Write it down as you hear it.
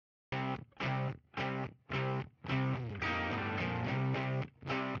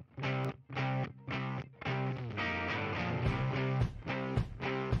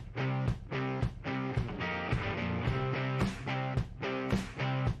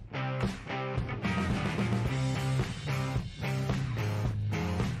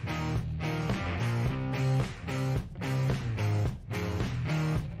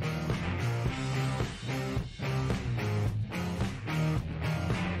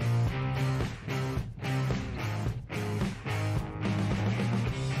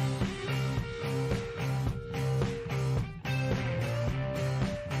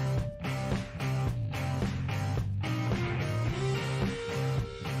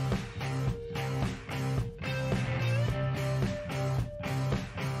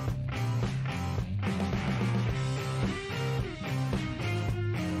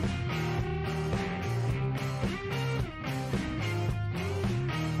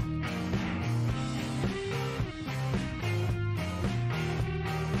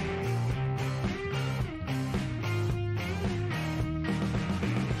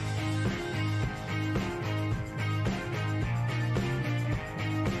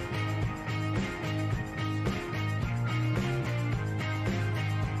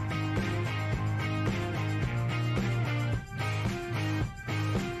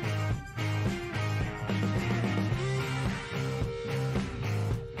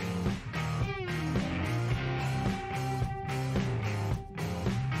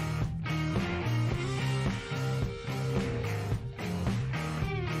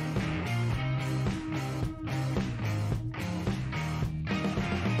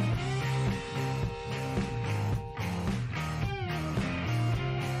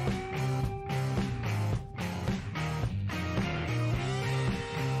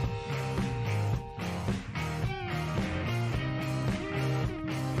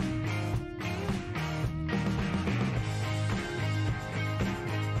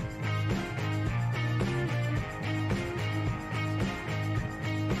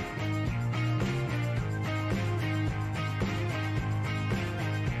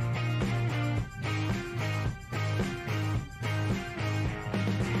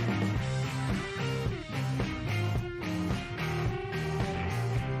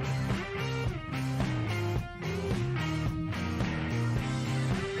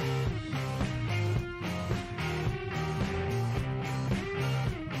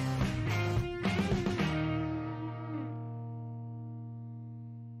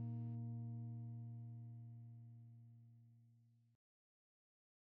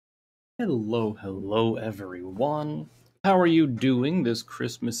Hello, hello everyone. How are you doing this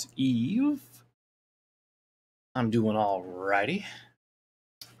Christmas Eve? I'm doing alrighty.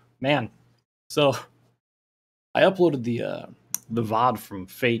 Man, so I uploaded the VOD from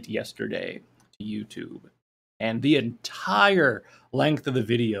Fate yesterday to YouTube, and the entire length of the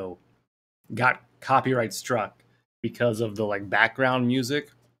video got copyright struck because of the background music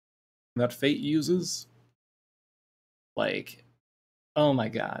that Fate uses. Oh my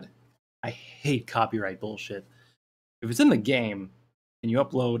god. I hate copyright bullshit. If it's in the game and you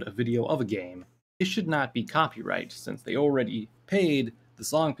upload a video of a game, it should not be copyright since they already paid the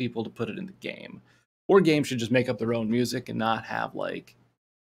song people to put it in the game. Or games should just make up their own music and not have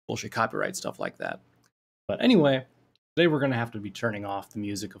bullshit copyright stuff like that. But anyway, today we're going to have to be turning off the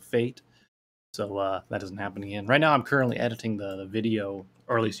music of Fate. So that doesn't happen again. Right now I'm currently editing the video,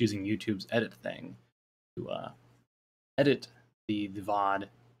 or at least using YouTube's edit thing to edit the VOD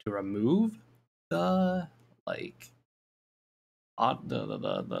to remove the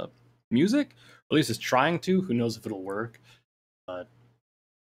the music, or at least it's trying to. Who knows if it'll work? But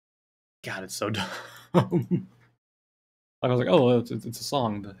God, it's so dumb. I was like, oh, it's a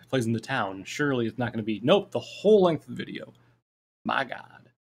song that plays in the town. Surely it's not going to be. Nope, the whole length of the video. My God.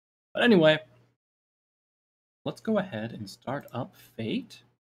 But anyway, let's go ahead and start up Fate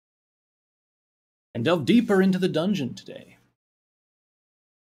and delve deeper into the dungeon today.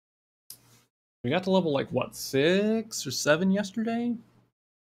 We got to level, 6 or 7 yesterday?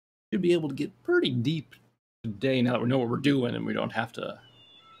 Should be able to get pretty deep today now that we know what we're doing and we don't have to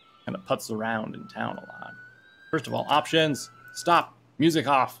kind of putz around in town a lot. First of all, options. Stop. Music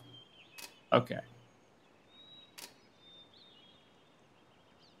off. Okay.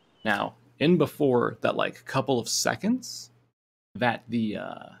 Now, in before that, couple of seconds that the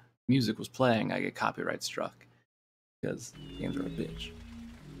music was playing, I get copyright struck because games are a bitch.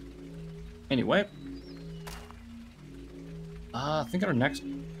 Anyway, I think our next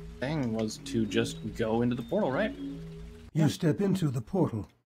thing was to just go into the portal, right? You step into the portal.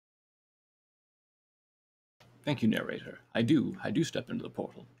 Thank you, narrator. I do step into the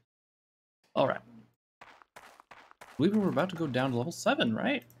portal. All right. I believe we were about to go down to level 7,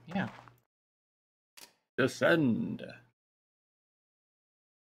 right? Yeah. Descend.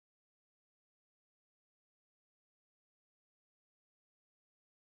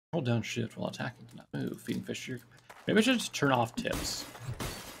 Hold down shift while attacking to not move. Feeding fish here. Maybe I should just turn off tips.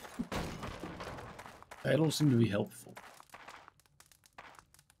 They don't seem to be helpful.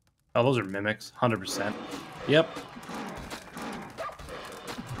 Oh, those are mimics. 100%. Yep.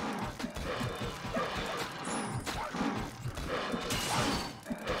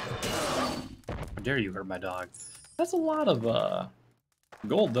 How dare you hurt my dog? That's a lot of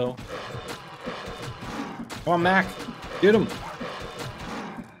gold, though. Come on, Mac. Get him.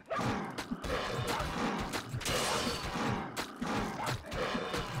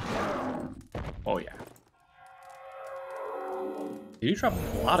 Oh, yeah. You drop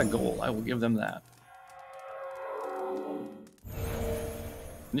a lot of gold. I will give them that.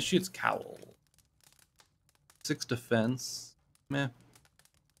 Initiates Cowl. 6 defense. Meh.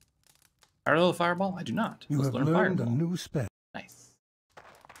 I know the Fireball? I do not. You have learned a new spell. Nice.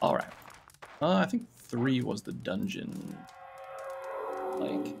 Alright. I think 3 was the dungeon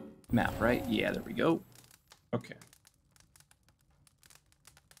map, right? Yeah, there we go. Okay.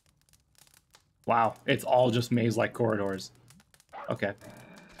 Wow, it's all just maze-like corridors. Okay.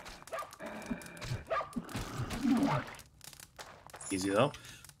 Easy though.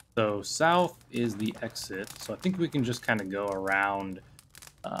 So south is the exit, so I think we can just kind of go around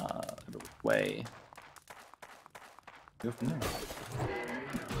the way. Go from there.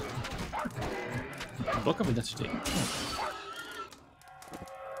 Book of Identity.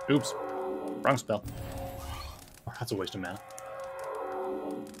 Oops. Wrong spell. Oh, that's a waste of mana.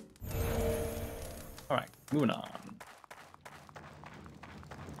 Alright, moving on.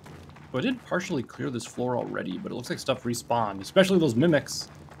 So I did partially clear this floor already, but it looks like stuff respawned, especially those mimics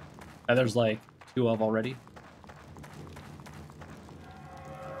that there's 2 of already.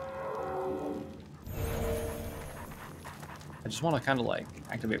 I just want to kind of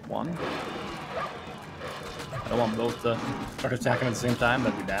activate one. I don't want both to start attacking at the same time,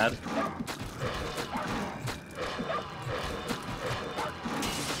 that'd be bad.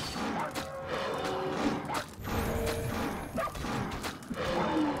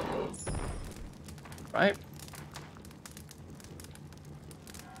 Right.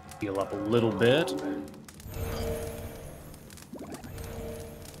 Heal up a little bit.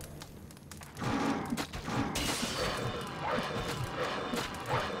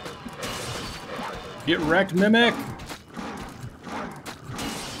 Get wrecked, Mimic!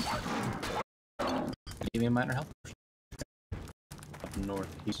 Give me a minor health potion. Up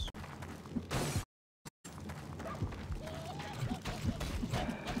northeast.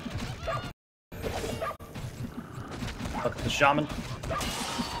 Look at the shaman.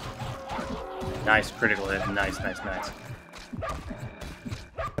 Nice critical hit. Nice, nice, nice.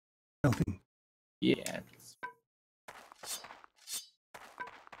 Nothing. Yeah.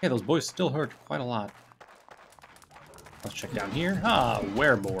 Hey, those boys still hurt quite a lot. Let's check down here. Ah,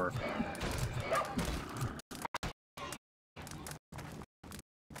 werebore.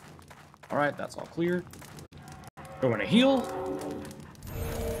 Alright, that's all clear. Going to heal.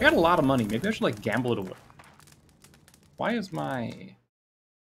 I got a lot of money. Maybe I should, like, gamble it away. Why is my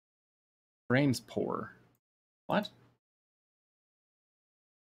brains poor? What?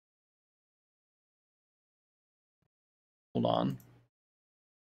 Hold on.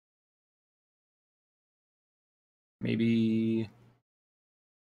 Maybe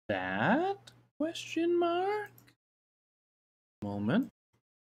that? Question mark? Moment.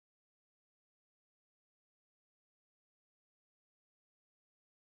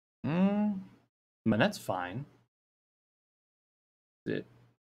 I mean, that's fine. Is it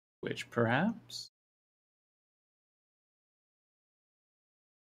which, perhaps?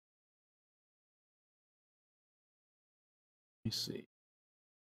 Let me see.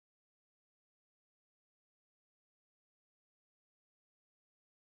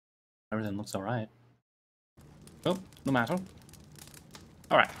 Everything looks all right. Oh, no matter.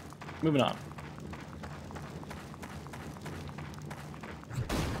 All right, moving on.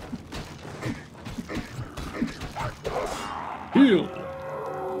 Heal.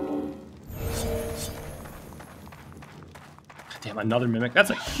 Damn, another mimic. That's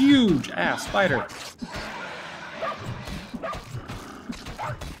a huge ass spider.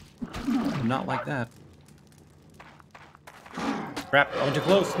 Not like that. Crap, I went too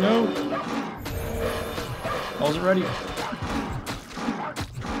close. No. I wasn't ready.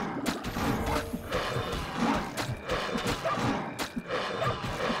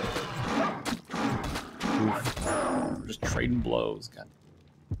 Oof. Just trading blows. God.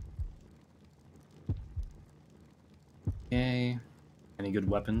 Okay. Any good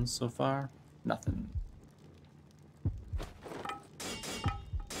weapons so far? Nothing.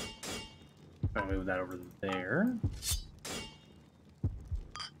 I'll move that over there.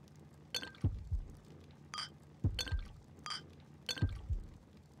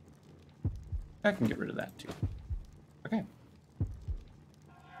 I can get rid of that too. Okay.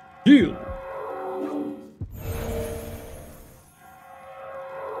 Heal!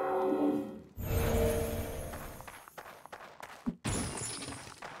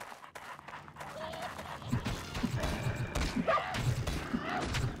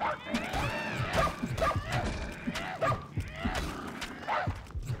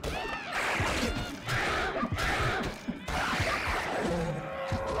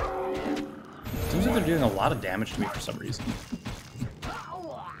 Seems like they're doing a lot of damage to me for some reason.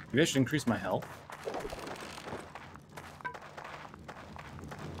 Maybe I should increase my health.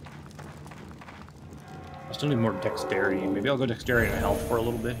 I still need more dexterity. Maybe I'll go dexterity and health for a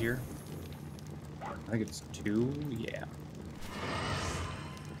little bit here. I think it's 2, yeah.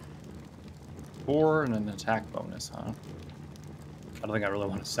 4 and an attack bonus, huh? I don't think I really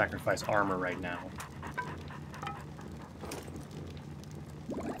want to sacrifice armor right now.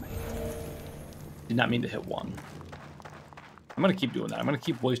 Did not mean to hit 1. I'm gonna keep doing that. I'm gonna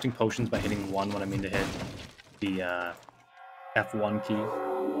keep wasting potions by hitting 1 when I mean to hit the F1 key.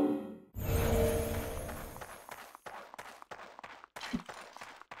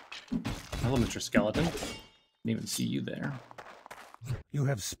 Hello, Mr. Skeleton. Didn't even see you there. You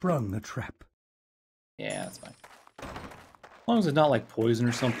have sprung the trap. Yeah, that's fine. As long as it's not like poison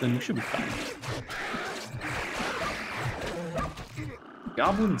or something, we should be fine.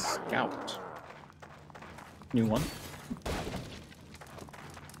 Goblin Scout. New one.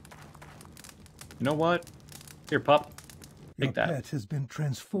 You know what? Here, pup. Take that. Your pet has been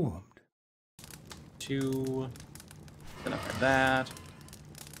transformed. 2. Then after that.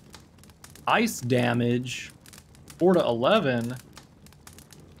 Ice damage. 4 to 11.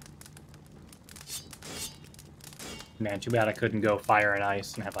 Man, too bad I couldn't go fire and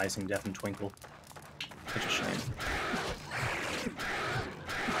ice and have icing death and twinkle. Such a shame.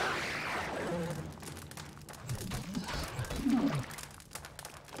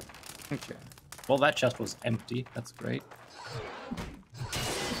 Okay. Well, that chest was empty. That's great.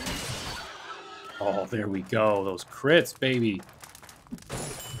 Oh, there we go. Those crits, baby.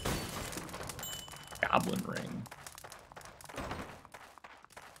 Goblin ring.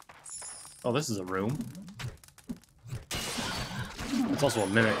 Oh, this is a room. It's also a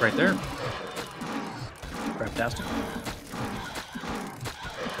mimic right there. Fantastic.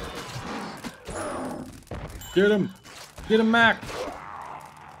 Get him! Get him, Mac!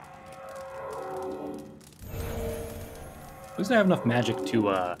 At least I have enough magic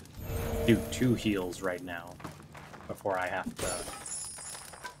to do 2 heals right now before I have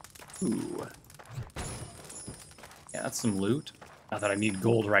to. Ooh. Yeah, that's some loot. Not that I need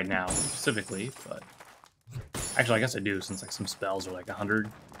gold right now specifically, but actually I guess I do since like some spells are like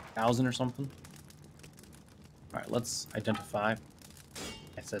 100,000 or something. All right, let's identify.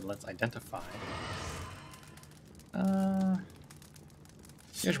 I said let's identify. I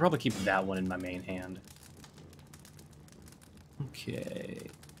should probably keep that one in my main hand. Okay.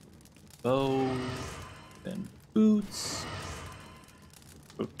 Bow, then boots.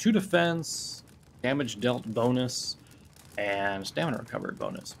 So 2 defense, damage dealt bonus, and stamina recovered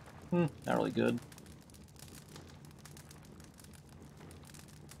bonus. Not really good.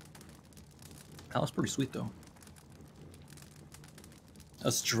 That was pretty sweet though.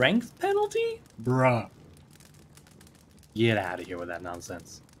 A strength penalty? Bruh. Get out of here with that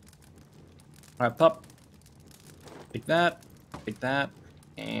nonsense. Alright, pup. Take that,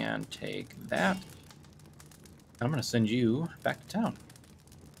 and take that. I'm gonna send you back to town.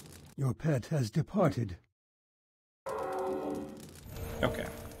 Your pet has departed. Okay.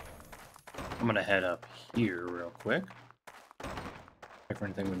 I'm gonna head up here real quick. Check for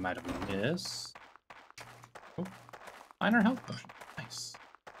anything we might have missed. Oh, minor health potion. Nice.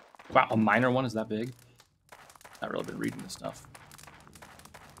 Wow, a minor one is that big? Not really been reading this stuff.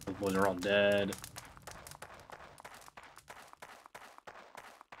 Those boys are all dead.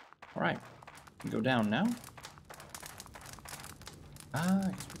 Alright. We can go down now.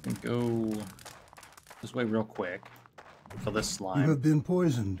 I guess we can go this way real quick. Kill this slime. You have been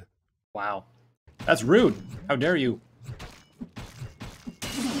poisoned. Wow. That's rude. How dare you?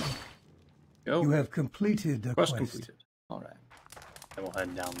 Go. You have completed a quest. Completed. Alright. Then we'll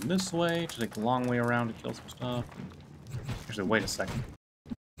head down this way to take the long way around to kill some stuff. Actually, wait a second.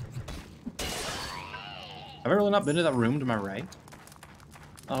 Have I really not been to that room to my right?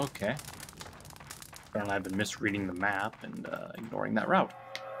 Oh, okay. Apparently I've been misreading the map and ignoring that route.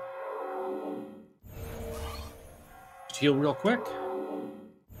 Just heal real quick.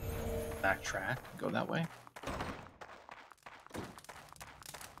 Backtrack. Go that way.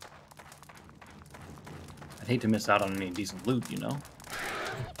 I'd hate to miss out on any decent loot, you know?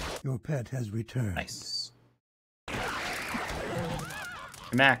 Your pet has returned. Nice. Hey,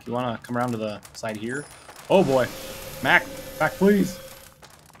 Mac, you want to come around to the side here? Oh, boy. Mac, back, please.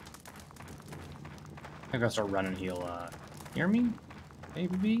 I gotta start running. He'll, hear me?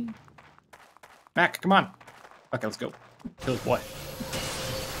 Maybe? Mac, come on. Okay, let's go. Kill this boy.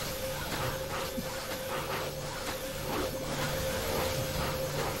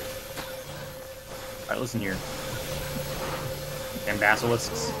 Alright, listen here. And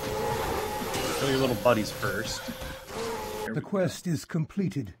basilisks. Kill your little buddies first. The quest is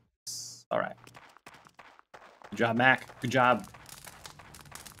completed. Alright. Good job, Mac. Good job.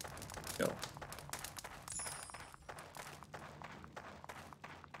 Go.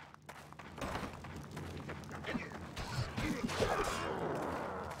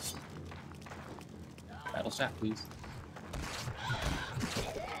 Battle stat, please.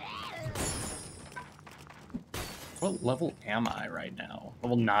 What level am I right now?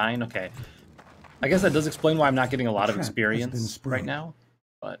 Level 9? Okay. I guess that does explain why I'm not getting a lot of experience right now.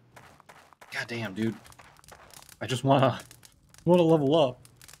 But, goddamn, dude. I just wanna level up.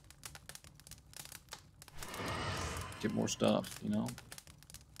 Get more stuff, you know?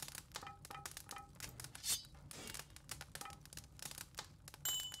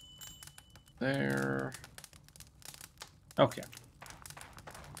 There. Okay.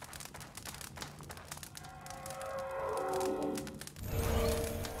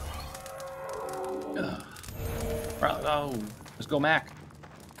 Oh, let's go, Mac.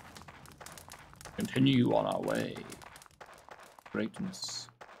 Continue on our way. Greatness.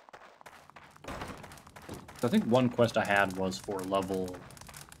 So I think one quest I had was for level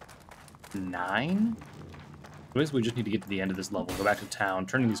 9. So basically, we just need to get to the end of this level, go back to town,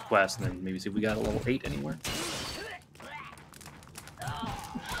 turn in these quests, and then maybe see if we got a level 8 anywhere.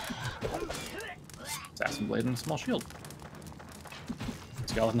 Assassin blade and a small shield.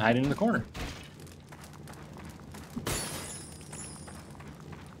 Skeleton hiding in the corner.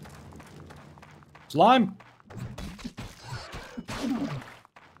 Slime!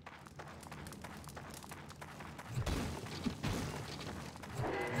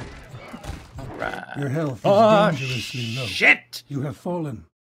 Alright. Your health is dangerously low. Shit! You have fallen.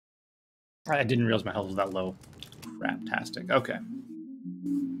 I didn't realize my health was that low. Craptastic. Okay.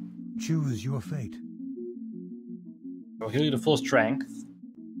 Choose your fate. I'll heal you to full strength.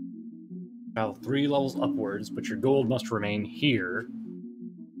 Travel 3 levels upwards, but your gold must remain here.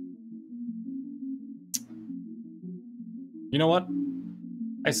 You know what?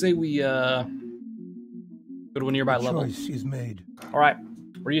 I say we go to a nearby level. Choice is made. All right,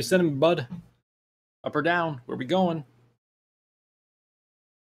 where you sending me, bud? Up or down? Where we going?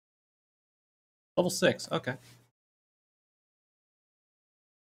 Level 6. Okay.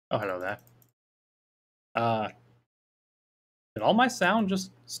 Oh, hello there. Did all my sound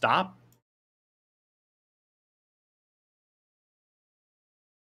just stop?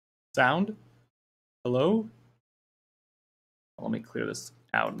 Sound? Hello? Let me clear this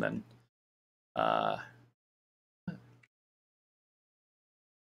out and then. I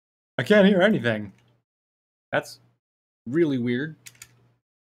can't hear anything. That's really weird.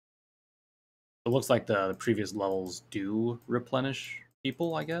 It looks like the previous levels do replenish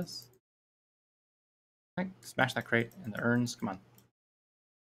people, I guess. Right, smash that crate and the urns. Come on.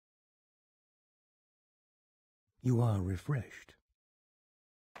 You are refreshed.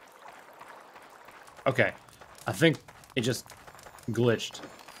 Okay. I think it just glitched.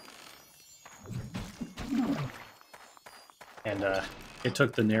 And it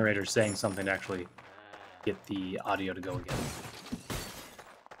took the narrator saying something to actually get the audio to go again.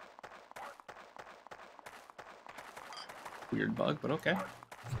 Weird bug, but okay.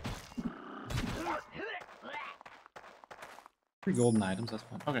 3 golden items, that's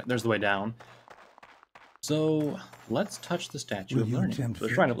fine. Okay, there's the way down. So, let's touch the statue of learning. The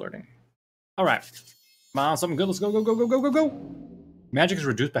shrine of learning. Alright. Come on, something good. Let's go, go, go, go, go, go, go! Magic is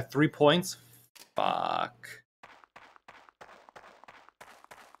reduced by 3 points. Fuck.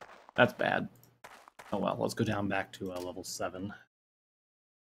 That's bad. Oh well, let's go down back to level 7.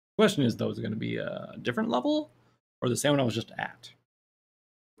 Question is, though, is it going to be a different level? Or the same one I was just at?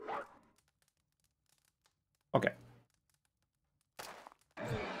 Okay.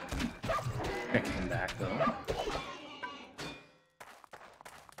 I came back, though.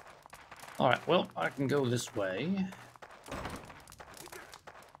 Alright, well, I can go this way.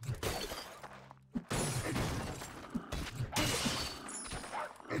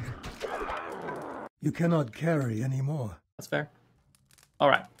 You cannot carry anymore. That's fair.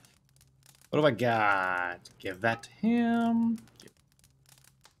 Alright. What do I got? Give that to him.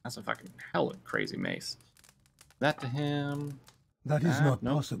 That's a fucking hella crazy mace. That to him. That is not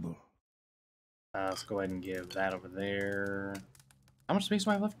possible. Let's go ahead and give that over there. How much space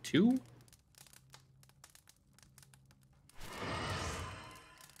do I have left? 2?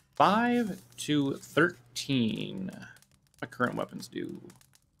 5 to 13. My current weapons do.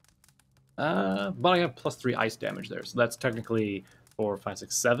 But I have plus 3 ice damage there, so that's technically 4, 5,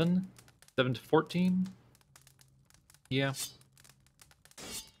 6, 7. 7 to 14. Yeah.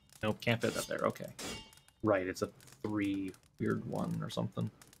 Nope, can't fit that there. Okay. Right, it's a 3 weird one or something.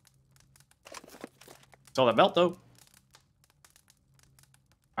 Saw that belt, though.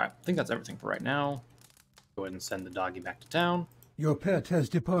 Alright, I think that's everything for right now. Go ahead and send the doggy back to town. Your pet has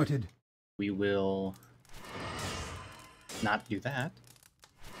departed. We will not do that.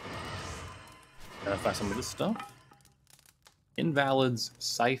 Identify some of this stuff. Invalids,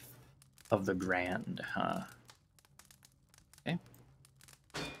 Scythe of the Grand, huh? Okay.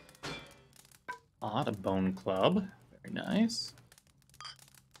 Odd, a bone club. Very nice.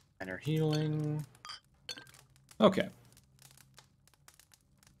 Minor healing. Okay.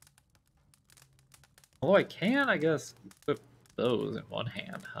 Although I can, I guess, put those in one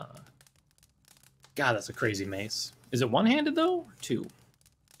hand, huh? God, that's a crazy mace. Is it one-handed, though? Or 2?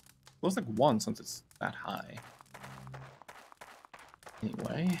 Looks like 1 since it's that high.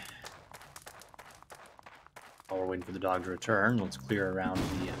 Anyway. While we're waiting for the dog to return, let's clear around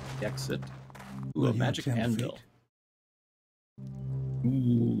the exit. Ooh, a magic anvil.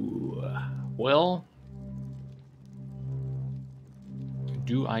 Ooh. Well,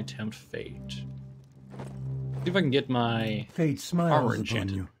 do I tempt fate? See if I can get my fate smiles armor upon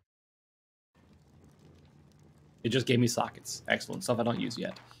enchanted. you. It just gave me sockets. Excellent stuff I don't use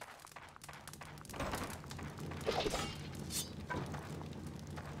yet.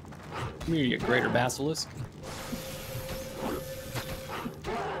 Come here, you greater basilisk.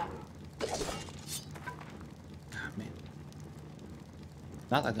 Oh, man.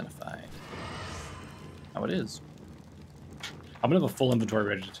 Not identified. Oh, it is. I'm gonna have a full inventory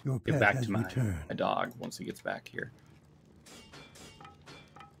ready to get back to my dog once he gets back here.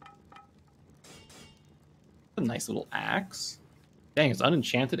 A nice little axe. Dang, it's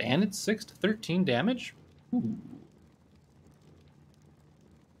unenchanted and it's 6 to 13 damage. Ooh.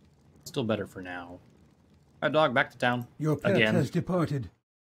 Still better for now. My dog back to town. Your pet has departed.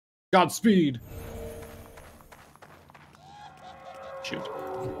 Godspeed. Shoot.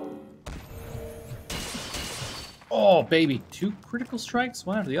 Oh, baby. 2 critical strikes,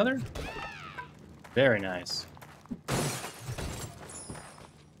 one after the other? Very nice.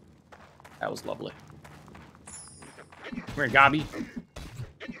 That was lovely. Come here, Gobby.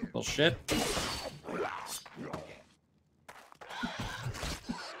 Little shit.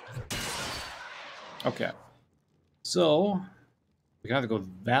 Okay. So, we can either go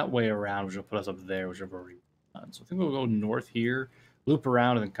that way around, which will put us up there, which I've already done. So I think we'll go north here, loop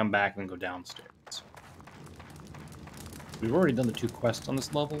around, and then come back and then go downstairs. We've already done the 2 quests on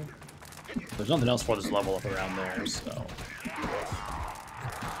this level. There's nothing else for this level up around there, so...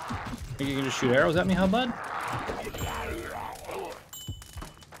 Think you can just shoot arrows at me, huh, bud?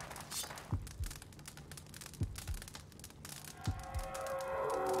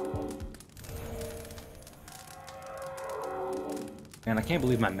 Man, I can't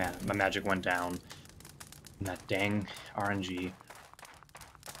believe my magic went down in that dang RNG.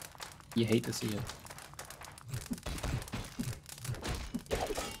 You hate to see it.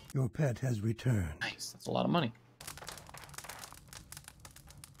 Your pet has returned. Nice, that's a lot of money.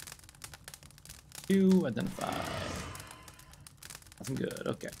 2, identify. Nothing good,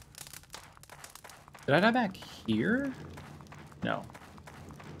 okay. Did I die back here? No.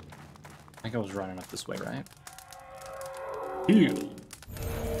 I think I was running up this way, right? Heal.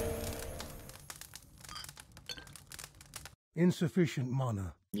 Insufficient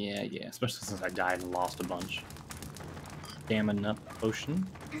mana. Yeah, especially since I died and lost a bunch. Stamina up potion.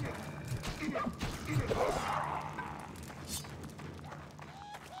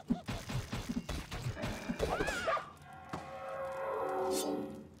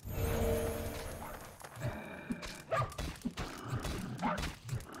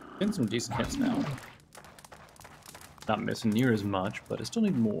 Getting some decent hits now. Not missing near as much, but I still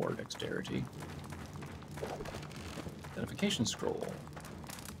need more dexterity. Identification scroll.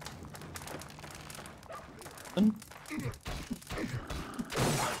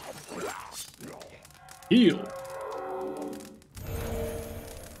 Heal.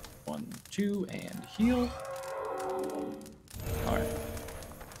 1, 2, and heal. All right.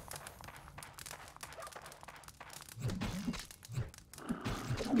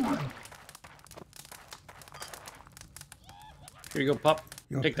 Here you go, pup.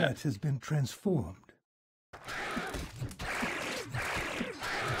 Your Take pet that. has been transformed.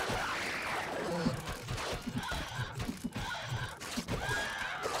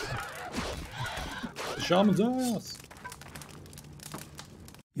 The shaman's ass.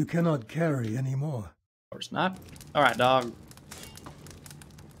 You cannot carry anymore. Of course not. All right, dog.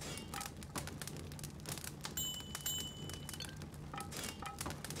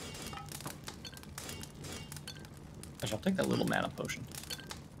 Actually, I'll take that little mana potion.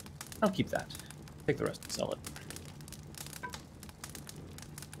 I'll keep that. Take the rest and sell it.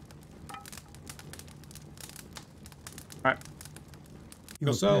 All right.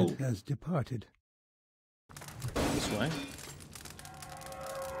 Your So pet has departed. this way.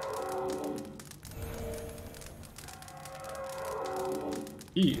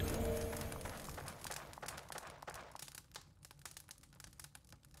 Heal.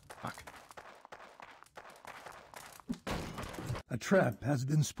 Fuck. A trap has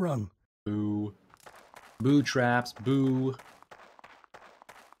been sprung. Boo. Boo traps. Boo.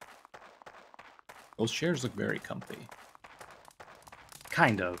 Those chairs look very comfy.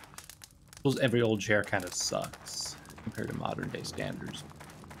 Kind of. Suppose every old chair kind of sucks compared to modern day standards.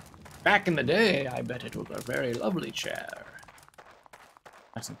 Back in the day, I bet it was a very lovely chair.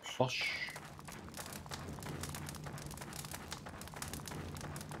 Nice and plush.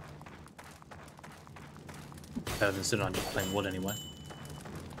 Better than sitting on just plain wood anyway.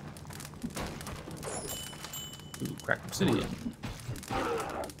 Ooh, cracked obsidian.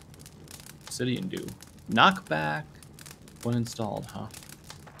 Obsidian do. Knockback when installed, huh?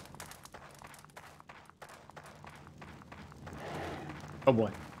 Oh boy.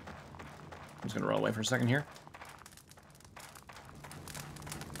 I'm just gonna roll away for a second here.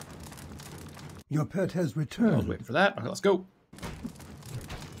 Your pet has I was returned. waiting for that. Okay, let's go.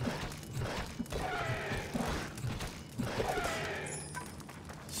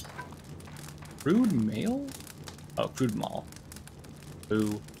 Crude mail? Oh, crude mall.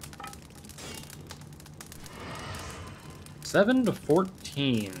 Boo. 7 to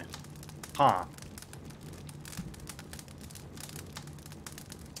 14. Huh.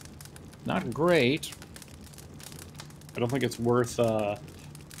 Not great. I don't think it's worth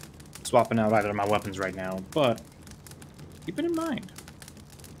swapping out either of my weapons right now, but keep it in mind.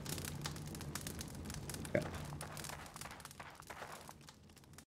 Okay.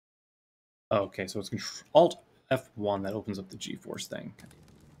 Okay, so it's Alt F1, that opens up the G-force thing.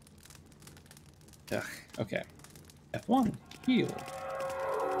 Ugh, okay. F1, heal.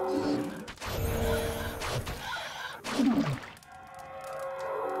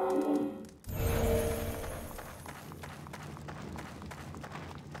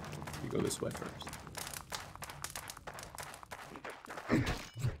 You go this way first.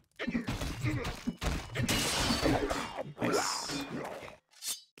 Nice.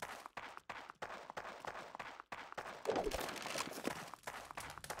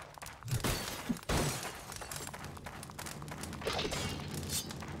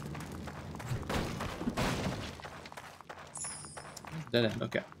 Dead end,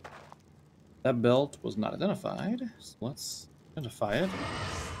 okay. That belt was not identified, so let's identify it.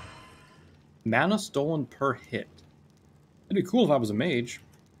 Mana stolen per hit. It'd be cool if I was a mage.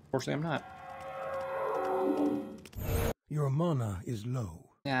 Unfortunately, I'm not. Your mana is low.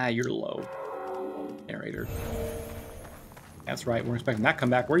 Ah, you're low. Narrator. That's right, we're expecting that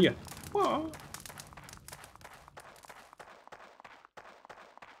comeback, were you? Whoa.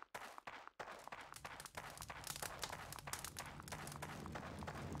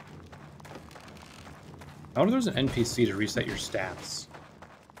 I wonder if there's an NPC to reset your stats.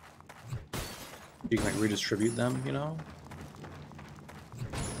 You can like redistribute them, you know?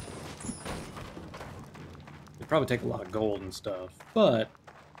 It'd probably take a lot of gold and stuff, but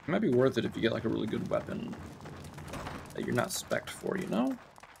it might be worth it if you get like a really good weapon that you're not spec'd for, you know?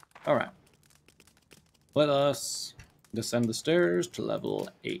 Alright. Let us descend the stairs to level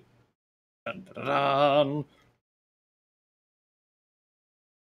 8. Dun, dun, dun, dun.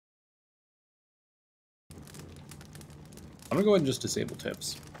 I'm gonna go ahead and just disable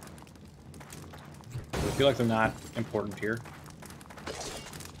tips. I feel like they're not important here.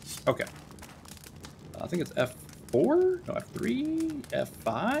 Okay. I think it's F4? No, F3?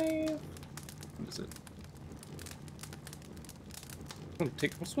 F5? What is it?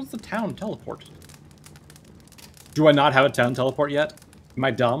 What's the town teleport? Do I not have a town teleport yet? Am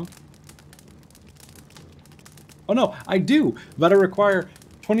I dumb? Oh no, I do! But I require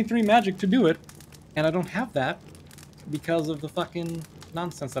 23 magic to do it, and I don't have that because of the fucking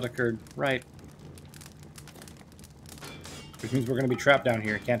nonsense that occurred. Right. Which means we're gonna be trapped down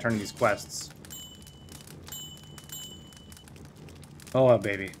here. Can't turn these quests. Oh,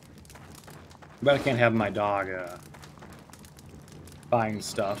 baby. But I can't have my dog buying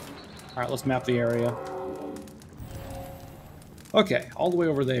stuff. Alright, let's map the area. Okay, all the way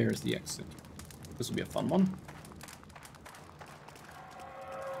over there is the exit. This will be a fun one.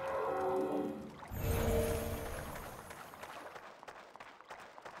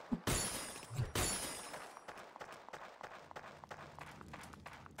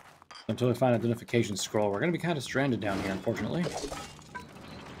 Until we find an identification scroll, we're going to be kind of stranded down here, unfortunately.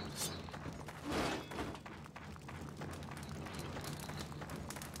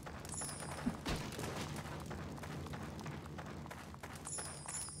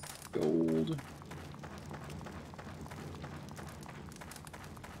 Gold.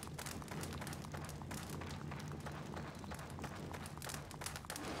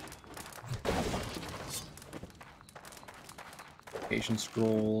 Patient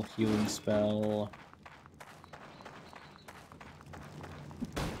scroll, healing spell.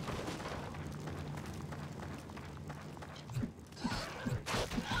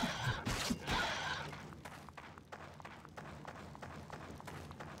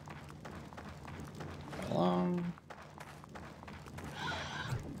 Along.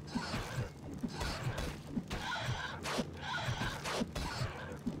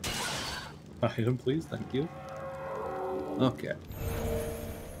 Item, please, thank you. Okay.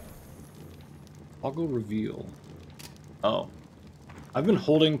 I'll go reveal. Oh. I've been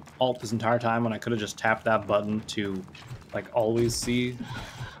holding Alt this entire time when I could have just tapped that button to, like, always see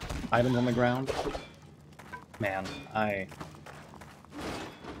items on the ground. Man, I'm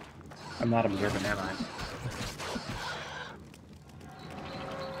not observant, am I?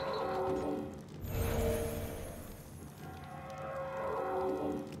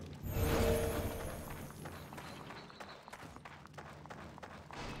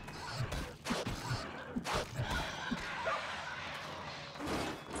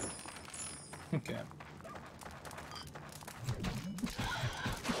 Okay.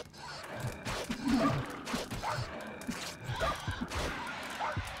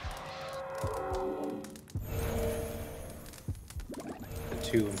 The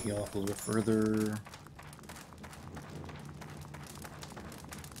 2 and heal up a little further.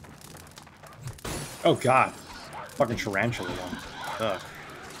 Oh god. Fucking tarantula one. Ugh.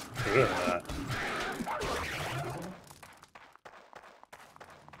 Ugh.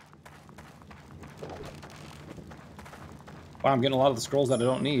 Wow, I'm getting a lot of the scrolls that I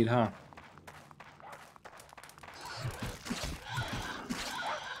don't need, huh?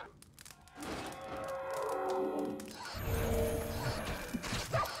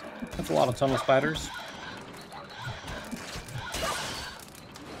 That's a lot of tunnel spiders.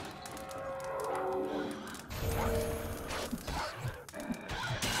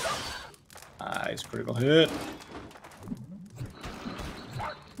 Nice critical hit.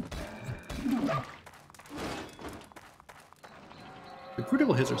 The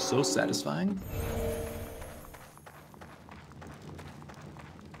critical hits are so satisfying.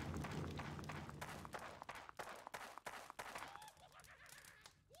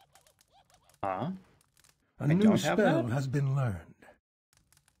 Huh? A new spell has been learned.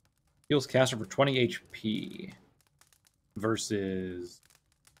 Heals caster for 20 HP versus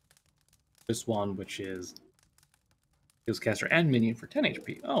this one, which is heals caster and minion for 10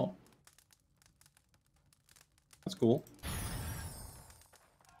 HP. Oh. That's cool.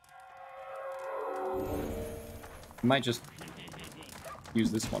 I might just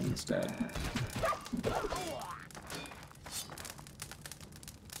use this one instead.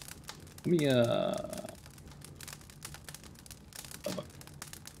 Let me,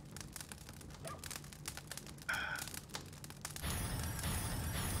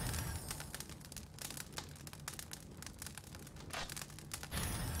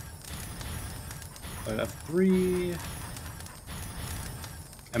 F3.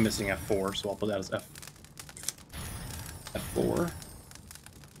 I'm missing F4, so I'll put that as F4.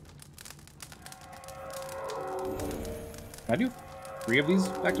 Can I do 3 of these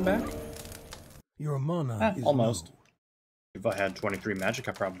back to back? Your mana is almost. low. If I had 23 magic,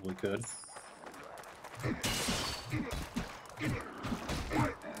 I probably could.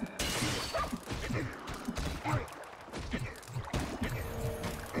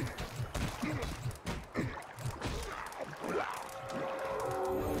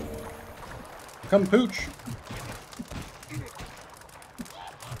 Come pooch.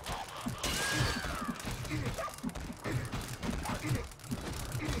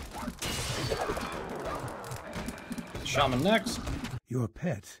 Shaman next. Your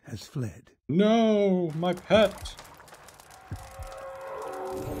pet has fled. No, my pet.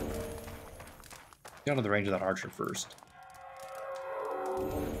 Get out of the range of that archer first.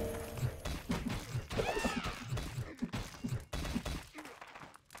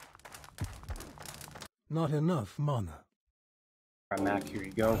 Not enough mana. Alright, Mac, here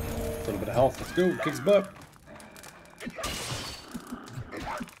you go. A little bit of health. Let's go. Kick his butt.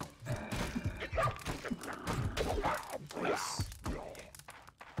 Nice.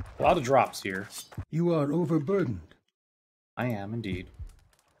 A lot of drops here. You are overburdened. I am indeed.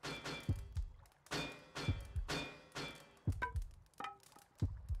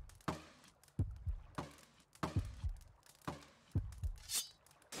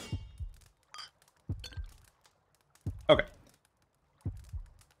 Okay.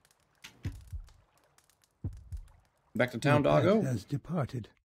 Back to town, doggo. Has departed.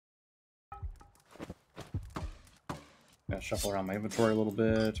 Gotta shuffle around my inventory a little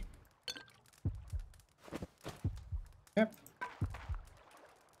bit. Yep.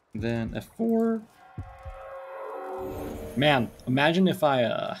 Then F4. Man, imagine if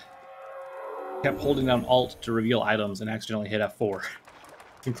I kept holding down Alt to reveal items and accidentally hit F4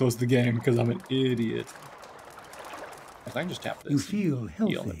 and close the game because I'm an idiot. If I can just tap this. You feel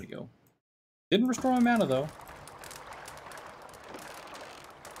healthy. There we go. Didn't restore my mana though.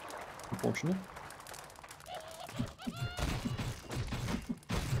 Unfortunate.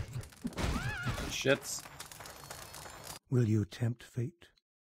 Shits. Will you tempt fate?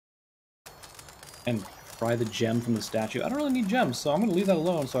 And try the gem from the statue. I don't really need gems, so I'm going to leave that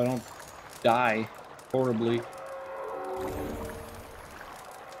alone so I don't die horribly.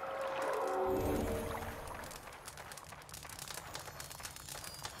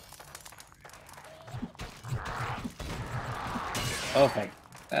 Oh, thank.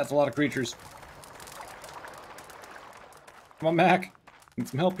 That's a lot of creatures. Come on, Mac. Need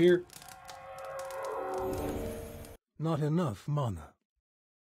some help here. Not enough mana.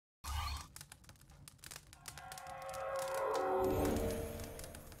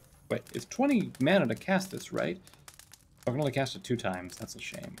 Wait, it's 20 mana to cast this, right? I can only cast it 2 times. That's a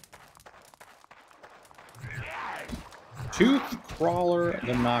shame. Tooth Crawler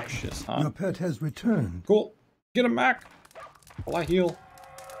the Noxious, huh? Your pet has returned. Cool. Get him, Mac. While I heal.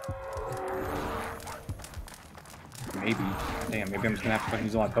 Maybe. Damn, maybe I'm just gonna have to fucking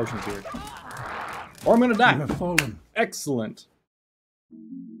use all my potions here. Or I'm gonna die. You have fallen. Excellent.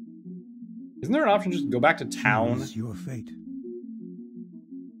 Isn't there an option just to go back to town? Choose your fate.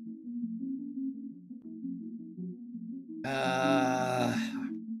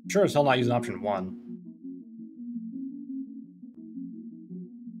 Sure as hell not using option 1.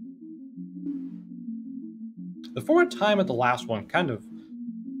 The forward time at the last one kind of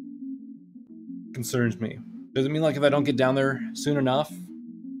concerns me. Does it mean like if I don't get down there soon enough,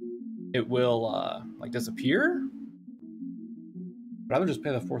 it will like disappear? I'd rather just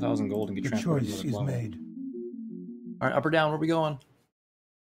pay the 4,000 gold and get transported to choice the is level. made. All right, up or down? Where are we going?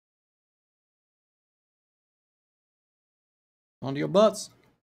 Onto your butts.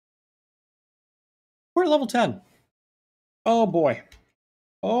 We're at level 10. Oh boy.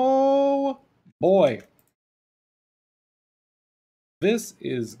 Oh boy. This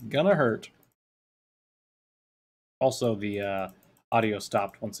is gonna hurt. Also, the audio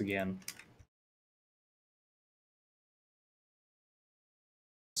stopped once again.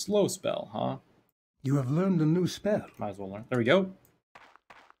 Slow spell, huh? You have learned a new spell. Might as well learn. There we go.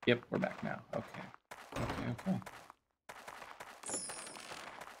 Yep, we're back now. Okay. Okay.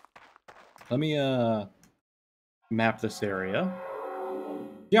 Let me map this area.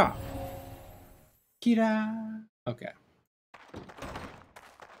 Yeah. Kira. Okay.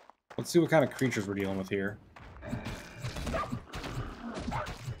 Let's see what kind of creatures we're dealing with here.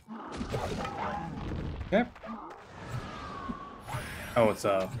 Okay. Oh, it's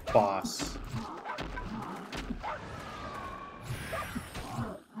a boss.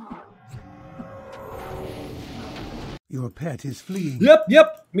 Your pet is fleeing.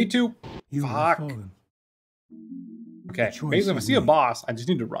 Yep. Me too. You Fuck. have fallen. Okay. Choice Basically, if I is see a made. boss, I just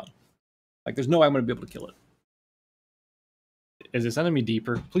need to run. Like, there's no way I'm going to be able to kill it. Is it sending me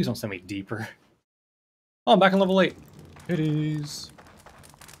deeper? Please don't send me deeper. Oh, I'm back on level 8. It is.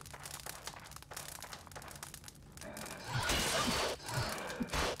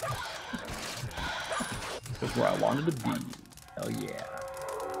 That's where I wanted to be. Hell yeah.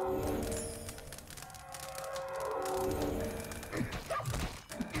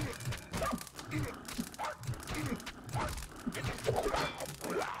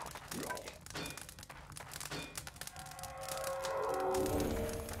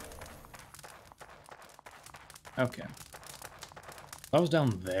 Okay. I was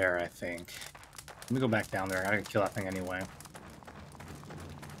down there, I think. Let me go back down there. I gotta kill that thing anyway.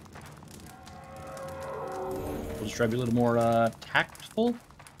 We'll just try to be a little more tactful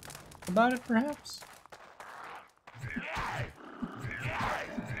about it, perhaps.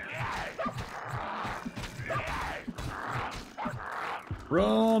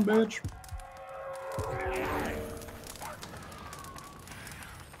 Run, bitch!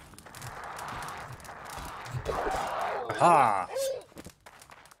 Aha!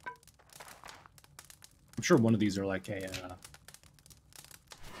 I'm sure one of these are like a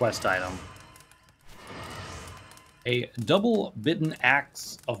quest item. A double bitten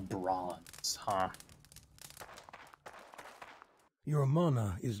axe of bronze, huh? Your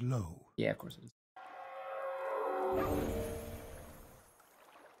mana is low. Yeah, of course it is.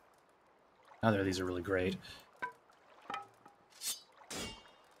 Neither of these are really great.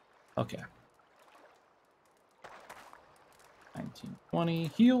 Okay. 1920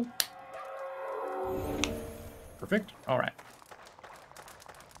 heal. Perfect. All right.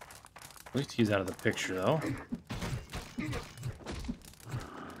 At least he's out of the picture, though.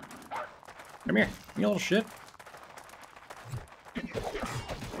 Come here, you little shit.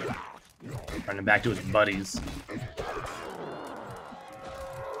 Running back to his buddies.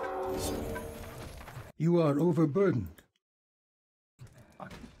 You are overburdened.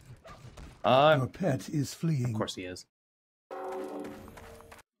 Your pet is fleeing. Of course he is.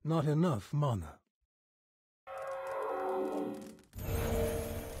 Not enough mana.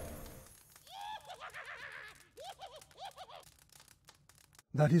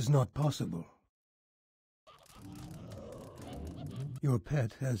 That is not possible. Your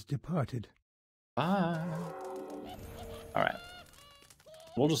pet has departed. Bye. All right.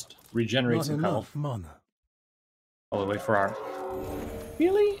 We'll just regenerate Not some enough health. mana. While we wait for our...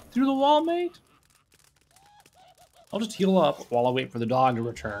 Really? Through the wall, mate? I'll just heal up while I wait for the dog to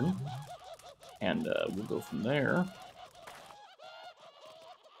return. And we'll go from there.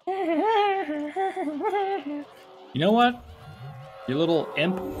 You know what? You little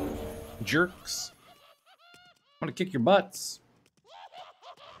imp jerks. I'm gonna kick your butts.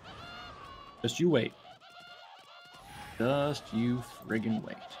 Just you wait. Just you friggin'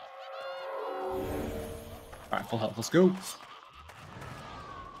 wait. Alright, full health. Let's go.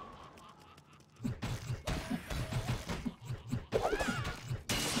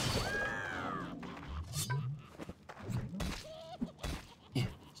 Yeah,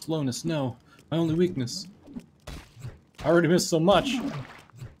 slowness, no. My only weakness. I already missed so much.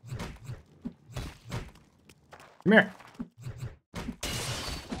 Come here.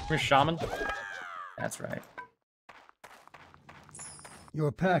 We're shaman. That's right. Your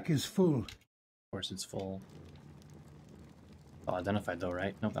pack is full. Of course it's full. Oh, identified though,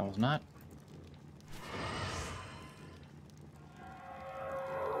 right? Nope, that one's not.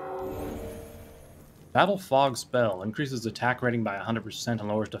 Battle Fog spell increases attack rating by 100% and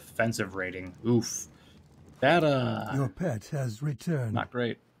lowers defensive rating. Oof. That, Your pet has returned. not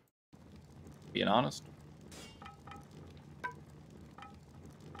great. Being honest.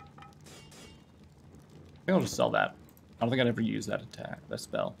 I think I'll just sell that. I don't think I'd ever use that attack, that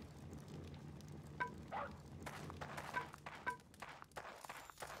spell.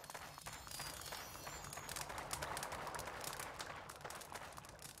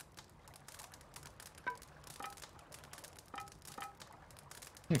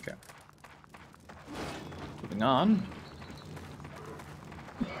 Okay. Moving on.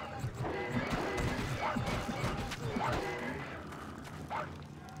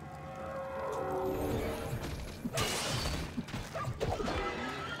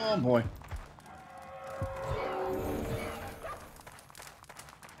 Oh boy.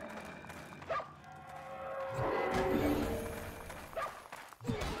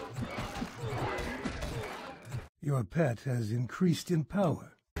 Your pet has increased in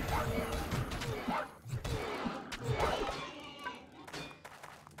power.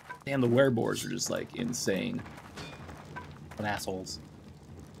 And the werebores are just like insane. What assholes.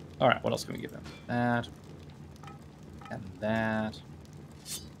 Alright, what else can we give him? That. And that.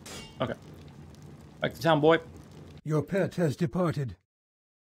 Okay. Back to town, boy. Your pet has departed.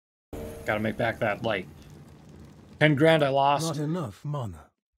 Gotta make back that, like, 10 grand I lost. Not enough mana.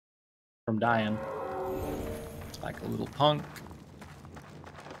 From dying. Like a little punk.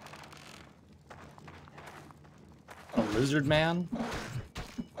 A lizard man?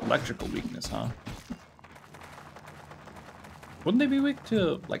 Electrical weakness, huh? Wouldn't they be weak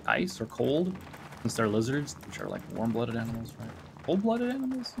to, like, ice or cold? Since they're lizards, which are, like, warm-blooded animals, right? Cold-blooded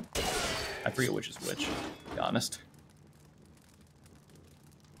animals? I forget which is which, to be honest.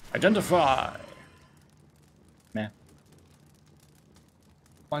 Identify! Meh.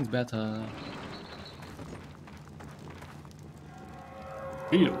 Mine's better.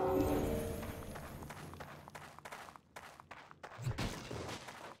 Heal.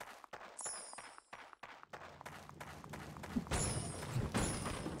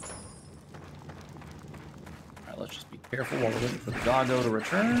 Alright, let's just be careful while we're waiting for the doggo to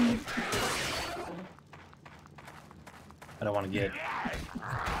return. I don't want to get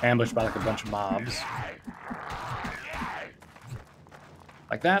ambushed by like a bunch of mobs.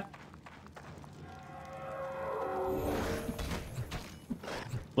 Like that.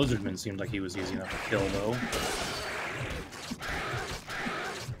 Lizardman seemed like he was easy enough to kill, though.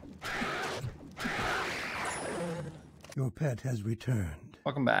 Your pet has returned.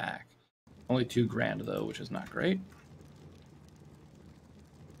 Welcome back. Only 2 grand, though, which is not great.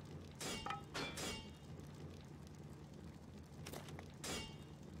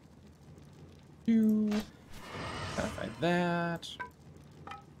 Gotta fight that.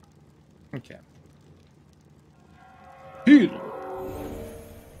 Okay. Heal!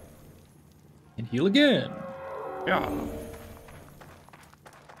 And heal again. Yeah.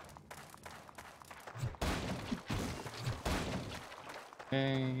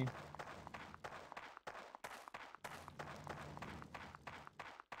 Okay.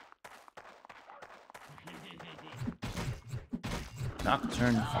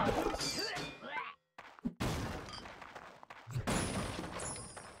 Nocturne Fights.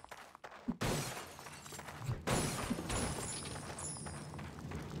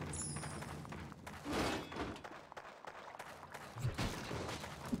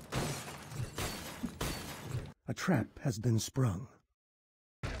 A trap has been sprung.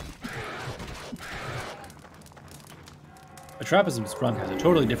 A trap has been sprung has a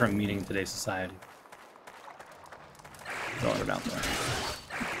totally different meaning in today's society. Throw it out there.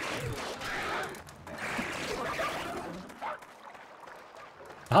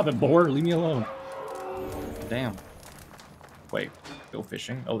 Stop it, boar! Leave me alone. Damn. Wait, go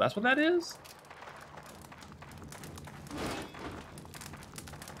fishing. Oh, that's what that is?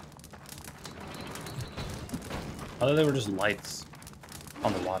 I thought they were just lights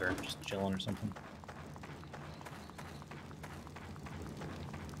on the water, just chilling or something.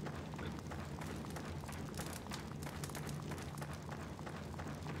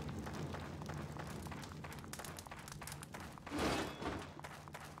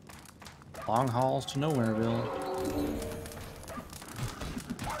 Long hauls to Nowhereville.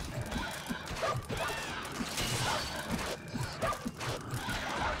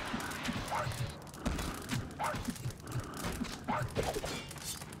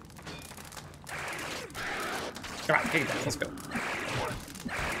 Take it down. Let's go.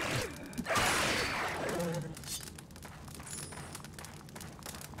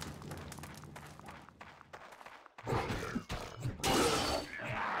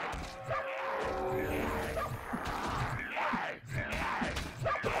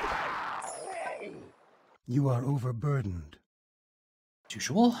 You are overburdened. As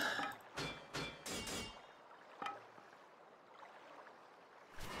usual.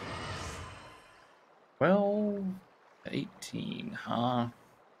 Well, 18, huh?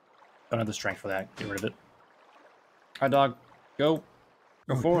 Don't have the strength for that. Get rid of it. Hi, dog. Go. Go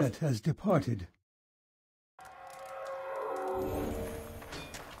Your forth. pet has departed.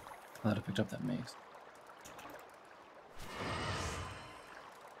 Glad I picked up that mace.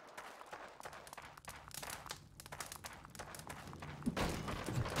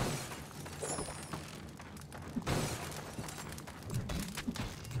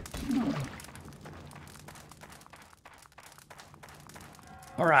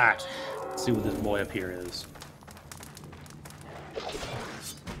 All right, let's see what this boy up here is.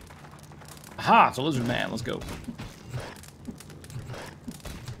 Aha, it's a lizard man. Let's go.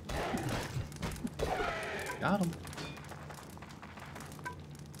 Got him.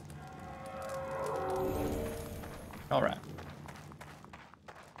 All right.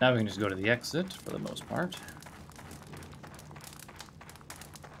 Now we can just go to the exit for the most part.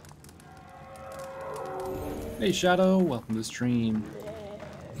 Hey, Shadow. Welcome to the stream.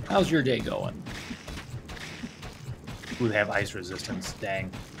 How's your day going? Ooh, they have ice resistance. Dang.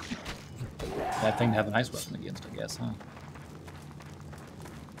 That thing to have an ice weapon against, I guess, huh?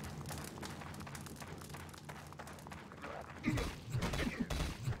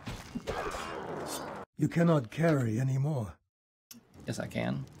 You cannot carry anymore. Yes, I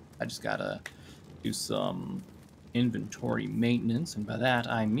can. I just gotta do some inventory maintenance, and by that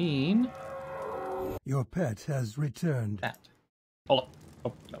I mean Your pet has returned. that. Hold up.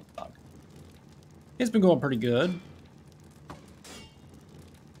 Oh, no, dog. It's been going pretty good.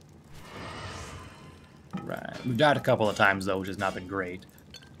 Right. We've died a couple of times, though, which has not been great.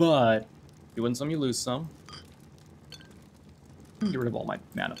 But you win some, you lose some. Get rid of all my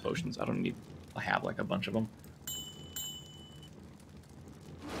mana potions. I don't need... I have, like, a bunch of them.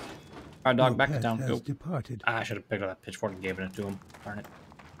 Alright, dog, Your back to pet town. has Go. departed. Ah, I should have picked up that pitchfork and given it to him. Darn it.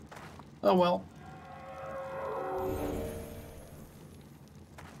 Oh, well.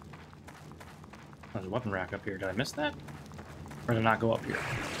 There's a weapon rack up here. Did I miss that? Or did I not go up here?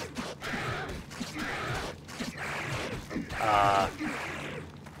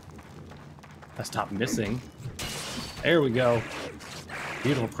 Let's stop missing. There we go.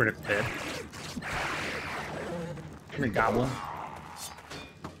 Beautiful critical hit. Come here, goblin.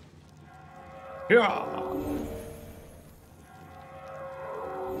 Yeah.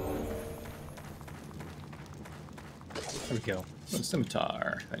 There we go. A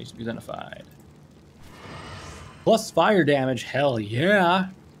scimitar. That needs to be identified. Plus fire damage. Hell yeah.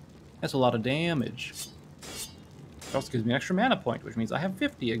 That's a lot of damage. It also gives me an extra mana point, which means I have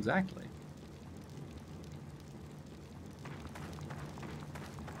 50 exactly.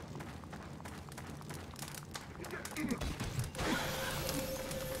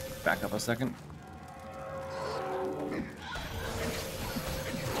 Back up a second.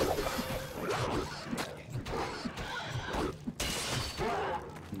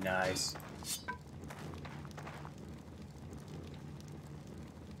 Nice.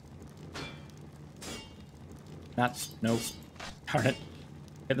 Nope. Darn it.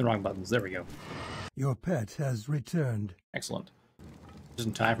 Hit the wrong buttons. There we go. Your pet has returned. Excellent. Just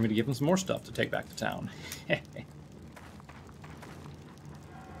in time for me to give him some more stuff to take back to town. Okay.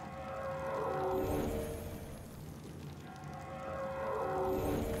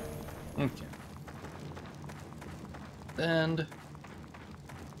 And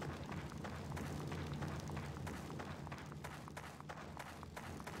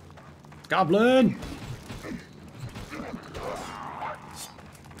Goblin!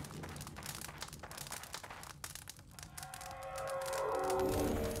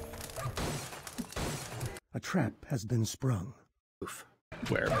 A trap has been sprung. Oof.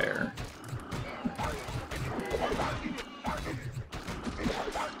 Werebear.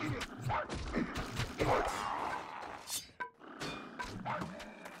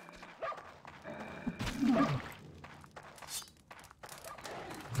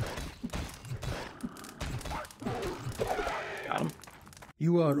 Got him.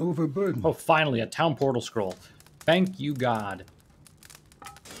 You are overburdened. Oh, finally, a town portal scroll. Thank you, God.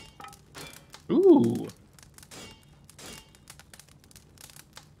 Ooh.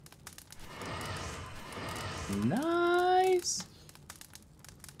 Nice.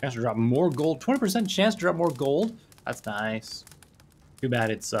 Chance to drop more gold. 20% chance to drop more gold. That's nice. Too bad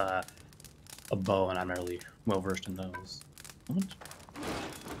it's a bow, and I'm not really well versed in those. What?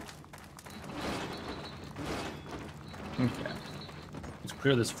 Okay. Let's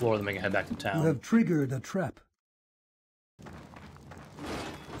clear this floor, then we can head back to town. You have triggered a trap.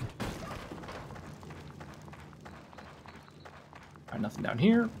 Alright, nothing down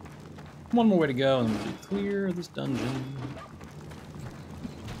here. One more way to go, and then we'll clear this dungeon.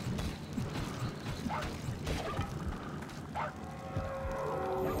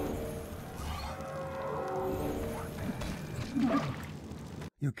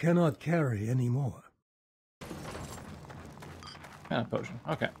 You cannot carry anymore. Kind of potion.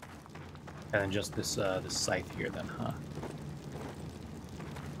 Okay. And then just this this scythe here, then, huh?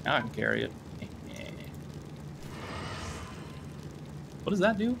 Now I can carry it. What does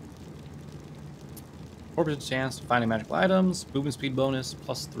that do? 4% chance to finding magical items, movement speed bonus,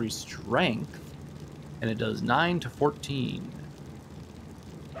 +3 strength, and it does 9 to 14.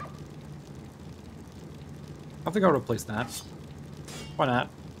 I think I'll replace that. Why not?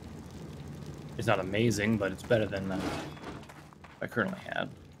 It's not amazing, but it's better than I currently had.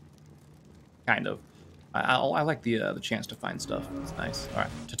 Kind of. I like the chance to find stuff. It's nice. All right,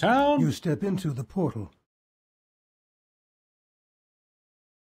 to town. You step into the portal.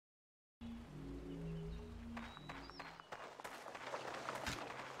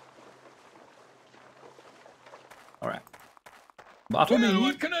 All right. Bottle me.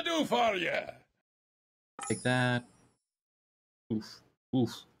 What can I do for you? Take that. Oof.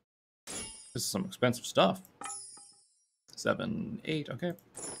 Oof. This is some expensive stuff. 7, 8. Okay.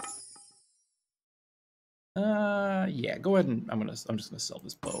 Yeah. Go ahead and I'm just gonna sell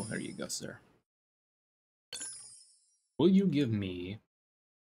this bow. There you go, sir. Will you give me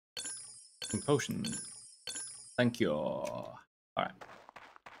some potion? Thank you. All right.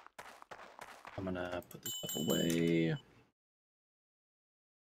 I'm gonna put this stuff away.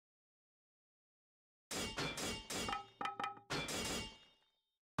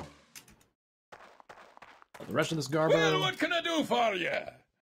 The rest of this garbage. Well, what can I do for you?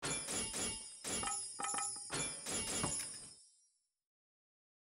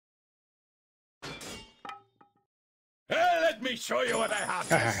 Let me show you what I have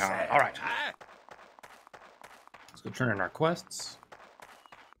to say. All right. Huh? Let's go turn in our quests.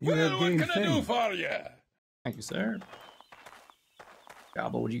 You have Well, what gained can I do fame. for you? Thank you, sir.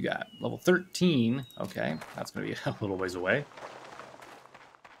 Gobble, what do you got? Level 13. Okay, that's gonna be a little ways away.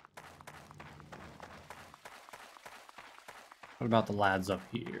 What about the lads up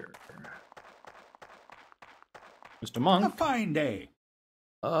here? Mr. A Monk. fine day.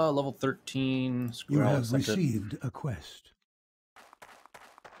 Level 13. Screw You all have accepted. received a quest.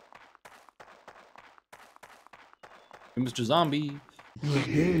 Mr. Zombie. You have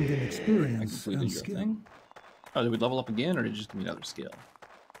gained an I experience completed and your skill. thing. Oh, did we level up again, or did it just give me another skill?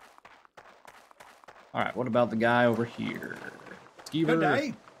 Alright, what about the guy over here? Skeever. Good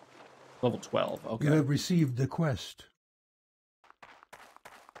day. Level 12. Okay. You have received the quest.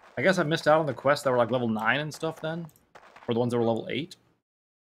 I guess I missed out on the quests that were like level 9 and stuff then? Or the ones that were level 8?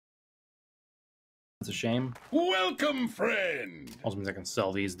 That's a shame. Welcome, friend. Also means I can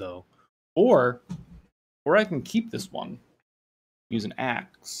sell these though. Or I can keep this one. Use an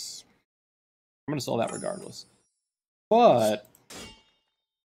axe. I'm gonna sell that regardless. But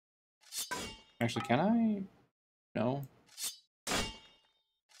actually, can I? No.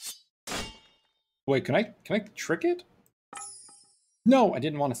 Wait, can I trick it? No, I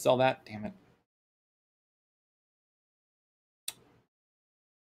didn't want to sell that. Damn it.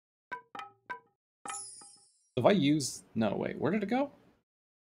 If I use... No, wait. Where did it go?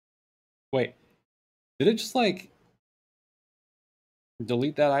 Wait. Did it just, like...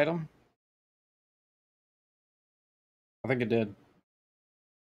 delete that item? I think it did.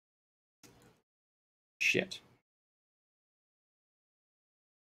 Shit.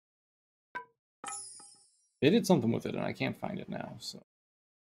 They did something with it, and I can't find it now, so...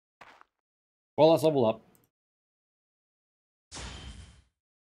 Well, let's level up.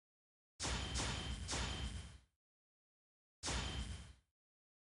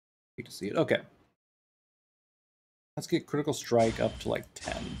 Hate to see it. Okay. Let's get critical strike up to like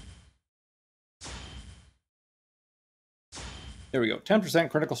 10. There we go. 10%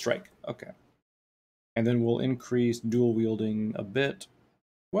 critical strike. Okay. And then we'll increase dual wielding a bit.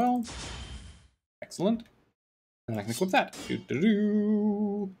 Well, excellent. And I can equip that.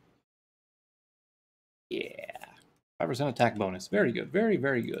 Doo-doo-doo. Yeah. 5% attack bonus. Very good. Very,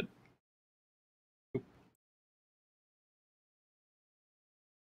 very good. Oop.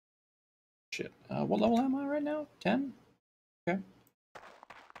 Shit. What level am I right now? 10? Okay.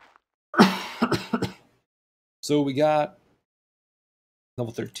 So we got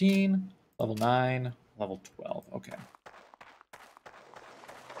level 13, level 9, level 12. Okay.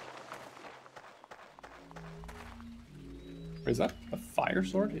 Is that a fire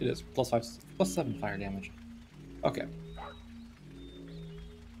sword? It is. Plus 7 fire damage. Okay.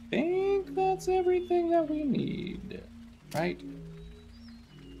 Think that's everything that we need. Right?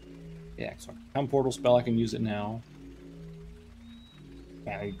 Yeah, so Come Portal spell, I can use it now.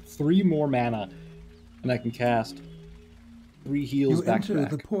 I need 3 more mana, and I can cast 3 heals You back to enter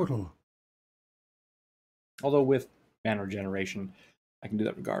back. the portal. Although with mana regeneration, I can do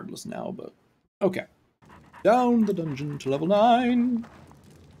that regardless now, but... Okay. Down the dungeon to level 9.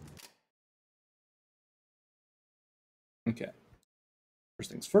 Okay.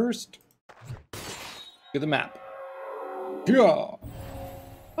 First things first. Get the map. Yeah.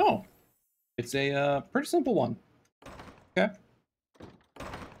 Oh. It's a pretty simple one. Okay.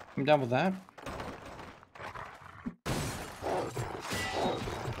 I'm down with that.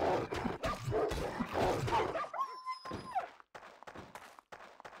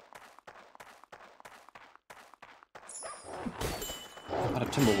 A lot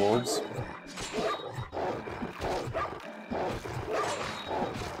of Timberwolves.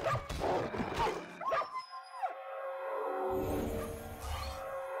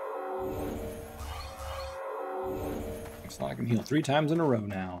 Excellent, I can heal 3 times in a row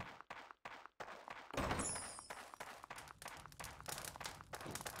now.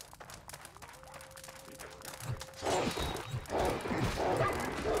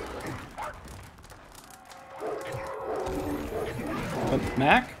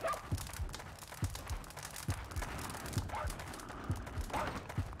 Mac?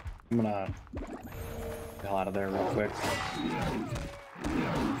 I'm gonna get the hell out of there real quick.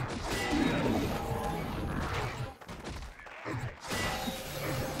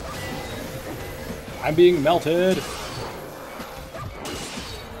 I'm being melted!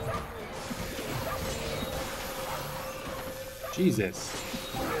 Jesus.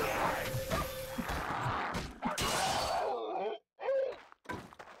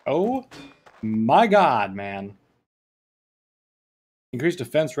 Oh my god, man. Increase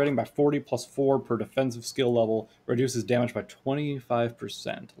defense rating by 40 plus 4 per defensive skill level. Reduces damage by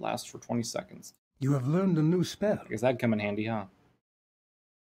 25%. Lasts for 20 seconds. You have learned a new spell. I guess that'd come in handy, huh?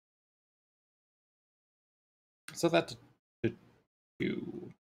 So that to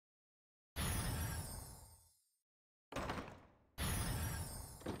do. I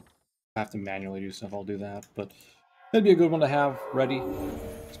have to manually do stuff, I'll do that. But that'd be a good one to have ready.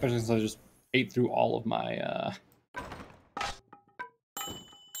 Especially since I just ate through all of my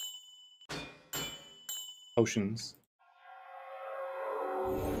potions.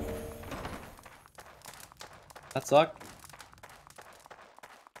 That sucked.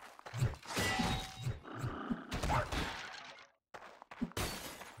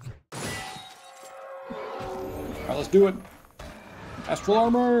 Alright, let's do it. Astral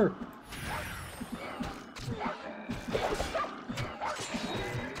armor!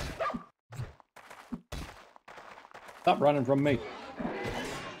 Stop running from me.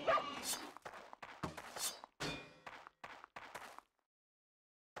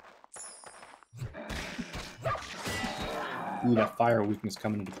 Ooh, that fire weakness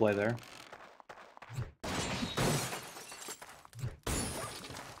coming into play there.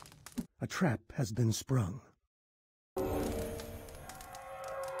 A trap has been sprung. The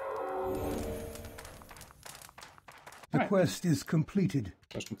Alright. quest is completed.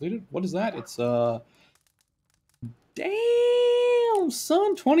 Quest completed? What is that? It's, damn,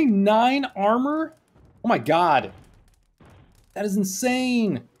 son! 29 armor? Oh my god. That is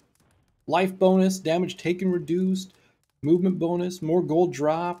insane! Life bonus, damage taken reduced, movement bonus, more gold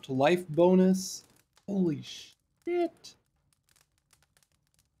dropped, life bonus. Holy shit.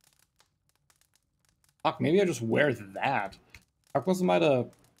 Fuck, maybe I just wear that. How close am I to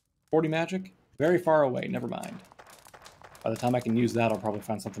 40 magic? Very far away, never mind. By the time I can use that, I'll probably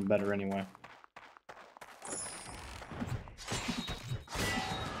find something better anyway.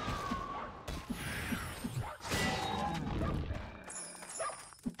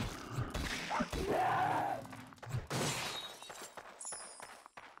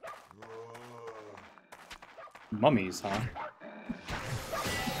 Mummies, huh?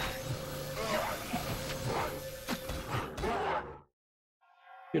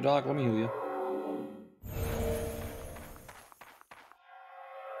 Here, dog, let me heal you.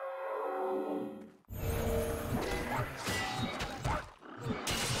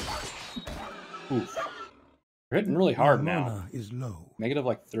 Oof. You're hitting really hard Your now. mana is low. Negative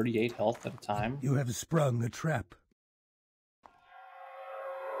like 38 health at a time. You have sprung a trap.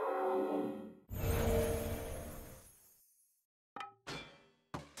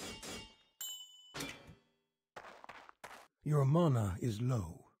 Your mana is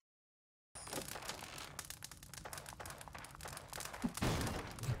low.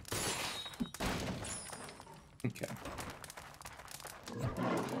 Okay.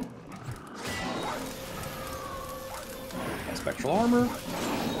 Spectral armor.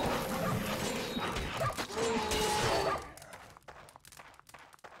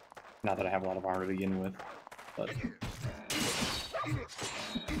 Not that I have a lot of armor to begin with, but...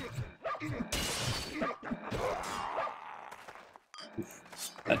 Oof.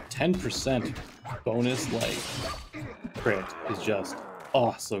 That 10% bonus, like, crit is just,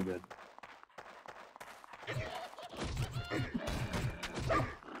 oh, so good.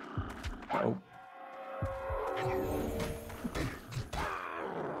 Oh.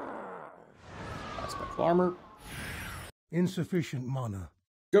 Spectral armor. Insufficient mana.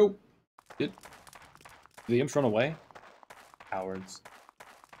 Go! Did the imps run away? Cowards.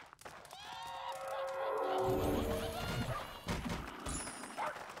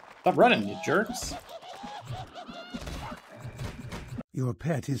 Stop running, you jerks! Your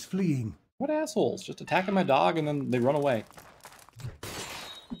pet is fleeing. What assholes? Just attacking my dog and then they run away.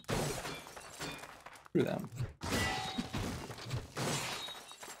 Screw them.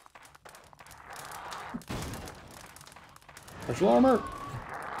 Special armor!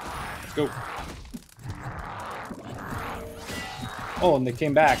 Let's go. Oh, and they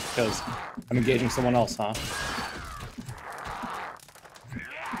came back because I'm engaging someone else, huh?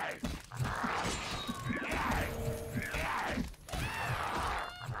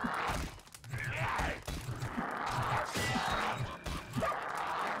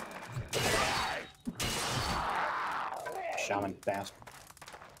 Shaman bastard.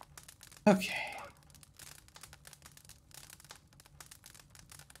 Okay.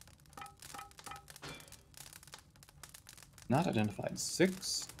 Not identified.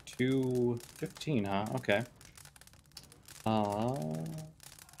 6 to 15, huh? Okay.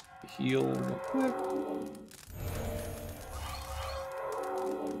 Heal real quick.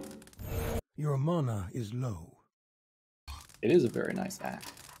 Your mana is low. It is a very nice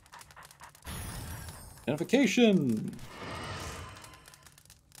act. Identification!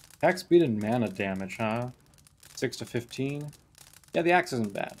 Attack speed and mana damage, huh? 6 to 15. Yeah, the axe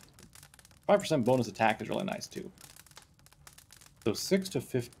isn't bad. 5% bonus attack is really nice, too. So 6 to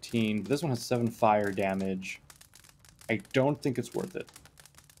 15. This one has 7 fire damage. I don't think it's worth it.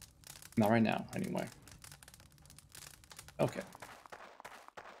 Not right now, anyway. Okay.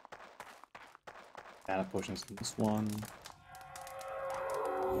 Mana potions in this one.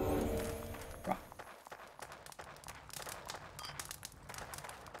 Rock.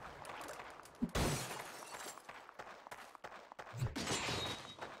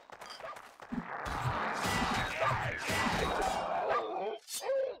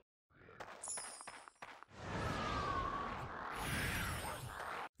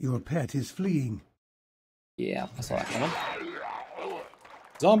 Your pet is fleeing. Yeah, I saw that coming.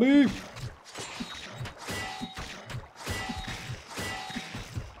 Zombie!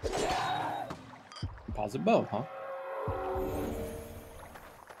 Composite bow, huh?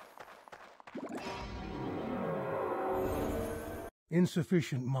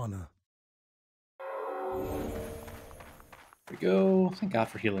 Insufficient mana. There we go. Thank God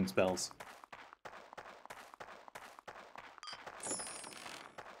for healing spells.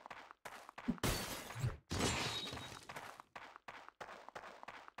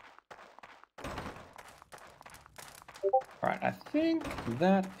 Alright, I think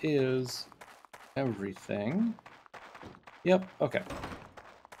that is everything. Yep, okay.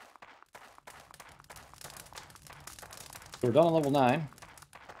 So we're done on level 9.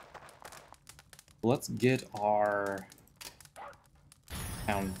 Let's get our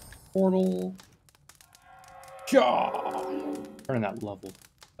town portal. Turning that level,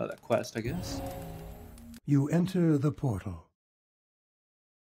 that quest, I guess. You enter the portal.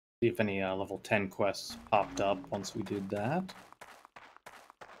 See if any level 10 quests popped up once we did that.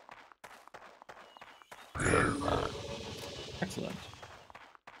 Excellent.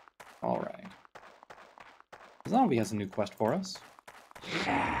 Alright. Zombie has a new quest for us.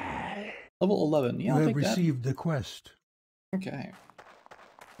 Level 11. Yeah, You I'll have take that. received the quest. Okay.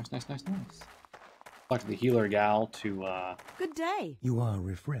 Nice. Talk to the healer gal to Good day. You are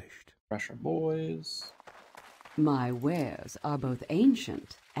refreshed. refresh our boys. My wares are both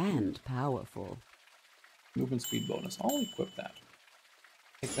ancient and powerful. Movement speed bonus. I'll equip that.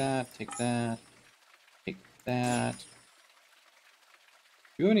 Take that, take that, take that.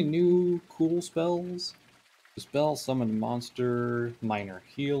 Do you have any new cool spells? Dispel, summon monster, minor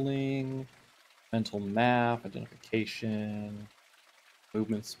healing, mental map, identification,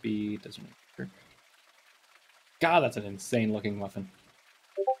 movement speed, doesn't matter. God, that's an insane looking weapon.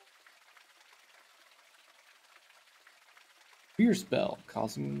 Fear spell,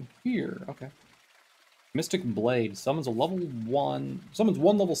 causing fear. Okay. Mystic Blade summons one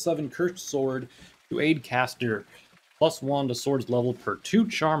level 7 cursed sword to aid caster. +1 to sword's level per 2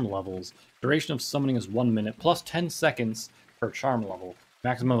 charm levels. Duration of summoning is 1 minute, plus 10 seconds per charm level.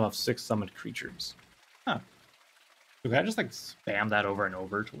 Maximum of 6 summoned creatures. Huh. So can I just like spam that over and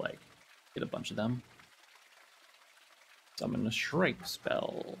over to like get a bunch of them? Summon a Shrike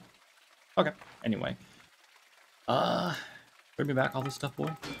spell. Okay, anyway. Bring me back all this stuff,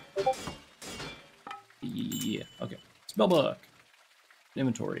 boy. Yeah, okay. Spellbook.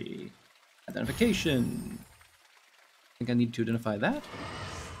 Inventory. Identification. I think I need to identify that.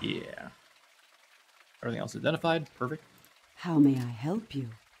 Yeah. Everything else identified. Perfect. How may I help you?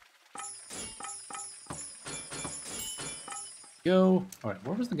 Go. Alright,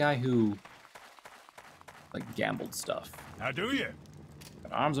 where was the guy who like gambled stuff? How do you?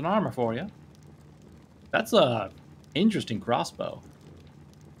 Got arms and armor for you. That's a interesting crossbow.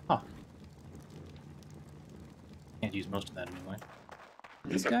 Huh. Can't use most of that anyway.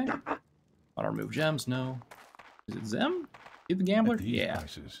 This guy? Auto remove gems? No. Is it Zem? Is the gambler? At these Yeah.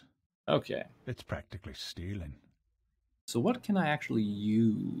 prices, Okay. it's practically stealing. So what can I actually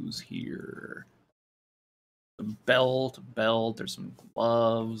use here? The belt, there's some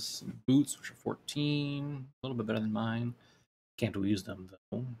gloves, some boots, which are 14. A little bit better than mine. Can't use them,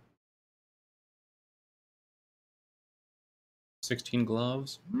 though. 16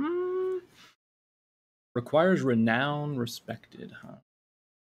 gloves. Requires renown respected, huh?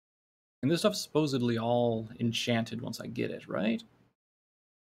 And this stuff's supposedly all enchanted once I get it, right?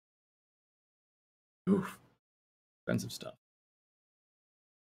 Oof. Expensive stuff.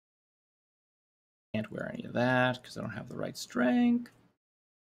 Can't wear any of that because I don't have the right strength.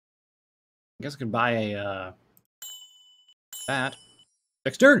 I guess I could buy a that.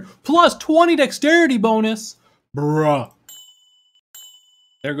 Dexterity plus 20 dexterity bonus. Bruh.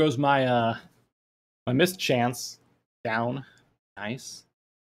 There goes my my missed chance down. Nice.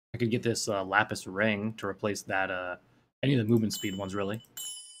 I could get this lapis ring to replace that any of the movement speed ones really.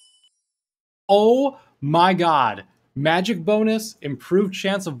 Oh my god. Magic bonus, improved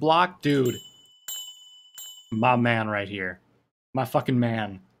chance of block, dude. My man right here. My fucking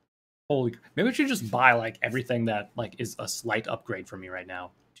man. Holy, maybe I should just buy like everything that like is a slight upgrade for me right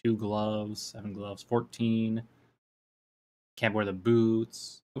now. 2 gloves, 7 gloves, 14. Can't wear the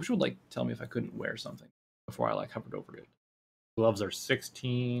boots. I wish it would like tell me if I couldn't wear something before I like hovered over it. Gloves are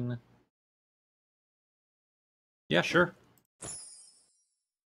 16. Yeah, sure.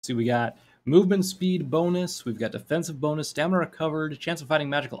 See, we got movement speed bonus, we've got defensive bonus, stamina recovered, chance of fighting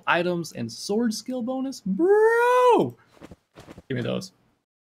magical items, and sword skill bonus. Bro! Give me those.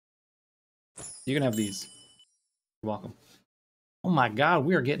 You can have these. You're welcome. Oh my god,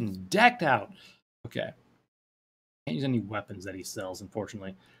 we are getting decked out. Okay. Can't use any weapons that he sells,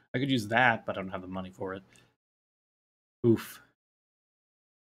 unfortunately. I could use that, but I don't have the money for it. Oof.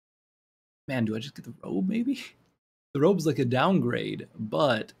 Man, do I just get the robe, maybe? The robe's like a downgrade,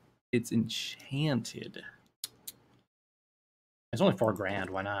 but it's enchanted. It's only 4 grand,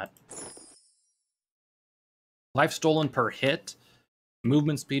 why not? Life stolen per hit.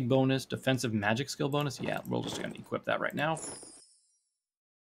 Movement speed bonus, defensive magic skill bonus. Yeah, we're just gonna equip that right now.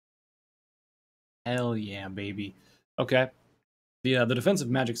 Hell yeah, baby. Okay. The defensive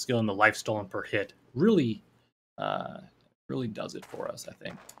magic skill and the life stolen per hit really does it for us, I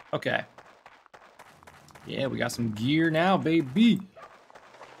think. Okay. Yeah, we got some gear now, baby.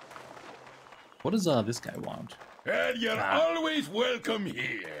 What does this guy want? And you're always welcome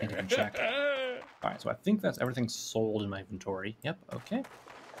here. Can't even check. Alright, so I think that's everything sold in my inventory. Yep, okay.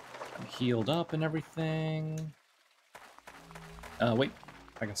 I'm healed up and everything. Wait.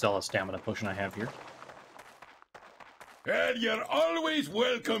 I can sell a stamina potion I have here. And you're always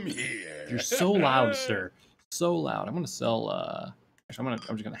welcome here. You're so loud, sir. So loud. I'm gonna sell actually I'm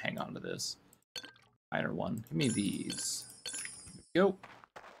just gonna hang on to this. Iron one. Give me these. Here we go.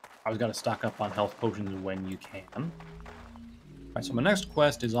 I always gotta stock up on health potions when you can. Alright, so my next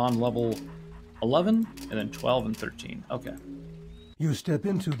quest is on level 11, and then 12 and 13. Okay. You step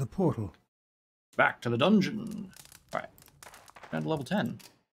into the portal. Back to the dungeon. Alright. Down to level 10.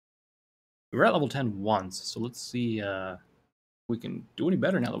 We were at level 10 once, so let's see if we can do any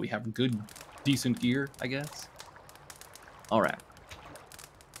better now that we have good, decent gear, I guess. Alright.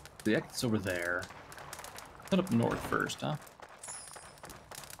 The exit's over there. Head up north first, huh?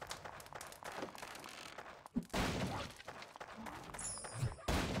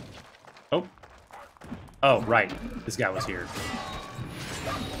 Oh. Oh, right. This guy was here.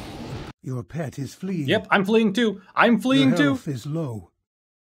 Your pet is fleeing. Yep, I'm fleeing too. I'm fleeing Your too. health is low.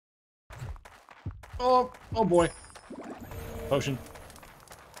 Oh boy. Potion.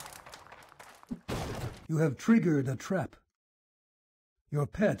 You have triggered a trap. Your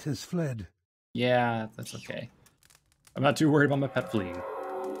pet has fled. Yeah, that's okay. I'm not too worried about my pet fleeing.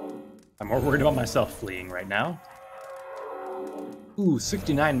 I'm more worried about myself fleeing right now. Ooh,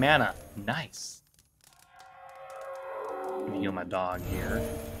 69 mana. Nice. I'm gonna heal my dog here.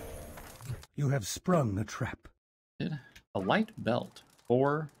 You have sprung a trap. A light belt.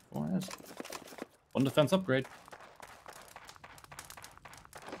 4 S. 1 defense upgrade.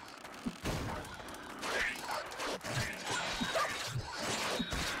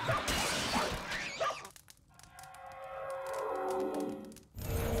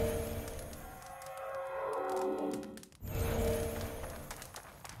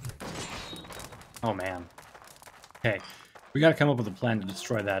 Oh man. Okay, we gotta come up with a plan to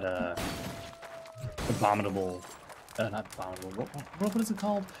destroy that abominable, not abominable. What is it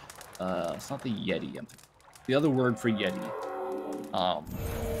called? It's not the Yeti. The other word for Yeti.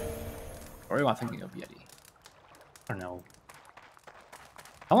 Or am I thinking of Yeti? I don't know.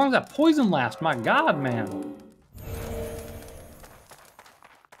 How long does that poison last? My God, man.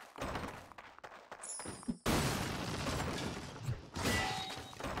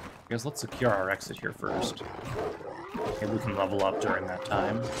 I guess let's secure our exit here first. Maybe we can level up during that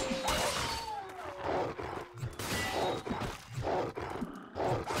time.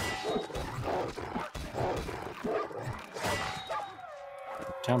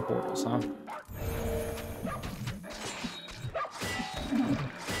 Town portals, huh?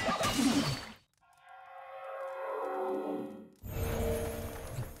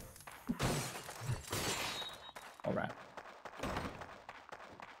 All right.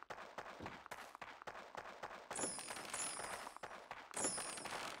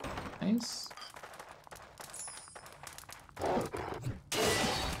 Nice.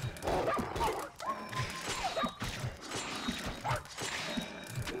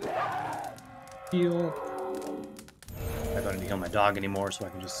 Heal. I don't need to heal my dog anymore, so I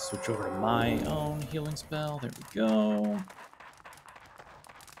can just switch over to my own healing spell. There we go.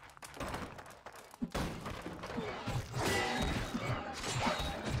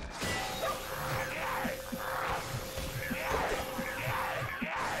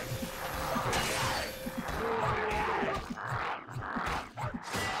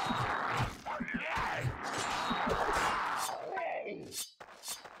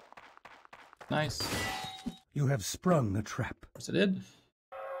 Nice. You have sprung a trap. Yes, it did.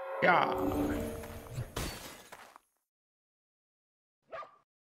 Yeah.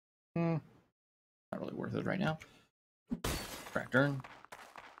 Not really worth it right now. Crack turn.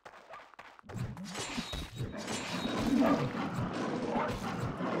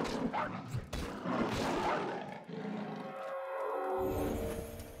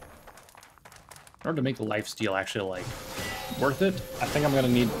 In order to make the lifesteal actually, like, worth it, I think I'm gonna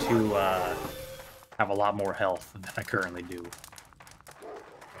need to have a lot more health than I currently do.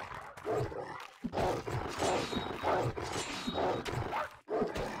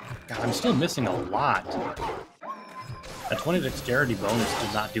 God, I'm still missing a lot. That 20 dexterity bonus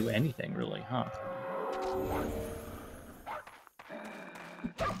did not do anything, really, huh?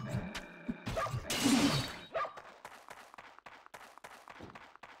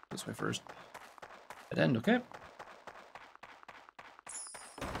 This way first. Dead end, okay.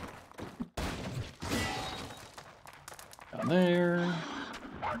 Down there.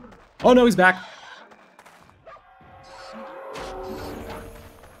 Oh no, he's back.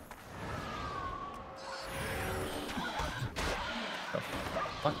 What the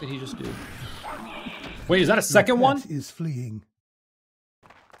fuck did he just do? Wait, is that a second Your one? pet is fleeing.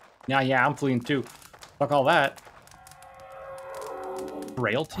 Yeah, I'm fleeing too. Fuck all that.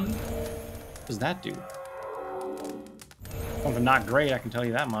 Frailty? What does that do? Something not great, I can tell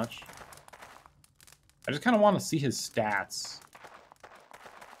you that much. I just kind of want to see his stats.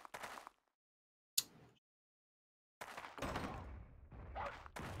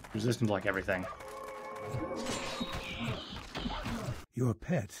 Resistant to like everything. Your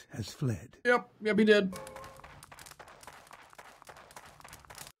pet has fled. Yep, he did.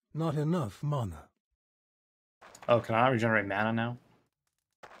 Not enough mana. Oh, can I regenerate mana now?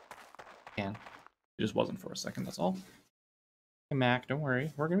 Can. It just wasn't for a second, that's all. Hey, Mac, don't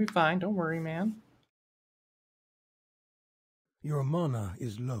worry. We're gonna be fine. Don't worry, man. Your mana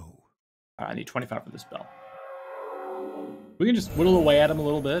is low. I need 25 for this spell. We can just whittle away at him a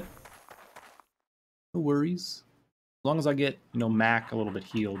little bit. No worries. As long as I get, you know, Mac a little bit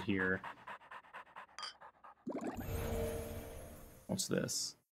healed here. What's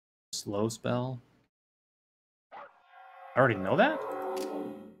this? Slow spell. I already know that?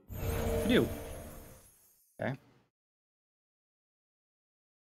 I do. Okay.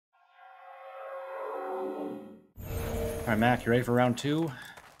 Alright, Mac, you ready for round 2?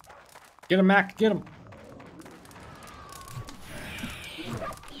 Get him, Mac, get him!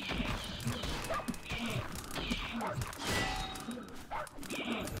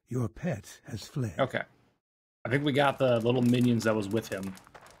 Your pet has fled. Okay. I think we got the little minions that was with him.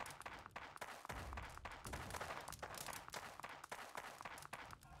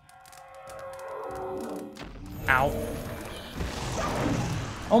 Ow.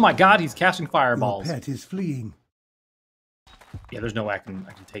 Oh my god, he's casting fireballs. Your pet is fleeing. Yeah, there's no way I can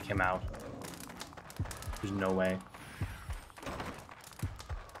take him out. There's no way.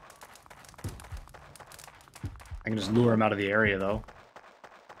 I can just lure him out of the area, though.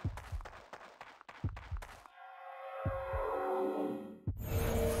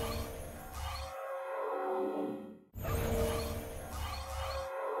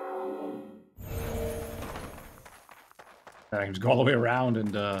 I can just go all the way around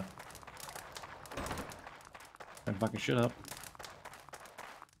and fucking shit up.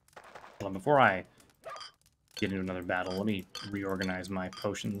 Hold on, before I get into another battle, let me reorganize my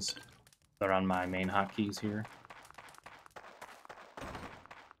potions that are on my main hotkeys here.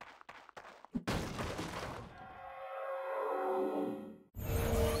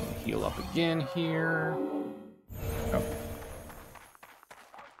 Heal up again here. Oh.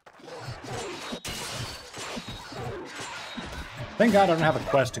 Thank God I don't have a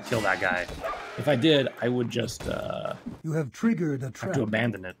quest to kill that guy. If I did, I would just You have triggered a have trap. to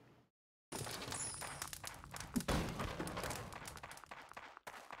abandon it.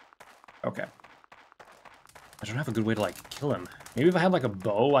 Okay. I don't have a good way to, like, kill him. Maybe if I had, like, a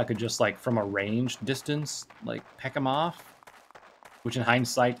bow, I could just, like, from a ranged distance, like, peck him off. Which, in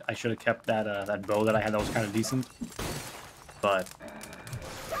hindsight, I should have kept that, that bow that I had that was kind of decent. But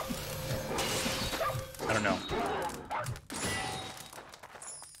I don't know.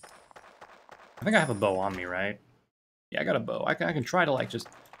 I think I have a bow on me, right? Yeah, I got a bow. I can try to, like, just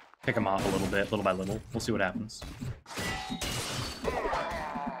pick him off a little bit, little by little. We'll see what happens.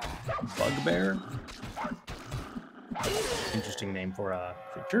 Bugbear? Interesting name for a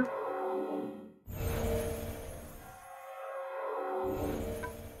creature.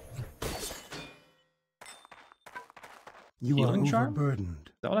 You Healing are charm? overburdened.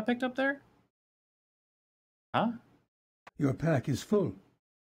 Is that what I picked up there? Huh? Your pack is full.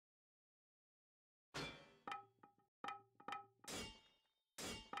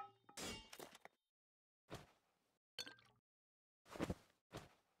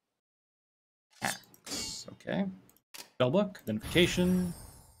 Axe. Okay. Spellbook. Identification.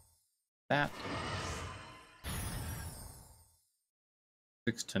 That.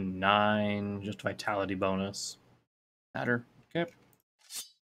 6 to 9. Just vitality bonus. Matter. Okay.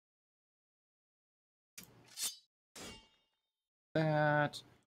 That.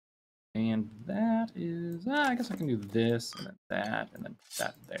 And that is... I guess I can do this, and then that, and then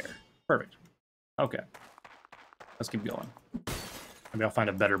that there. Perfect. Okay. Let's keep going. Maybe I'll find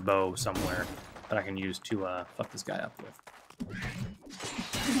a better bow somewhere that I can use to fuck this guy up with.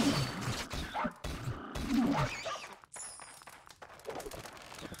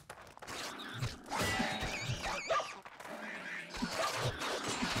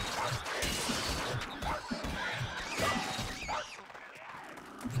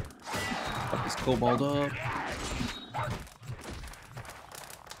 Fuck this kobold up.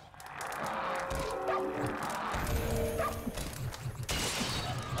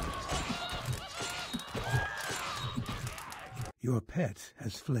 Your pet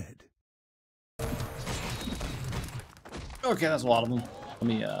has fled. Okay, that's a lot of them. Let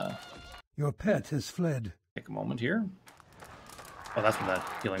me Your pet has fled. take a moment here. Oh, that's where that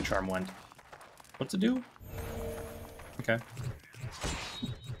healing charm went. What's it do? Okay.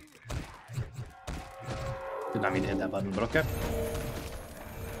 Did not mean to hit that button, but okay.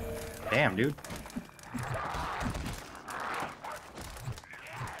 Damn, dude.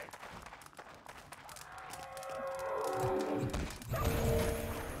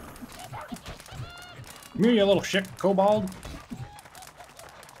 Come here, you little shit kobold.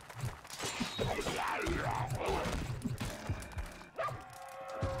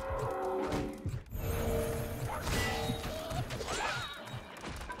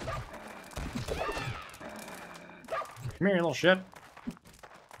 Come here, you little shit.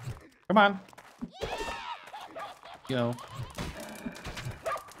 Come on. Go.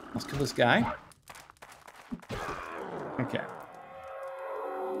 Let's kill this guy. Okay.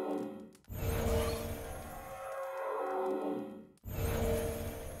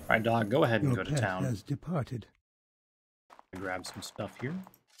 Alright, dog, go ahead and Your go to pet town. has departed. Grab some stuff here.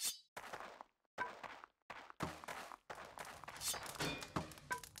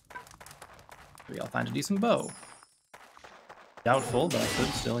 Maybe I'll find a decent bow. Doubtful, but I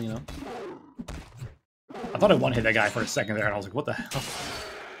could still, you know. I thought I one-hit that guy for a second there, and I was like, what the hell?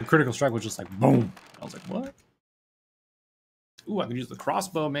 The critical strike was just like, boom! I was like, what? Ooh, I could use the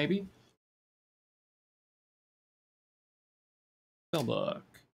crossbow, maybe. Spellbook.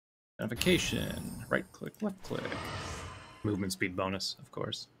 Identification. Right-click, left-click. Movement speed bonus, of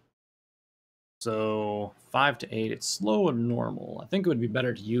course. So 5 to 8, it's slow and normal. I think it would be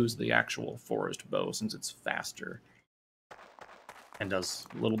better to use the actual forest bow since it's faster and does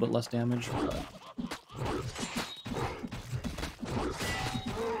a little bit less damage.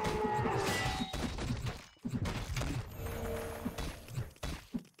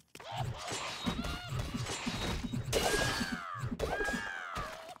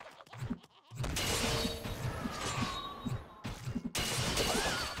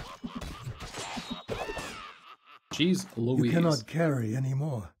 Jeez Louise. You cannot carry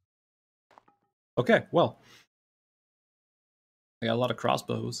anymore. Okay, well. I got a lot of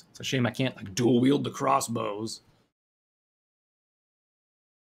crossbows. It's a shame I can't like dual wield the crossbows.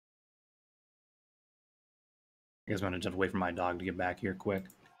 I guess I'm gonna just wait for my dog to get back here quick.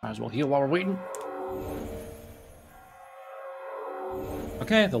 Might as well heal while we're waiting.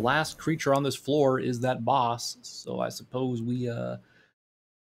 Okay, the last creature on this floor is that boss, so I suppose we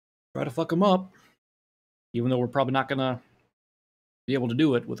try to fuck him up. Even though we're probably not gonna be able to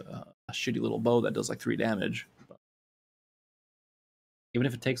do it with a shitty little bow that does like 3 damage. But even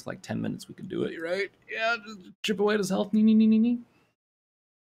if it takes like 10 minutes, we can do it, right? Yeah, just chip away at his health. Could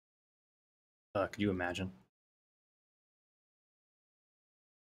you imagine?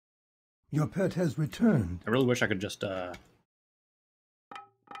 Your pet has returned. I really wish I could just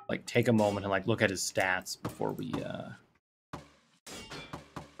like take a moment and like look at his stats before we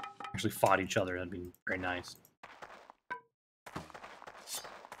actually fought each other. That'd be very nice.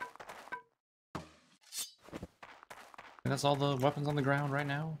 And that's all the weapons on the ground right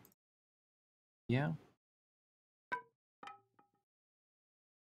now? Yeah.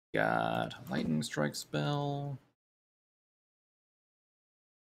 Got a lightning strike spell.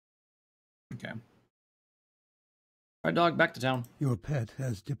 Okay. Alright, dog, back to town. Your pet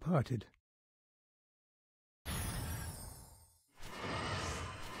has departed.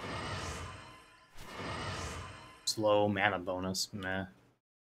 Slow mana bonus. Meh.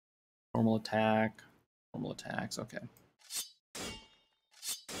 Normal attack. Normal attacks. Okay.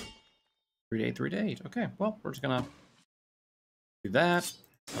 3 to 8, 3 to 8. Okay, well, we're just gonna do that.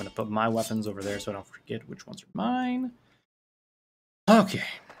 I'm gonna put my weapons over there so I don't forget which ones are mine. Okay.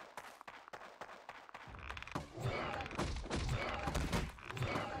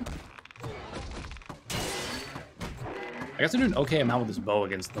 I guess I'm doing an okay amount with this bow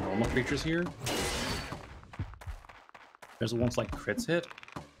against the normal creatures here. There's once like crits hit.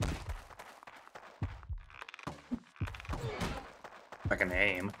 If I can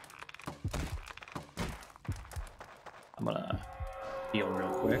aim. I'm gonna heal real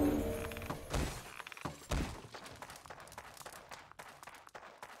quick.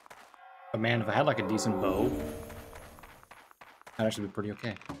 But man, if I had like a decent bow, that'd actually be pretty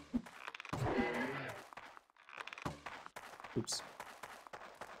okay. Oops.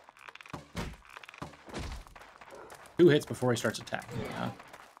 2 hits before he starts attacking. Huh?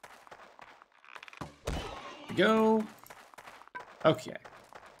 Here we go. Okay.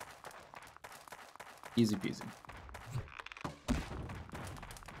 Easy peasy.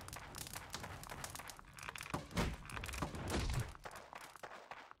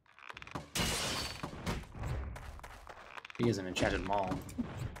 He is an enchanted maul.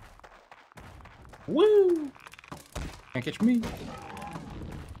 Woo! Can't catch me.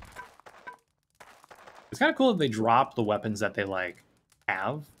 It's kind of cool that they drop the weapons that they like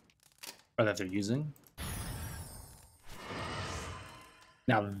have or that they're using.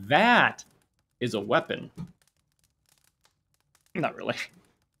 Now that is a weapon. Not really.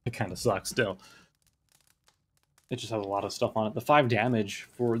 It kind of sucks still. It just has a lot of stuff on it. The 5 damage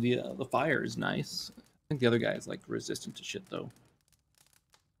for the fire is nice. I think the other guy is like resistant to shit though.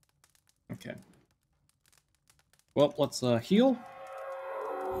 Okay. Well, let's heal.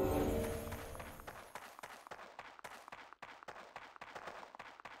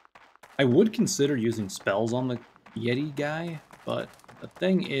 I would consider using spells on the Yeti guy, but the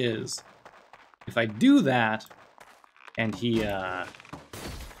thing is, if I do that and he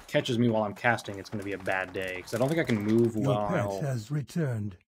catches me while I'm casting, it's going to be a bad day because I don't think I can move while. Your pet has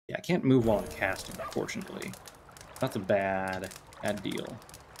returned. Yeah, I can't move while I'm casting, unfortunately. That's a bad deal.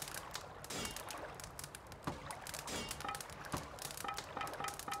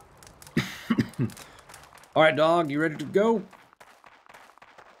 All right, dog, you ready to go?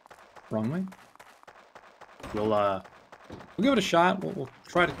 Wrong way. We'll give it a shot. We'll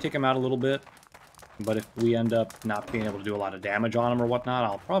try to take him out a little bit. But if we end up not being able to do a lot of damage on him or whatnot,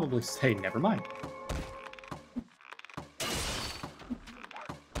 I'll probably say never mind.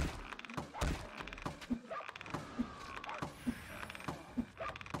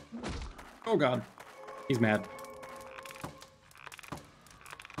 Oh god. He's mad.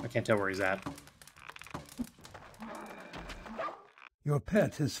 I can't tell where he's at. Your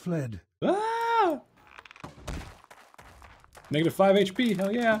pet has fled. Ah! Negative 5 HP,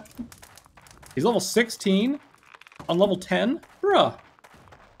 hell yeah. He's level 16 on level 10? Bruh.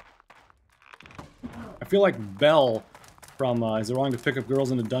 I feel like Bell from Is It Wrong to Pick Up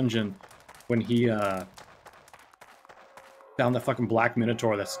Girls in a Dungeon when he found that fucking black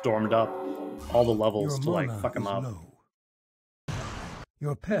minotaur that stormed up all the levels to like fuck him up. Low.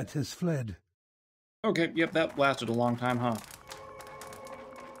 Your pet has fled. Okay, yep, that lasted a long time, huh?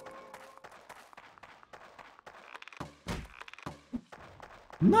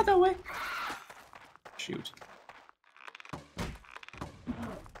 Not that way. Shoot.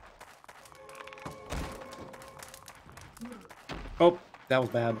 Oh, that was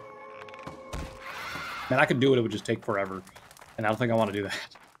bad. Man, I could do it, it would just take forever. And I don't think I want to do that.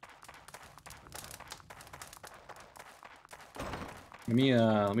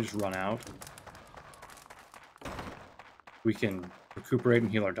 Let me just run out. We can recuperate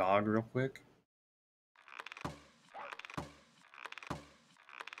and heal our dog real quick.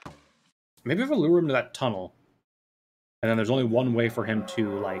 Maybe if I lure him to that tunnel, and then there's only one way for him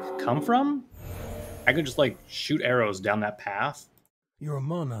to, like, come from, I could just, like, shoot arrows down that path. Your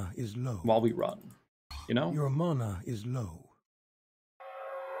mana is low. While we run, you know? Your mana is low.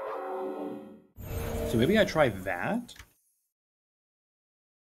 So maybe I try that?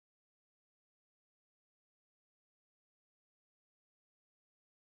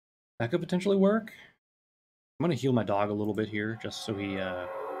 That could potentially work. I'm gonna heal my dog a little bit here, just so he,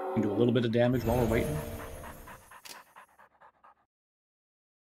 can do a little bit of damage while we're waiting.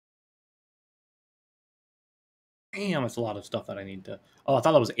 Damn, that's a lot of stuff that I need to... Oh, I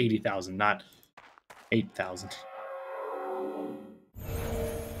thought that was 80,000, not 8,000.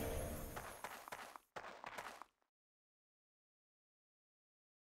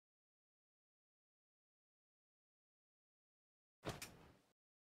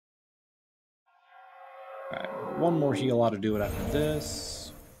 Alright, one more heal ought to do it after this.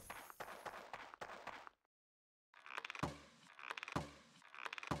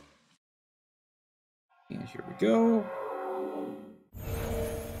 And here we go.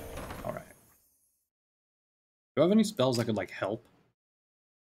 Alright. Do I have any spells that could, like, help?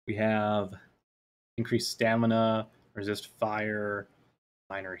 We have increased stamina, resist fire,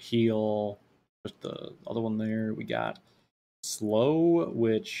 minor heal. There's the other one there. We got slow,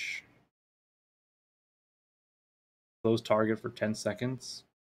 which slows target for 10 seconds.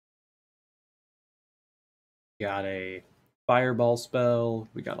 We got a fireball spell.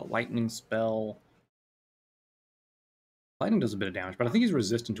 We got a lightning spell. Lightning does a bit of damage, but I think he's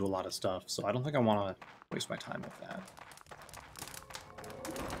resistant to a lot of stuff, so I don't think I want to waste my time with that.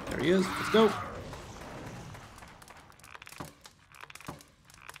 There he is. Let's go.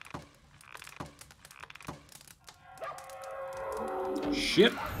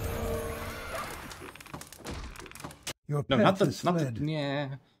 Shit. Your No, pet not has the, fled. yeah.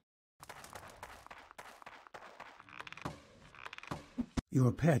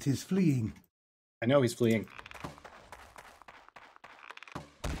 Your pet is fleeing. I know he's fleeing.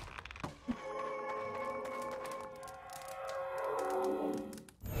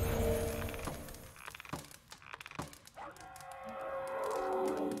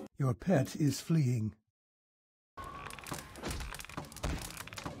 Your pet is fleeing.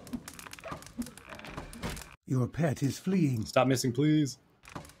 Your pet is fleeing. Stop missing, please.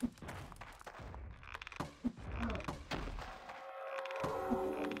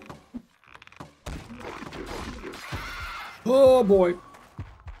 Oh boy.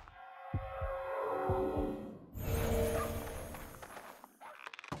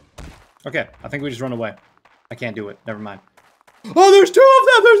 Okay, I think we just run away. I can't do it. Never mind. Oh, there's two of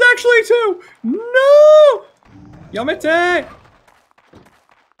them! There's actually two! No! Yamete!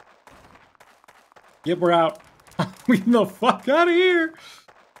 Yep, we're out. We get the fuck out of here!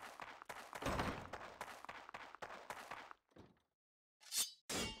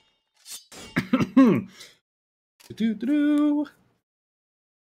 Do-do-do-do.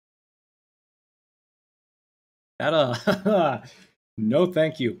 That, no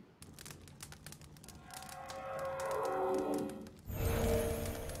thank you.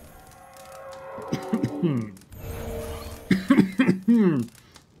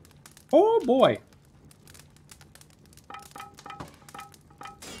 Oh boy.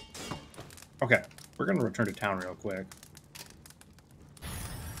 Okay, we're gonna return to town real quick.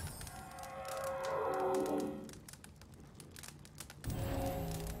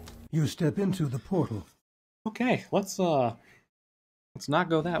 You step into the portal. Okay, let's not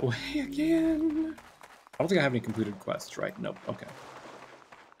go that way again. I don't think I have any completed quests, right? Nope. Okay.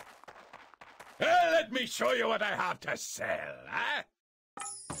 Let me show you what I have to sell, eh?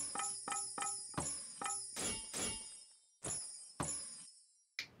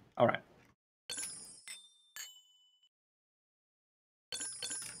 All right.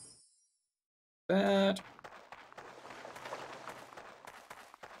 That.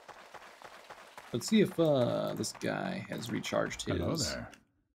 Let's see if this guy has recharged his Hello there.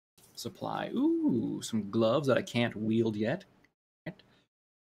 supply. Ooh, some gloves that I can't wield yet.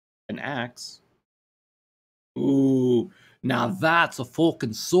 An axe. Ooh, now that's a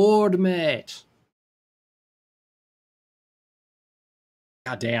fucking sword, mate.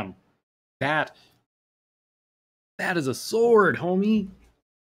 God damn. That is a sword, homie.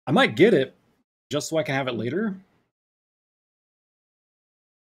 I might get it just so I can have it later.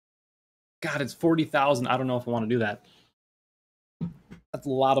 God, it's 40,000. I don't know if I want to do that. That's a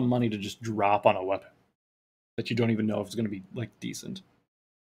lot of money to just drop on a weapon that you don't even know if it's going to be like decent.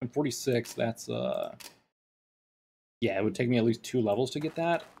 And 46, that's yeah, it would take me at least 2 levels to get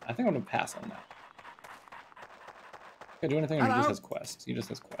that. I think I'm going to pass on that. Can I do anything or he just has quests? He just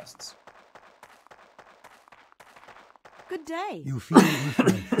has quests. Good day. You feel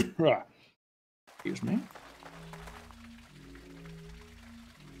refreshed. Excuse me.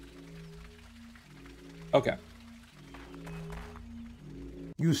 Okay.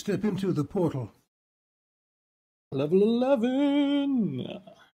 You step into the portal. Level 11.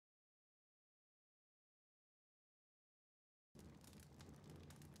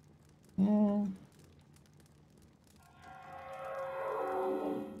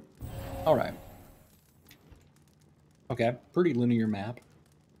 All right. Okay, pretty linear map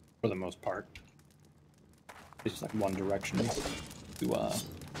for the most part. It's just like one direction to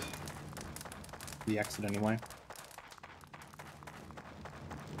the exit anyway.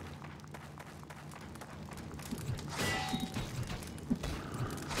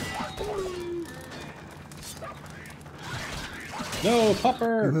 No,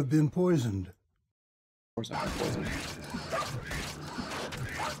 pupper! You have been poisoned. Of course I've been poisoned.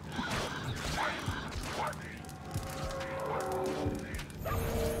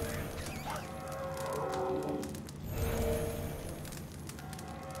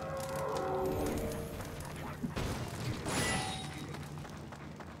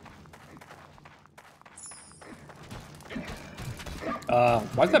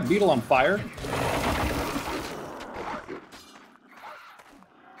 Why is that beetle on fire?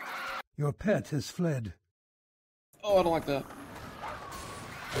 Your pet has fled. Oh, I don't like that.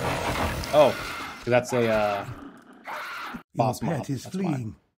 Oh, that's a Your boss mob. pet is That's fleeing.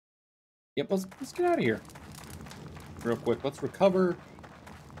 fine. Yep, let's get out of here. Real quick, let's recover,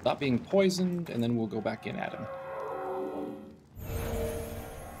 stop being poisoned, and then we'll go back in at him.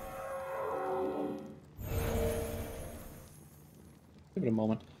 Give it a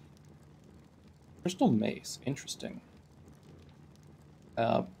moment. Crystal mace, interesting.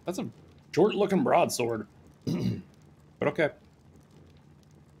 That's a short-looking broadsword, but okay.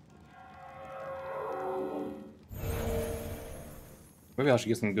 Maybe I should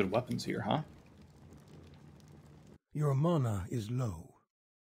get some good weapons here, huh? Your mana is low.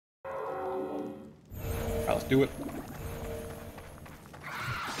 Alright, let's do it.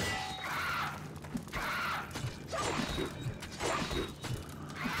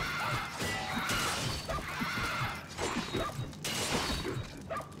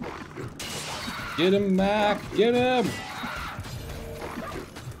 Get him, Mac! Get him!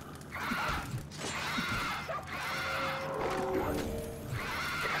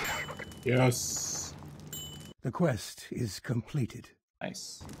 Yes! The quest is completed.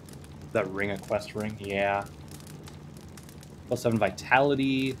 Nice. That ring a quest ring? Yeah. +7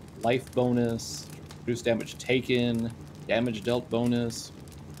 vitality, life bonus, reduce damage taken, damage dealt bonus.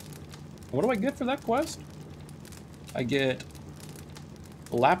 What do I get for that quest? I get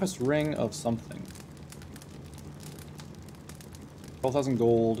a lapis ring of something. 12,000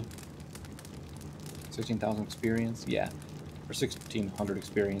 gold, 16,000 experience. Yeah, or 1,600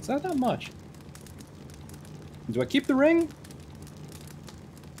 experience. That's not much. Do I keep the ring?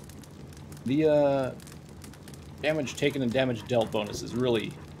 The damage taken and damage dealt bonus is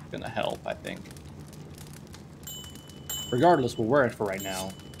really gonna help, I think. Regardless, we'll wear it for right now.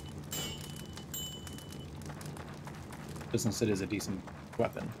 just since it is a decent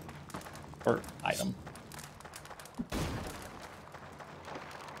weapon or item.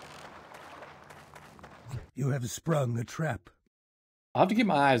 You have sprung a trap. I'll have to keep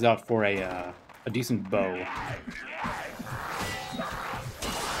my eyes out for a decent bow.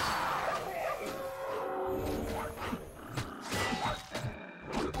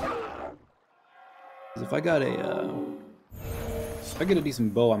 'Cause if I got if I get a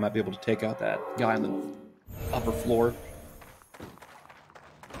decent bow, I might be able to take out that guy on the upper floor.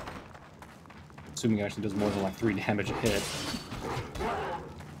 Assuming he actually does more than like 3 damage a hit.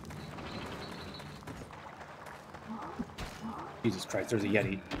 Jesus Christ, there's a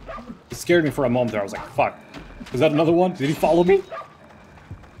Yeti. It scared me for a moment there. I was like, fuck. Is that another one? Did he follow me?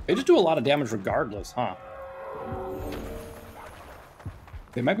 They just do a lot of damage regardless, huh?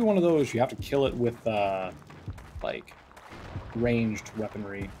 They might be one of those you have to kill it with, like, ranged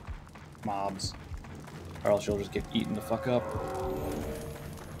weaponry mobs. Or else you'll just get eaten the fuck up.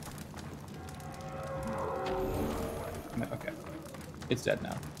 Okay. It's dead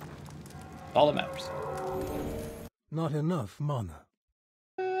now. All that matters. Not enough mana.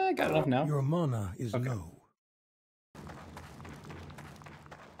 I got enough now. Your mana is Okay. low.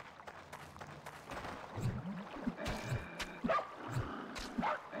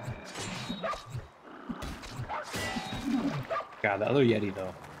 God, the other Yeti,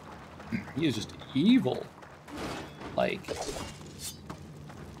 though. He is just evil. Like,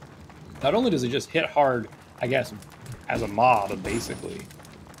 not only does he just hit hard, I guess, as a mob, basically,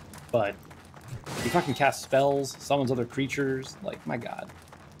 but he fucking casts spells, summons other creatures. Like, my god.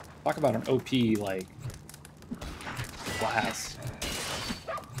 Talk about an OP, like, class.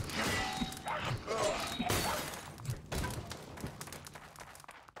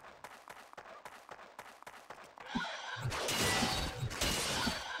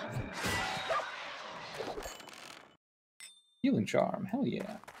 Healing Charm, hell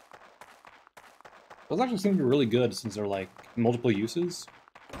yeah. Those actually seem to be really good since they're like multiple uses.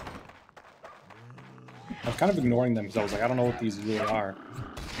 I was kind of ignoring them because I was like, I don't know what these really are.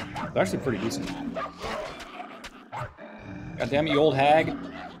 They're actually pretty decent. God damn it, you old hag.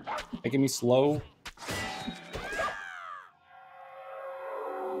 Making me slow.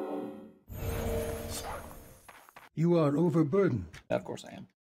 You are overburdened. Of course I am.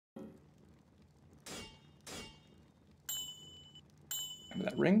 Remember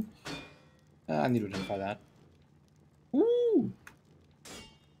that ring? I need to identify that. Ooh!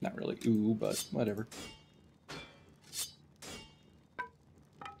 Not really ooh, but whatever.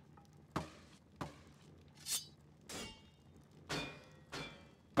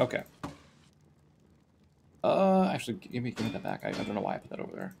 Okay. Actually, give me that back. I don't know why I put that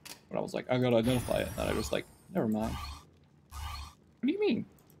over there. But I was like, I gotta identify it. And I was like, never mind. What do you mean?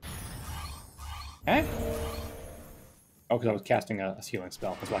 Eh? Oh, because I was casting a healing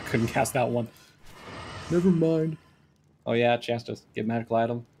spell. That's why I couldn't cast that one. Never mind. Oh yeah, chance to get magical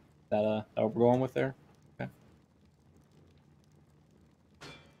item. That what we're going with there? Okay.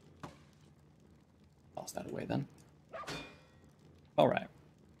 Toss that away then. Alright.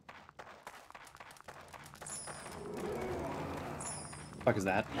 Fuck is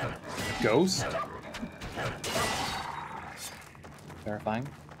that? A ghost? Terrifying.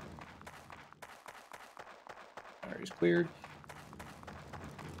 Area's cleared.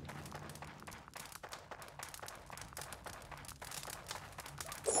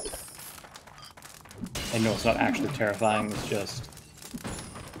 And no, it's not actually terrifying, it's just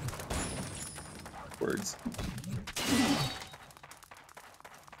words.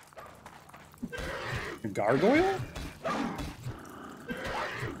 A gargoyle?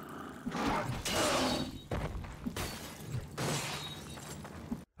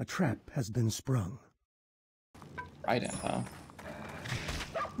 A trap has been sprung. Right in, huh?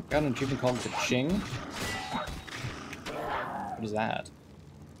 Got an achievement called Ka-Ching? What is that?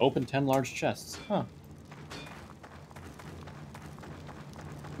 Open 10 large chests. Huh.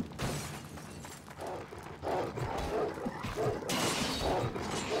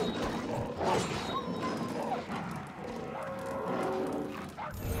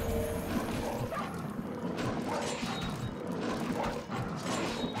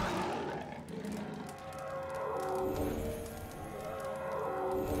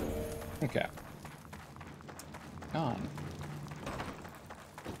 Okay. On. And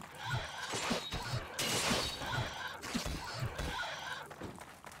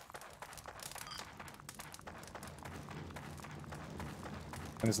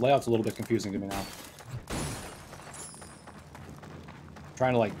this layout's a little bit confusing to me now.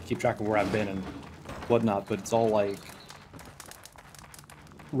 Trying to like keep track of where I've been and whatnot, but it's all like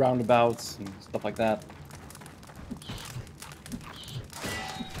roundabouts and stuff like that.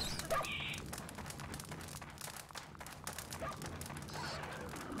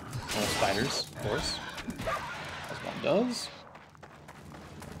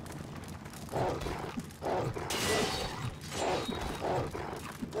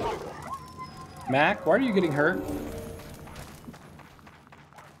 Mac, why are you getting hurt?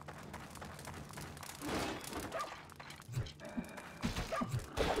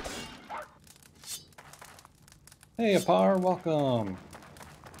 Hey, Apar, welcome.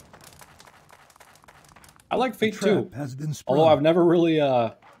 I like Fate 2, although I've never really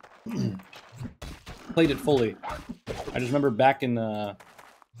played it fully. I just remember back in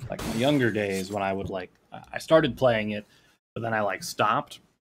like my younger days when I would I started playing it, but then I stopped.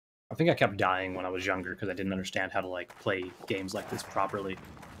 I think I kept dying when I was younger because I didn't understand how to play games like this properly.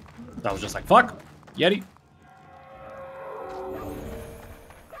 So I was just like, fuck, Yeti.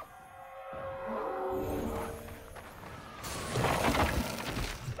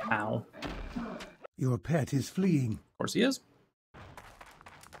 Ow. Your pet is fleeing. Of course he is.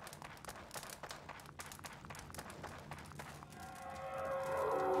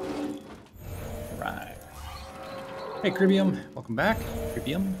 Right. Hey, Cribium. Welcome back.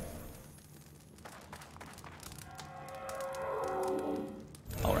 Cribium.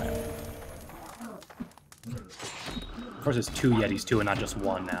 Alright. Of course, it's 2 Yetis too, and not just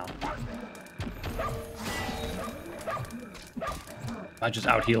 1 now. I just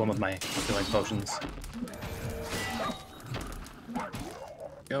out-heal him with my healing potions.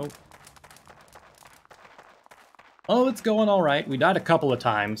 Go. Oh, it's going alright. We died a couple of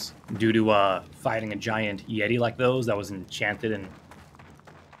times due to fighting a giant Yeti like those that was enchanted, and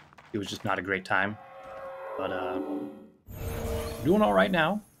it was just not a great time. But doing alright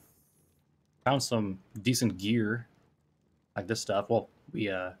now. Found some decent gear. Like this stuff. Well,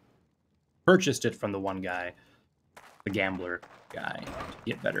 we purchased it from the one guy, the gambler guy, to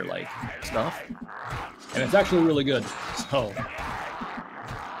get better stuff, and it's actually really good. So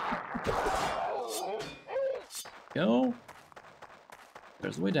go.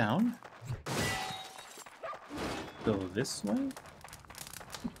 There's the way down. Go this way. Did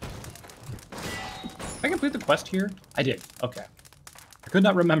I complete the quest here? I did. Okay. I could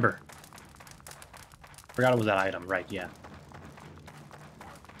not remember. Forgot it was that item. Right? Yeah.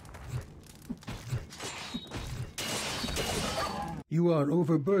 You are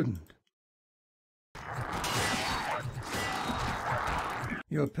overburdened.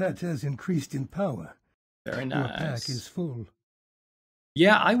 Your pet has increased in power. Very nice. Your pack is full.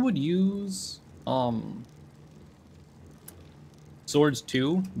 Yeah, I would use swords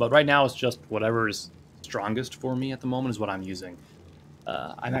too, but right now it's just whatever is strongest for me at the moment is what I'm using.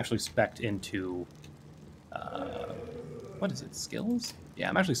 I'm actually spec'd into what is it? Skills? Yeah,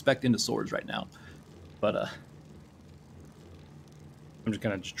 I'm actually spec'd into swords right now, but I'm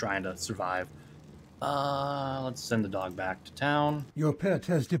just trying to survive. Let's send the dog back to town. Your pet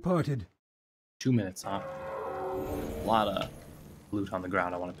has departed. 2 minutes, huh? A lot of loot on the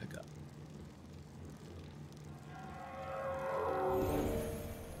ground I want to pick up.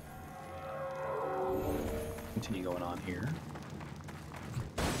 Continue going on here.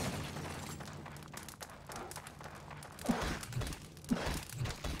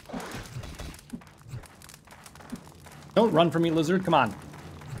 Don't run from me, lizard. Come on.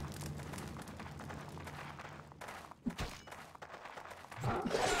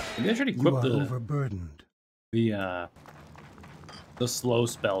 Maybe I should equip overburdened. the slow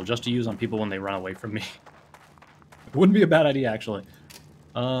spell just to use on people when they run away from me. It wouldn't be a bad idea, actually.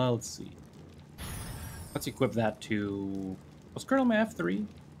 Let's see. Let's equip that to... Was currently my F3?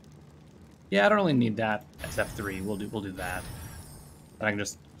 Yeah, I don't really need that as F3. We'll do that. And I can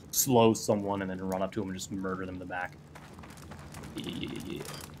just slow someone and then run up to them and just murder them in the back. Yeah.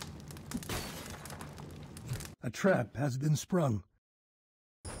 A trap has been sprung.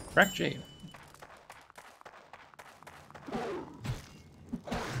 Crack Jade.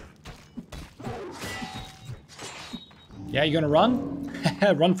 Yeah, you gonna run?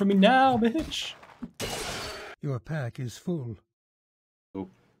 Run from me now, bitch! Your pack is full. Oh.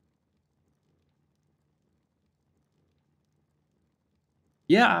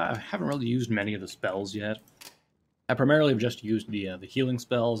 Yeah, I haven't really used many of the spells yet. I primarily have just used the healing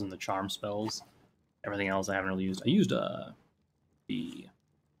spells and the charm spells. Everything else I haven't really used. I used the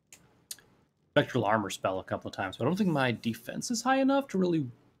spectral armor spell a couple of times, but I don't think my defense is high enough to really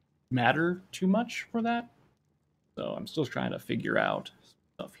matter too much for that. So I'm still trying to figure out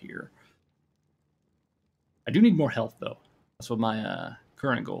stuff here. I do need more health, though. That's what my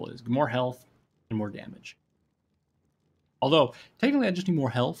current goal is. More health and more damage. Although, technically I just need more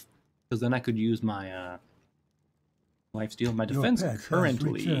health, because then I could use my lifesteal. My defense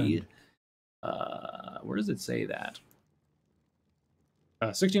currently... where does it say that?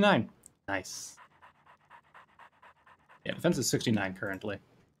 69. Nice. Yeah, defense is 69 currently.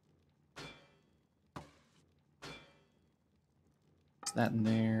 that in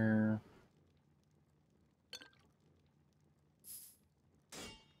there.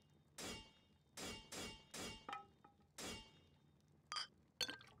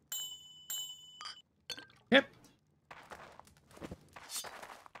 Yep.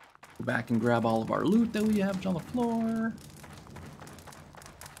 Go back and grab all of our loot that we have on the floor.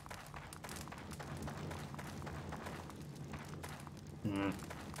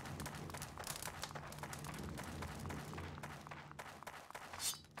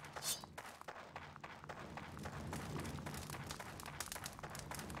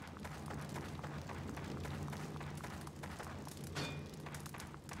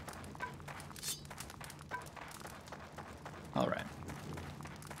 All right.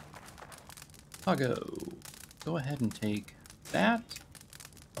 I'll go ahead and take that.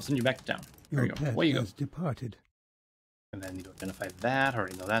 I'll send you back to town. There Your you go. pet Away you go. has departed. And then need to identify that. I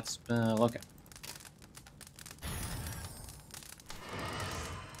already know that spell. Okay.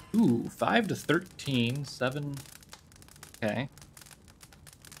 Ooh, 5 to 13, 7. Okay.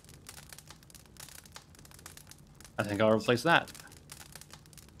 I think I'll replace that.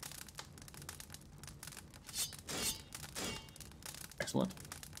 Excellent.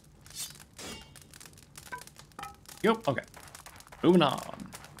 Yep, okay. Moving on.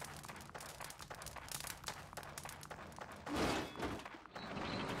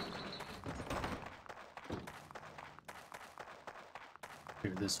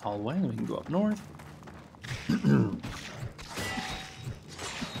 Clear this hallway, and we can go up north.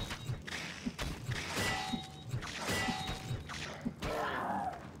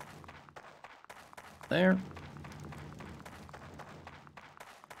 There.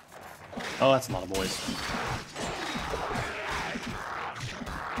 Oh, that's a lot of boys.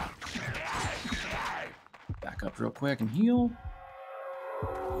 Back up real quick and heal.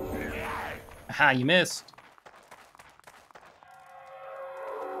 Aha, you missed.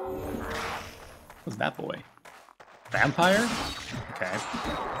 What's that boy? Vampire? Okay.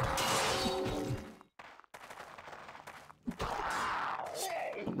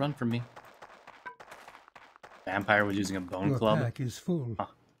 Don't run from me. Vampire was using a bone Your club. pack is full. Huh.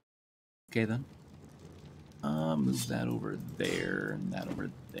 Okay then. Move that over there and that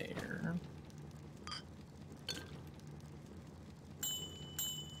over there.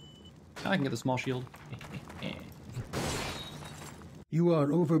 I can get the small shield. You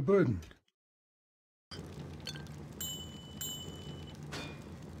are overburdened.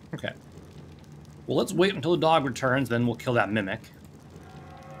 Okay. Well, let's wait until the dog returns, then we'll kill that mimic.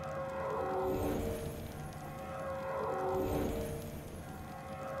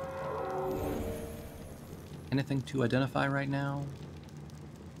 Anything to identify right now?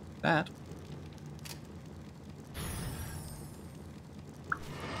 That.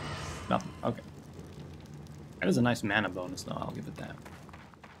 Nothing. Okay. That is a nice mana bonus, though. I'll give it that.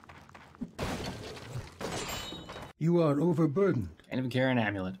 You are overburdened. Can't even carry an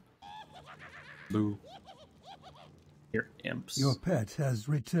amulet. Boo. Here, imps. Your pet has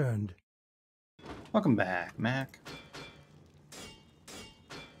returned. Welcome back, Mac.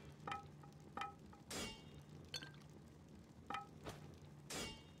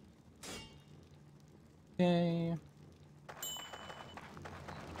 Okay.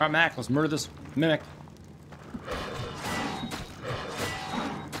 Alright, Mac, let's murder this mimic.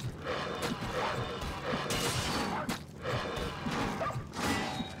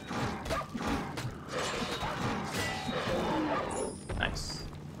 Nice.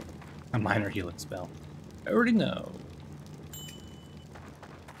 A minor healing spell. I already know.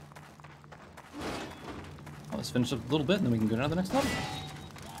 Well, let's finish up a little bit and then we can go down to the next level.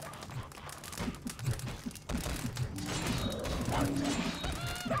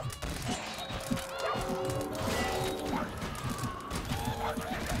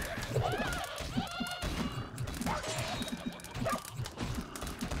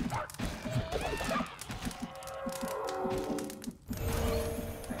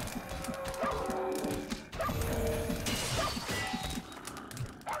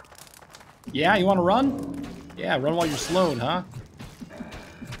 Yeah, you want to run? Yeah, run while you're slowed, huh?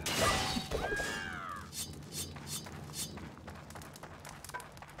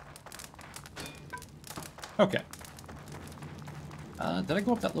 Okay. Did I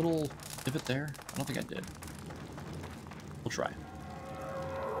go up that little divot there? I don't think I did. We'll try.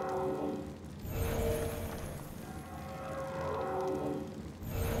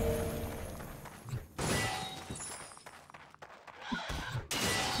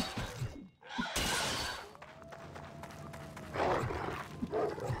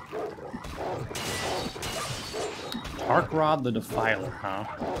 Arkrod the Defiler, huh?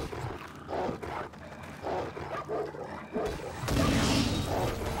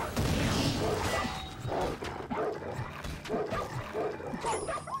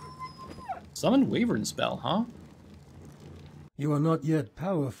 Summon Wyvern spell, huh? You are not yet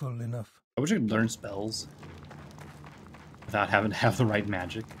powerful enough. I wish I could learn spells without having to have the right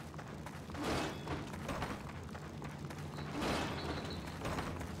magic.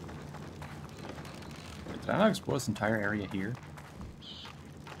 Did I not explore this entire area here?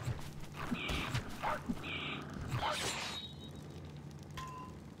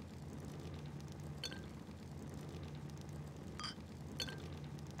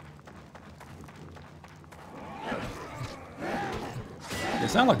 They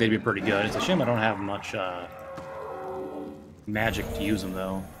sound like they'd be pretty good. It's a shame I don't have much magic to use them,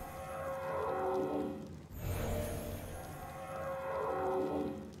 though.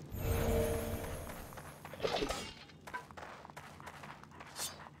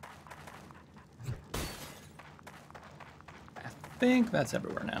 I think that's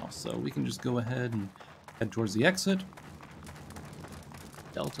everywhere now, so we can just go ahead and head towards the exit.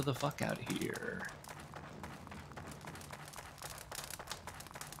 Delta the fuck out of here.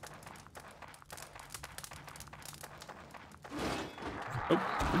 Oh,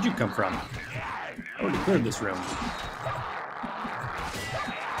 where'd you come from? I already cleared this room.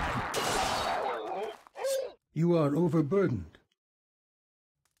 You are overburdened.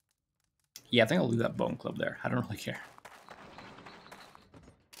 Yeah, I think I'll leave that bone club there. I don't really care.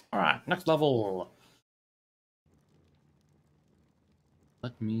 Alright, next level.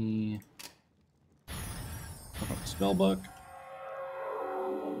 Let me open up the spell book.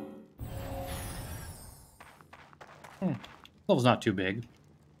 Level's not too big.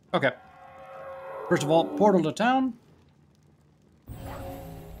 Okay. First of all, portal to town.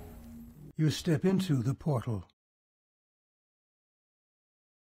 You step into the portal.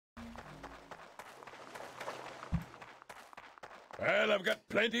 Well, I've got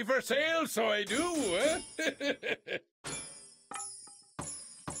plenty for sale, so I do, eh?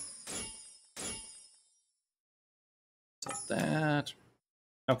 So that.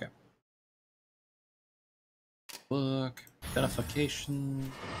 Okay. Book.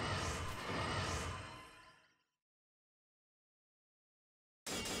 Identification.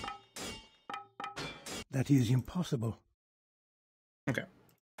 That is impossible. Okay.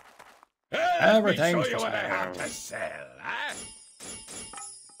 Let me show Everything's you for what I have sale. to sell, eh?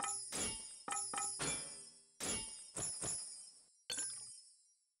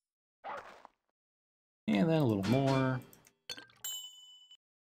 And then a little more.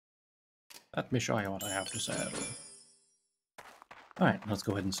 Let me show you what I have to sell. Alright, let's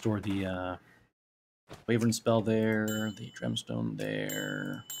go ahead and store the Wyvern spell there, the Gemstone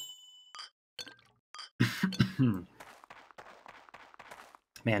there.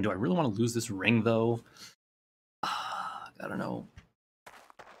 Man, do I really want to lose this ring, though? I don't know.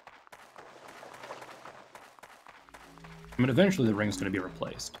 I mean, eventually the ring's going to be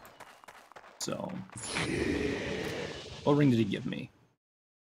replaced. So, what ring did he give me?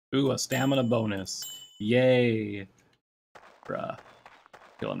 Ooh, a stamina bonus. Yay. Bruh.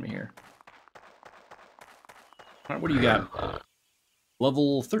 Killing me here. Alright, what do you got?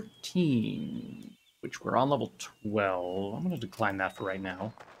 Level 13, which we're on level 12. I'm going to decline that for right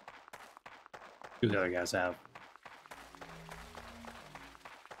now. See what the other guys have.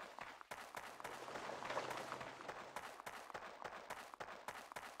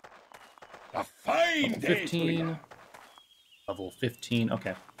 A fine Level day to 15. Level 15,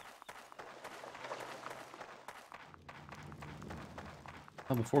 okay.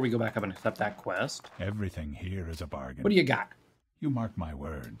 Well, before we go back up and accept that quest, Everything here is a bargain. what do you got? You mark my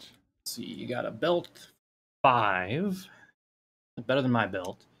words. Let's see, you got a belt 5. Better than my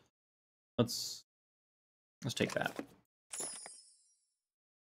belt. Let's take that.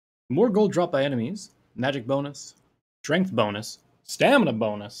 More gold dropped by enemies. Magic bonus. Strength bonus. Stamina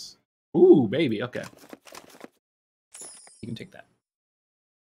bonus. Ooh, baby, okay. You can take that.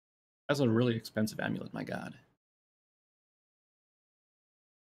 That's a really expensive amulet, my god.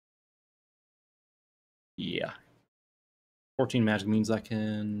 Yeah. 14 magic means I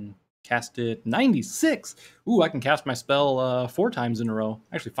can cast it 96. Ooh, I can cast my spell 4 times in a row.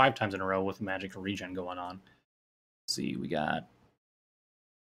 Actually, 5 times in a row with magic regen going on. Let's see, we got...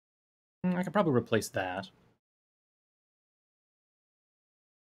 I could probably replace that.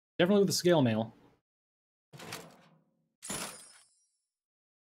 Definitely with the scale mail.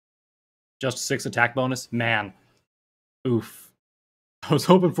 Just 6 attack bonus? Man. Oof. I was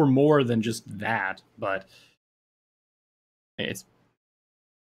hoping for more than just that, but... it's...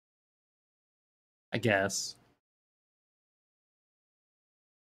 I guess.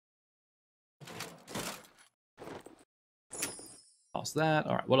 Toss that.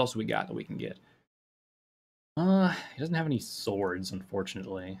 Alright, what else we got that we can get? He doesn't have any swords,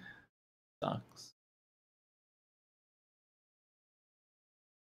 unfortunately. Sucks.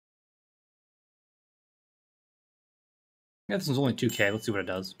 Yeah, this one's only 2K. Let's see what it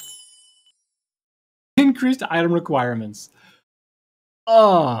does. Increased item requirements.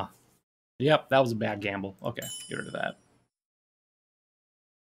 Oh, yep, that was a bad gamble. Okay, get rid of that.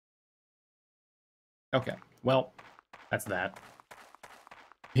 Okay, well, that's that.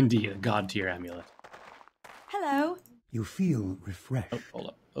 Indeed, a god tier amulet. Hello. You feel refreshed. Oh, hold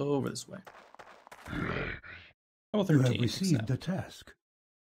up. Over this way. Level You 13. have received accept. a task.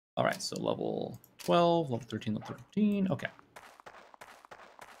 Alright, so level 12, level 13, level 13. Okay.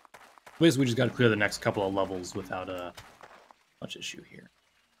 Basically, we just got to clear the next couple of levels without much issue here.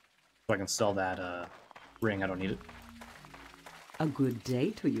 So I can sell that ring. I don't need it. A good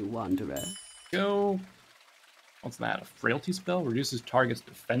day to you, Wanderer. Go. What's that? A frailty spell? Reduces target's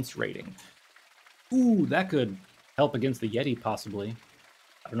defense rating. Ooh, that could help against the Yeti, possibly.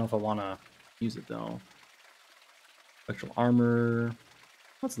 I don't know if I want to use it, though. Spectral armor.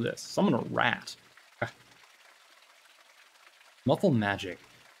 What's this? Summon a rat. Muffle magic.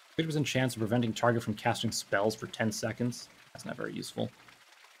 50% chance of preventing target from casting spells for 10 seconds. That's not very useful.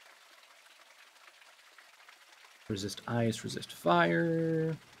 Resist ice, resist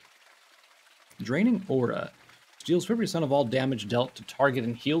fire. Draining aura. Steals 50% of all damage dealt to target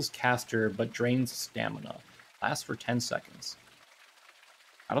and heals caster, but drains stamina. Lasts for 10 seconds.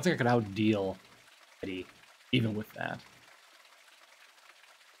 I don't think I could outdeal Eddie, even with that.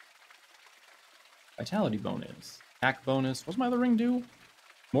 Vitality bonus. Attack bonus. What's my other ring do?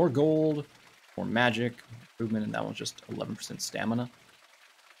 More gold, more magic, improvement, and that one's just 11% stamina.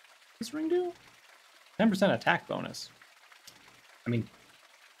 What's this ring do? 10% attack bonus. I mean,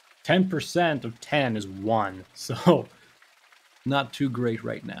 10% of 10 is 1, so not too great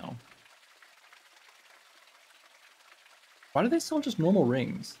right now. Why do they sell just normal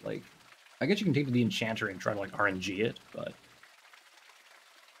rings? Like, I guess you can take to the enchanter and try to like RNG it, but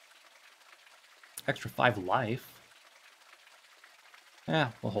extra 5 life.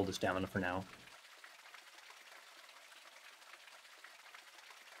 Yeah, we'll hold the stamina for now.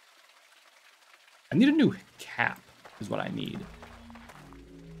 I need a new cap, is what I need.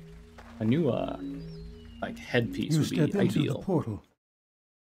 A new, like, headpiece would be You step into ideal. the portal.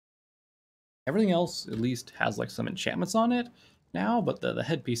 Everything else, at least, has, like, some enchantments on it now, but the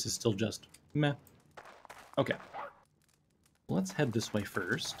headpiece is still just meh. Okay. Let's head this way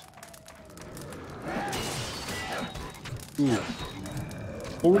first. Ooh.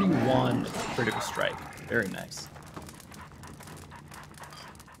 41 critical strike. Very nice.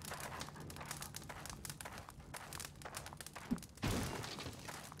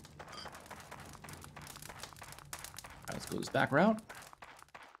 Alright, let's go this back route.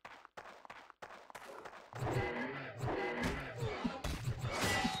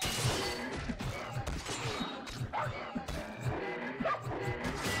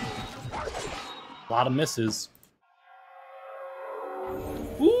 A lot of misses.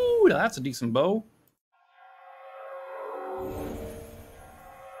 Ooh, that's a decent bow.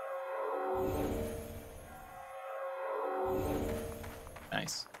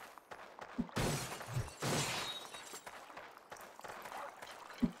 Nice.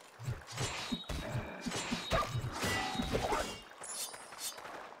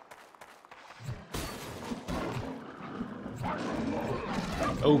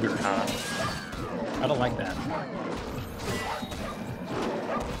 Ogre, huh? I don't like that.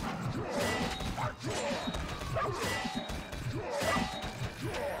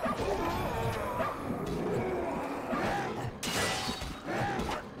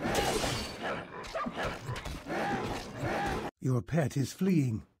 Your pet is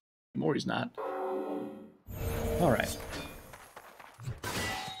fleeing. Or he's not. Alright.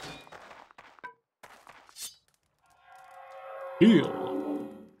 Heal.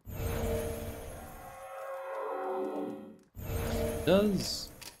 Does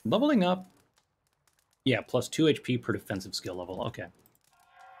leveling up? Yeah, plus 2 HP per defensive skill level. Okay.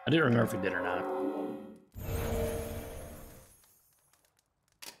 I didn't remember if it did or not.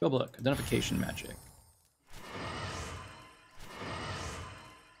 Go look. Identification magic.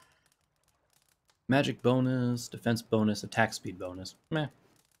 Magic bonus, defense bonus, attack speed bonus. Meh.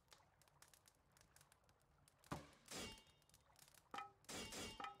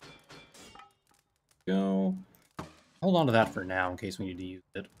 Go. Hold on to that for now in case we need to use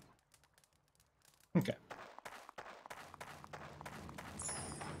it. Okay.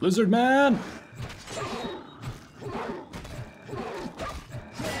 Lizard man!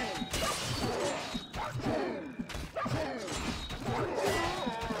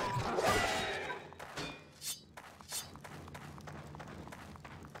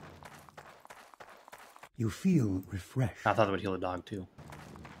 You feel refreshed. I thought that would heal a dog too.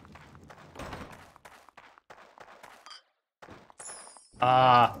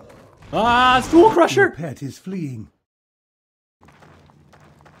 Stool Your crusher! pet is fleeing.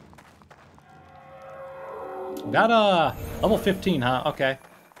 Got level 15, huh? Okay.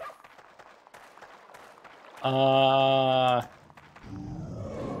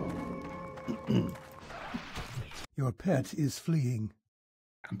 Your pet is fleeing.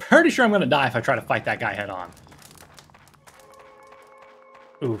 I'm pretty sure I'm gonna die if I try to fight that guy head on.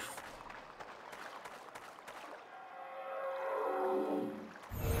 Oof.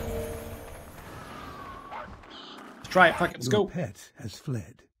 Let's try it, fucking Your scope. pet has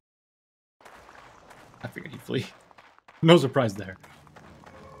fled. I figured he'd flee. No surprise there.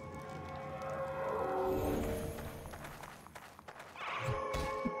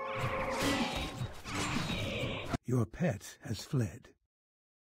 Your pet has fled.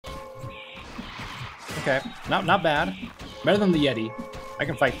 Okay, not bad. Better than the Yeti. I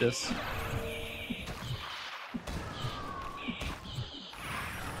can fight this.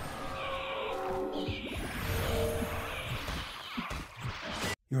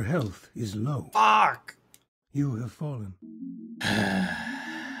 Your health is low. Fuck! You have fallen.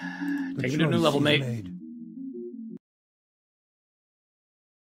 Take it to a new level, mate. Made.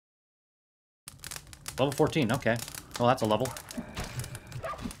 Level 14, okay. Well, that's a level.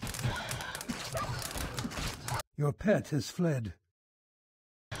 Your pet has fled.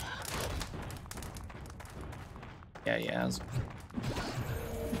 Yeah, he has.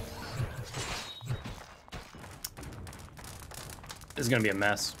 This is gonna be a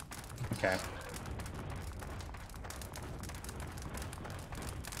mess. Okay.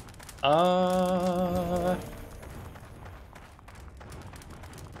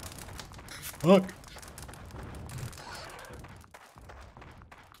 Fuck.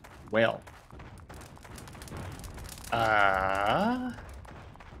 Well.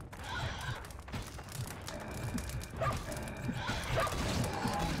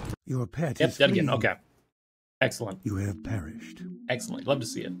 Your pet Yep, is dead fleeing. again. Okay. Excellent. You have perished. Excellent. Love to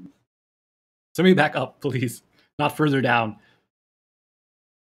see it. Send me back up, please. Not further down.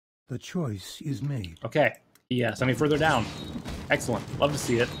 The choice is made. Okay. Yeah, send me further down. Excellent. Love to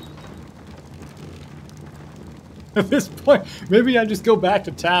see it. At this point, maybe I just go back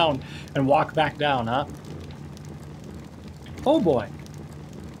to town and walk back down, huh? Oh boy.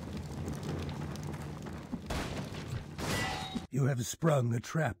 You have sprung a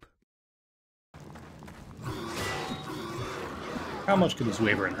trap. How much could this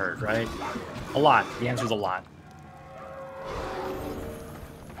Wyvern hurt, right? A lot. The answer is a lot.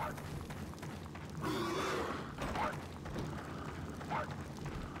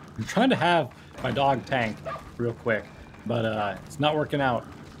 I'm trying to have my dog tank real quick, but it's not working out.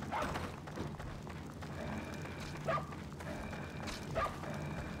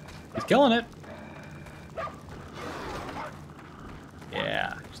 He's killing it.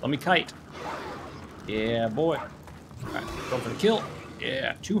 Yeah, just let me kite. Yeah, boy. Alright, go for the kill.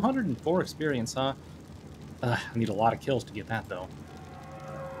 Yeah, 204 experience, huh? I need a lot of kills to get that, though.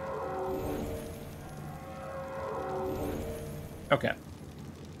 Okay.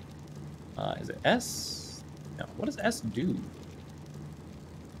 Is it S? No, what does S do?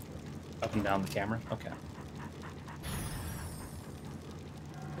 Up and down the camera? Okay.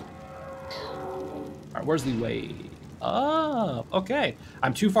 Alright, where's the way? Oh, okay.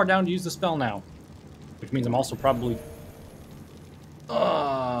 I'm too far down to use the spell now. Which means I'm also probably...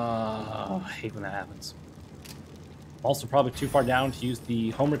 I hate when that happens. Also probably too far down to use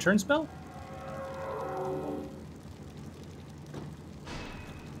the home return spell?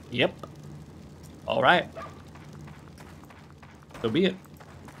 Yep. Alright. So be it.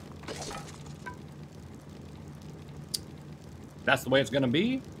 That's the way it's gonna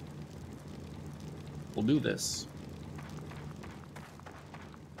be. We'll do this.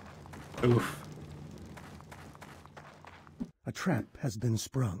 Oof. A trap has been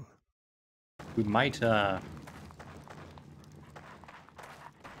sprung. We might, The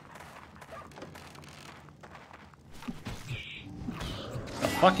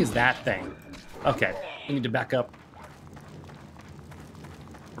fuck is that thing? Okay, we need to back up.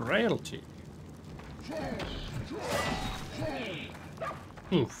 Royalty.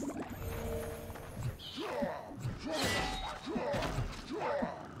 Oof.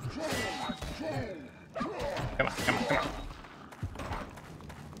 Come on, come on, come on.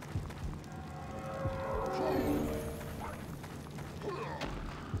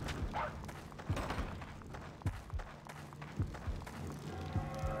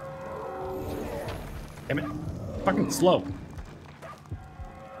 Damn it. Fucking slow.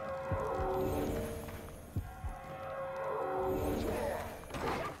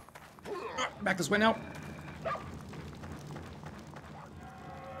 Back this way now.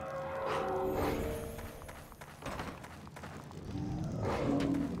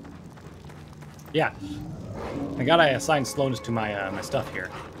 Yeah. Thank God I assigned slowness to my my stuff here.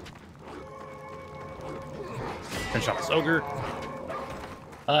 Finish off this ogre.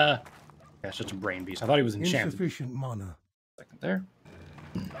 Yeah, it's just a brain beast. I thought he was enchanted. Insufficient mana. Second there.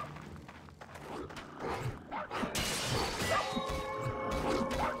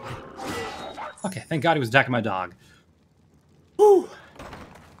 Okay, thank God he was attacking my dog. Whew.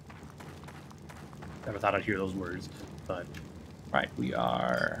 Never thought I'd hear those words, but right, we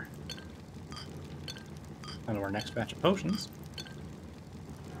are on to our next batch of potions.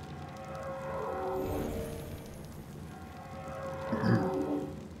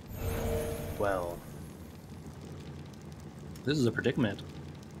 Well, this is a predicament.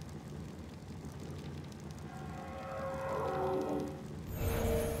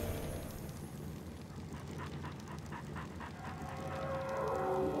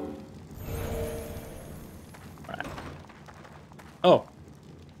 Right. Oh,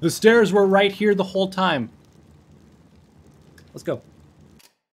 the stairs were right here the whole time. Let's go.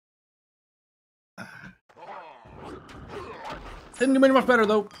 Didn't do any much better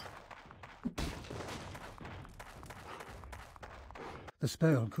though. The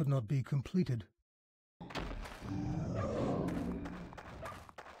spell could not be completed.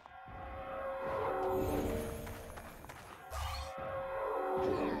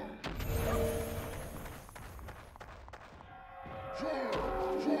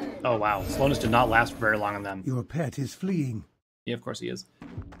 Oh wow, slowness did not last very long on them. Your pet is fleeing. Yeah, of course he is.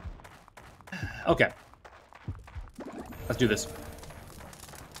 Okay. Let's do this.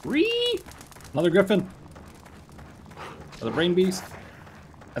 Whee! Another griffin. Another brain beast.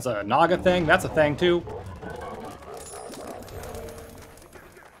 That's a Naga thing. That's a thing too.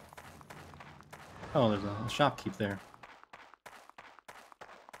 Oh, there's a shopkeep there.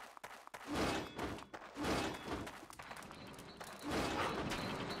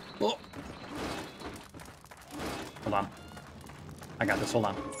 Oh. Hold on. I got this. Hold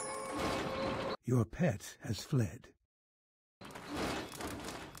on. Your pet has fled.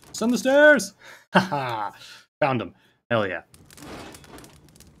 Send the stairs! Haha! Found him. Hell yeah.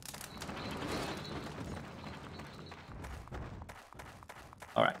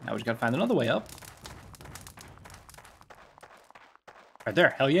 Alright, now we just gotta find another way up. Right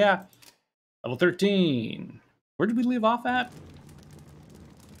there. Hell yeah. Level 13. Where did we leave off at?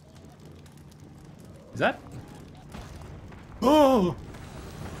 Is that? Oh!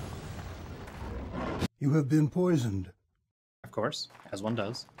 You have been poisoned. Of course, as one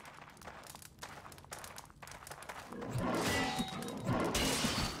does.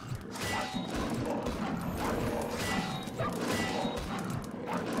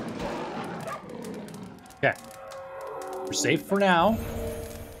 Okay. We're safe for now.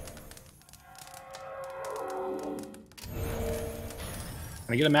 Can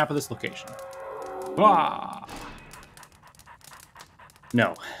I get a map of this location? Ah!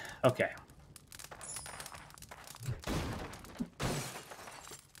 No. Okay.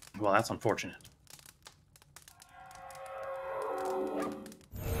 Well, that's unfortunate.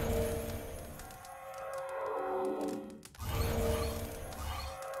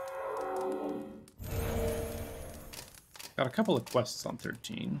 Got a couple of quests on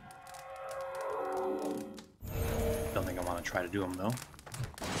 13. Don't think I want to try to do them, though.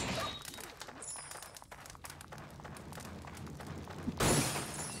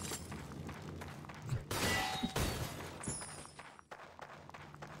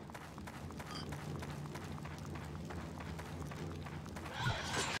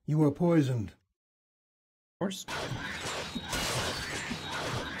 You are poisoned. Of course.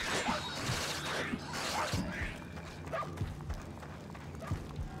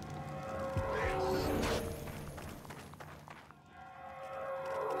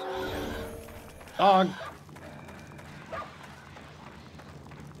 Dog.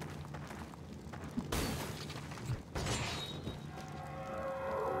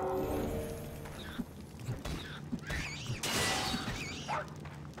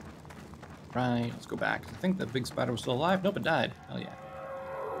 Right, let's go back. I think the big spider was still alive. Nope, it died. Hell yeah.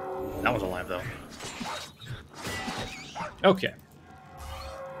 That was alive, though. Okay.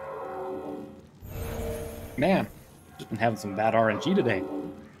 Man, just been having some bad RNG today.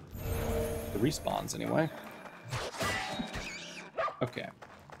 The respawns, anyway. Okay.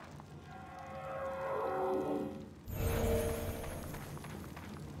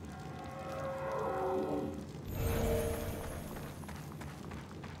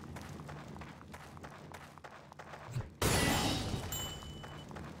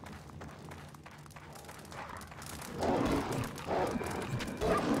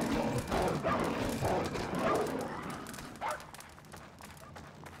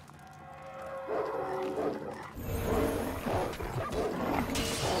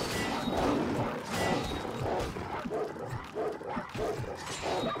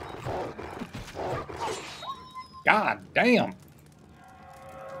 God damn.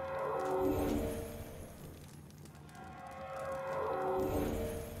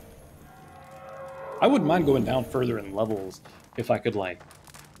 I wouldn't mind going down further in levels if I could, like,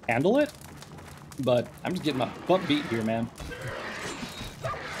 handle it, but I'm just getting my butt beat here, man.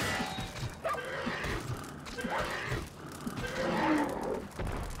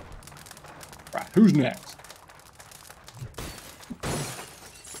 Right, who's next?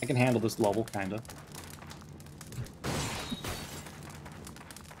 I can handle this level, kinda.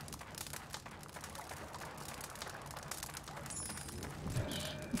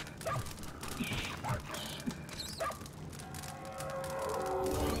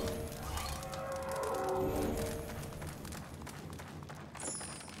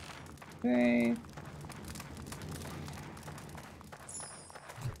 Okay.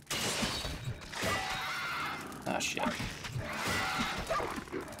 Ah, shit.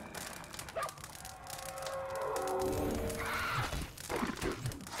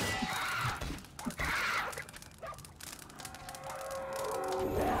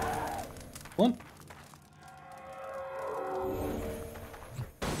 One.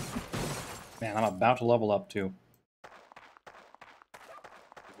 Man, I'm about to level up too.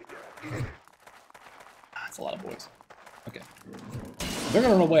 That's a lot of boys. Okay. If they're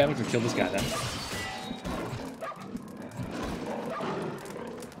gonna run away, I'm gonna kill this guy then.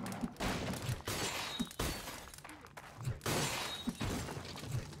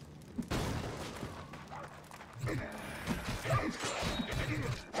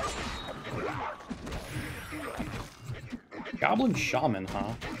 Goblin Shaman,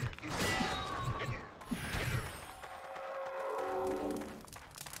 huh?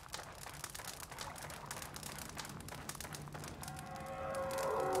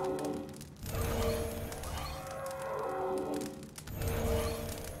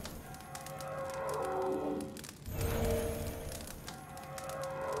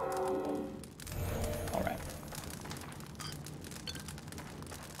 All right.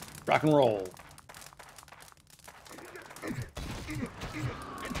 Rock and roll.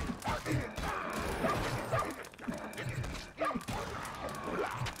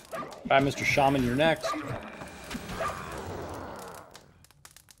 All right, Mr. Shaman, you're next.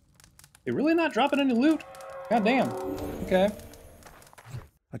 They really not dropping any loot? God damn. Okay.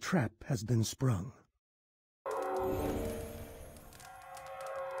 A trap has been sprung.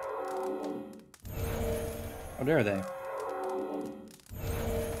 How dare they?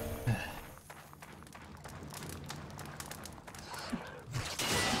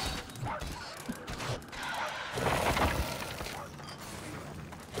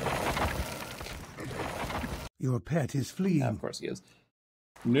 Your pet is fleeing. Of course he is.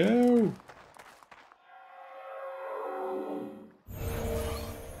 No!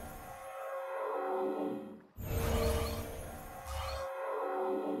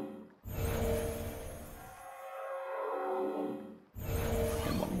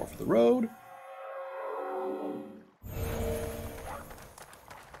 And one more for the road.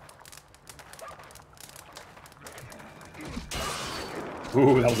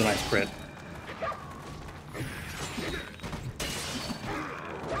 Ooh, that was a nice crit.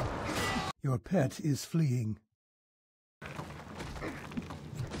 Your pet is fleeing.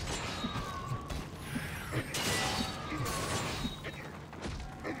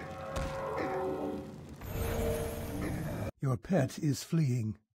 Your pet is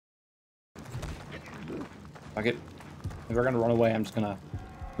fleeing. Fuck it. If we're gonna run away, I'm just gonna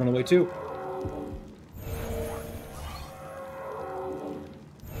run away too.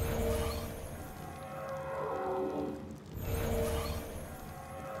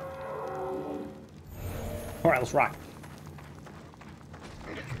 Alright, let's rock.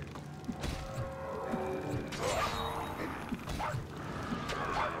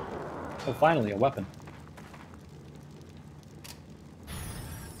 Oh, finally, a weapon.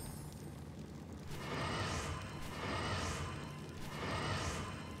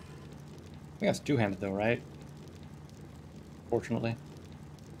 I think that's two-handed though, right? Fortunately.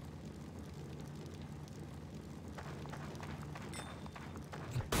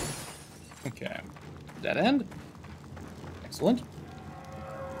 Okay. Dead end. Excellent.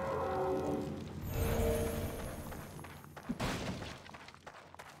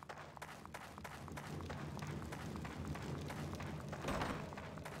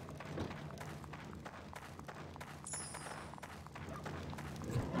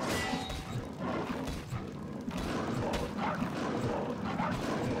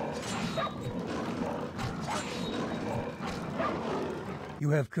 You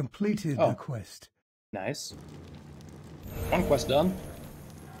have completed the quest. Nice. One quest done.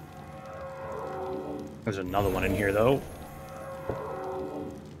 There's another one in here, though.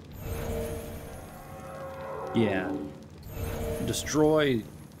 Yeah. Destroy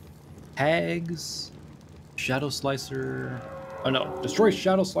hags, Shadow Slicer. Oh no, destroy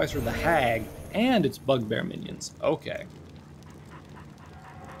Shadow Slicer the hag and its bugbear minions. Okay.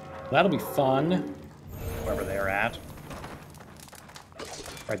 That'll be fun. Wherever they're at.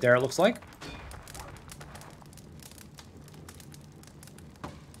 Right there, it looks like.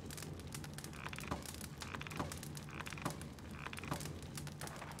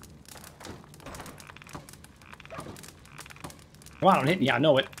 Come on, I'm hitting you, I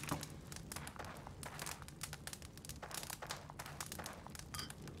know it.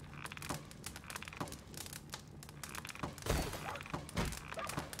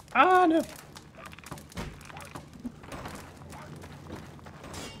 Ah, no.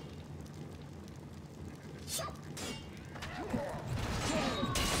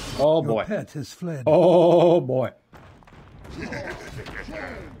 Oh boy. Your pet has fled. Oh boy.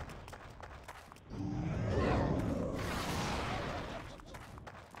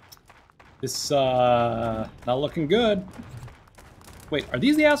 This, not looking good. Wait, are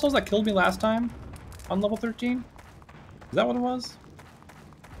these the assholes that killed me last time? On level 13? Is that what it was?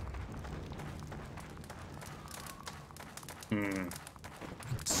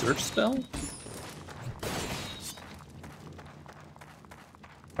 Search spell?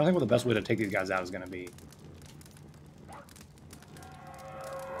 I think what the best way to take these guys out is going to be.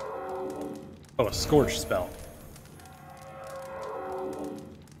 Oh, a scorch spell.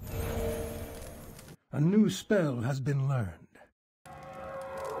 A new spell has been learned.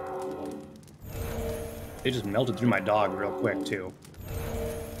 They just melted through my dog real quick, too.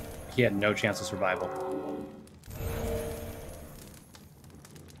 He had no chance of survival.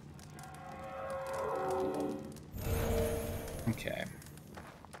 Okay.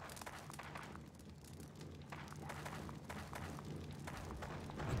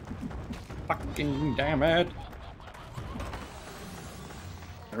 Fucking damn it.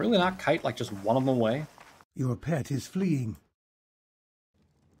 Can I really not kite like just one of them away? Your pet is fleeing.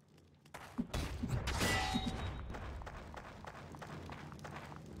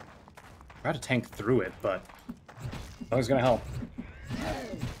 Try to tank through it, but nothing's gonna help.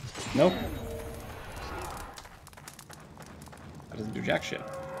 Nope. That doesn't do jack shit.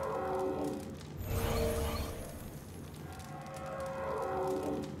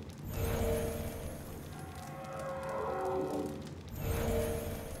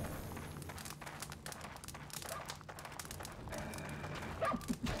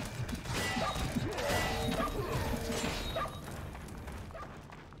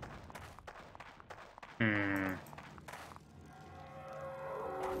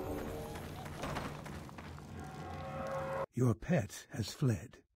 Your pet has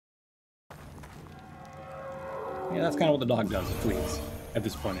fled. Yeah, that's kind of what the dog does. It flees. At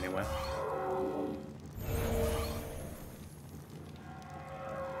this point, anyway.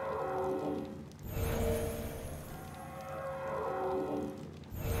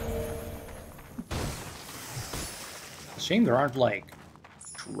 Shame there aren't, like,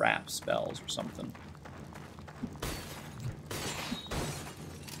 trap spells or something.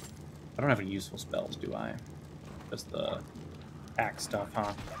 I don't have any useful spells, do I? Just the axe stuff,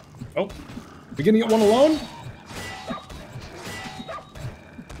 huh? Oh! Beginning at one alone?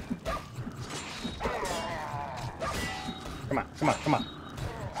 Come on, come on, come on.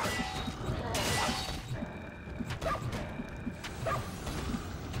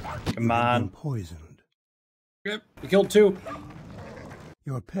 Come on. Poisoned. Yep, we killed two.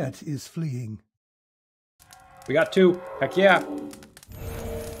 Your pet is fleeing. We got two. Heck yeah.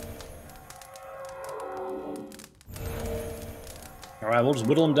 Alright, we'll just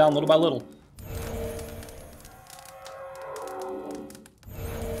whittle them down little by little.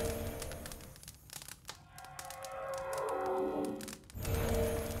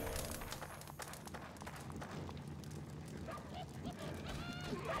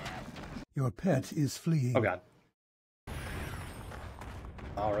 Your pet is fleeing. Oh god.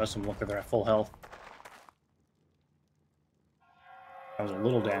 I'll rest them. Look like they're at full health. I was a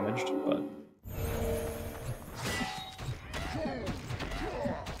little damaged, but...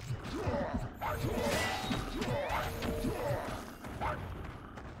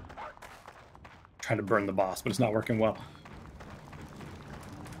 Trying to burn the boss, but it's not working well.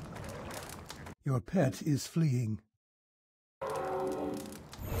 Your pet is fleeing.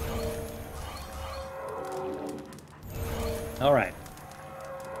 Alright.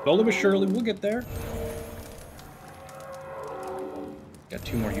 Slowly but surely, we'll get there. Got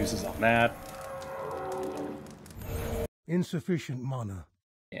two more uses on that. Insufficient mana.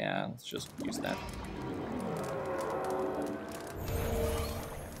 Yeah, let's just use that.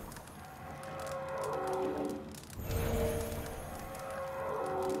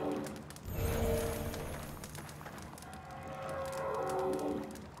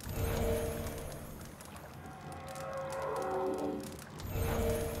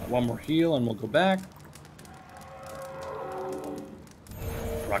 one more heal and we'll go back.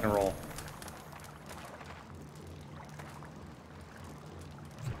 Rock and roll.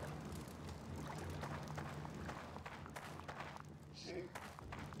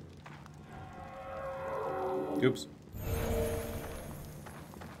 Oops.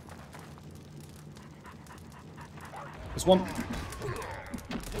 This one.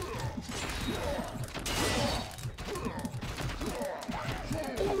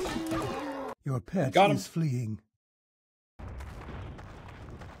 Your pet Got him. is fleeing.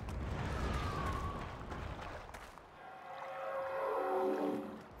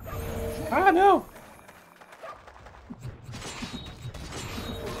 Ah, no!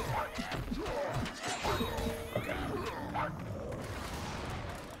 Okay.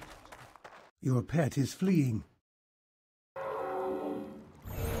 Your pet is fleeing.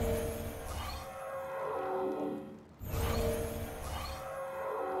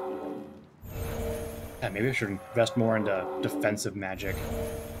 Yeah, maybe I should invest more into defensive magic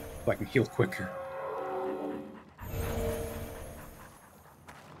so I can heal quicker.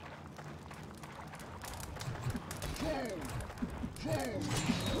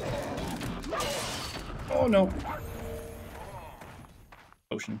 Oh no!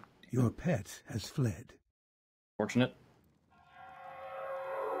 Ocean. Your pet has fled. Fortunate.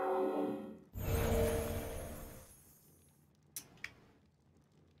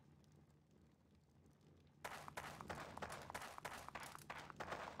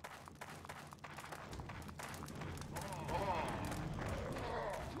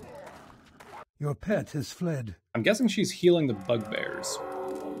 Your pet has fled. I'm guessing she's healing the bugbears.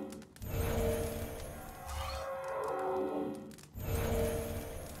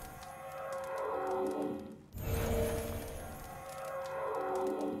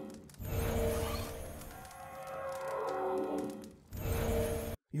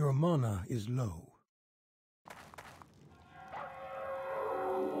 Your mana is low.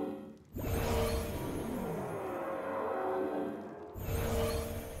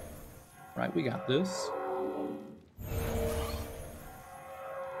 Right, we got this.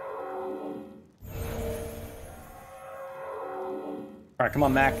 Alright, come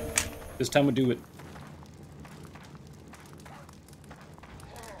on, Mac. This time we do it.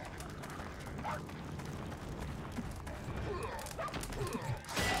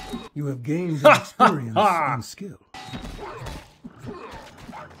 You have gained experience and skill.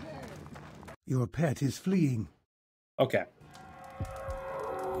 Your pet is fleeing. Okay.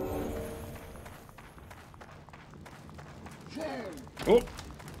 Oh.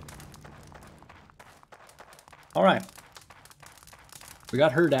 Alright. We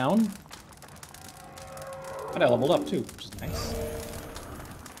got her down. And I leveled up too, which is nice.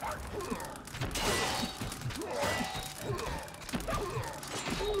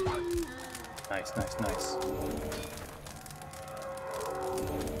 Nice, nice, nice.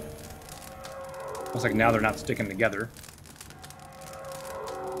 Looks like now they're not sticking together.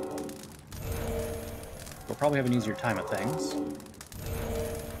 We'll probably have an easier time at things.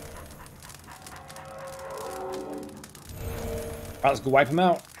 Alright, let's go wipe him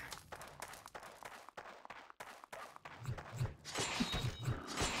out.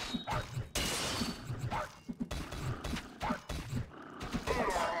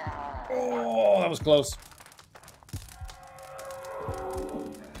 Oh, that was close.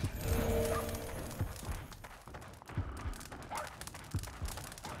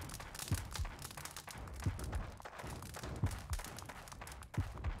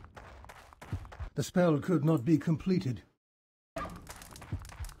 The spell could not be completed.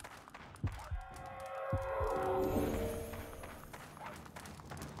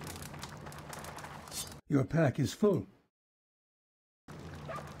 Your pack is full.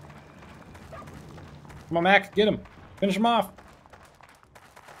 Come on, Mac, get him. Finish him off.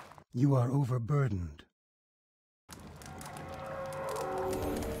 You are overburdened.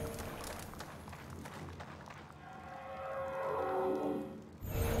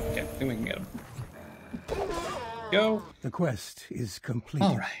 Okay, I think we can get him. Go. The quest is completed.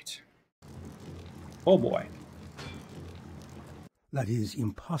 All right. Oh boy. That is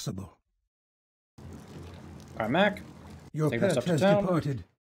impossible. All right, Mac. Your Take that pet stuff to has town. departed.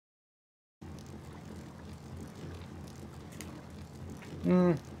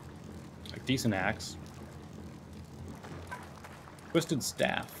 A decent axe. Twisted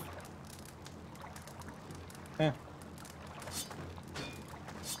staff. Eh.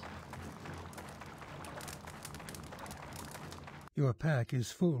 Your pack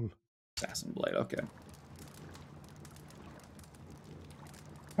is full. Assassin blade, okay.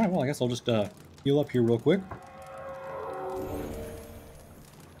 Alright, well, I guess I'll just heal up here real quick.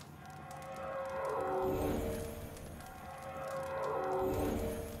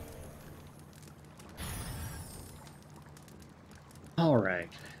 way.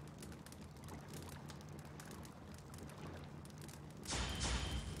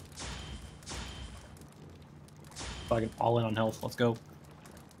 Fucking all in on health. Let's go.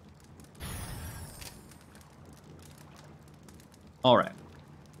 All right.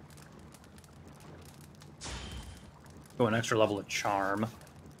 Go an extra level of charm.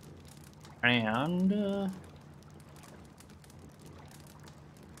 And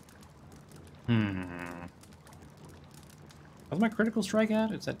What's my critical strike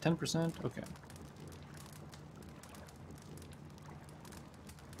at? It's at 10%? Okay.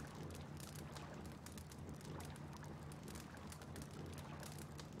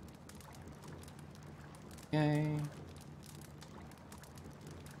 Okay.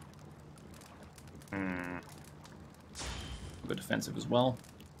 Go defensive as well.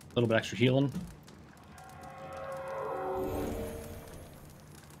 A little bit extra healing.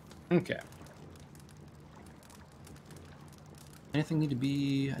 Okay. Anything need to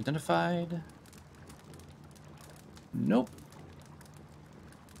be identified? Nope.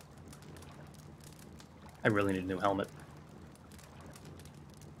 I really need a new helmet.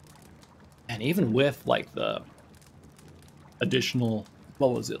 And even with, like, the additional,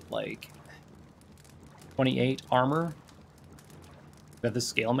 what was it, like, 28 armor that the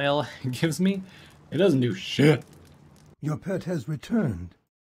scale mail gives me, it doesn't do shit. Your pet has returned.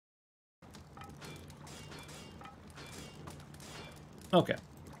 Okay.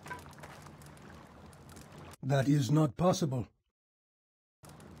 That is not possible.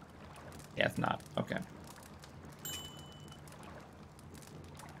 Yeah, it's not. Okay.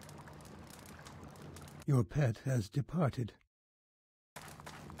 Your pet has departed.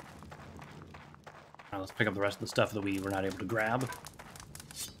 Now let's pick up the rest of the stuff that we were not able to grab.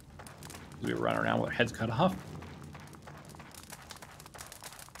 We were running around with our heads cut off.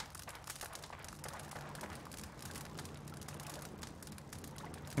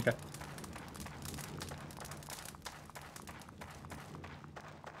 Okay.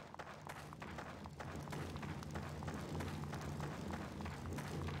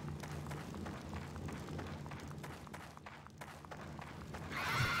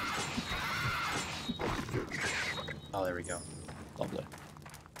 Oh, there we go. Lovely.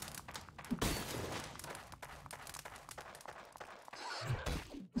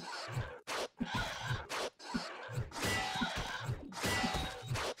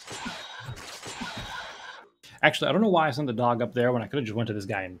 Actually, I don't know why I sent the dog up there when I could have just went to this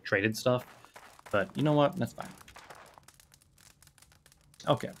guy and traded stuff. But you know what? That's fine.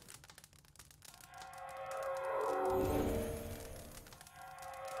 Okay.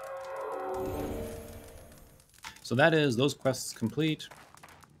 So that is those quests complete.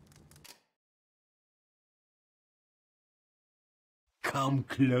 Come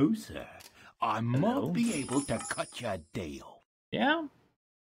closer. I Hello? might be able to cut you a deal. Yeah?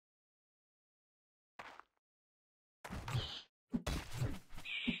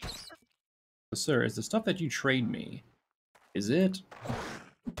 So, sir, is the stuff that you trade me, is it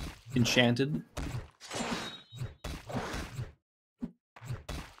enchanted?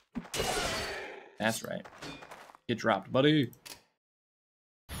 That's right. Get dropped, buddy.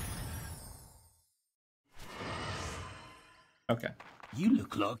 Okay. You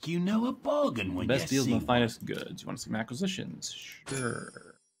look like you know a bargain when Best you deals see and the one. finest goods. You want to see my acquisitions?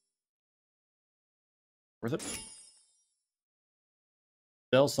 Sure. Worth it.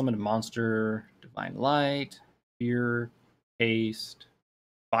 Spell summon monster, divine light, fear, haste,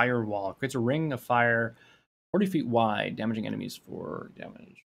 firewall. Creates a ring of fire 40 feet wide, damaging enemies for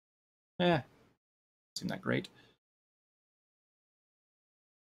damage. Seem that great.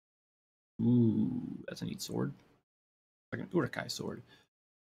 Ooh, that's a neat sword. Like an Urukai sword.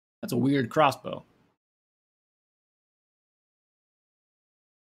 That's a weird crossbow.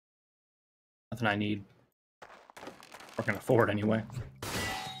 Nothing I need. Or can afford anyway.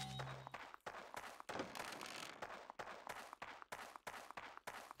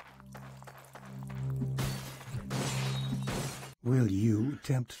 Will you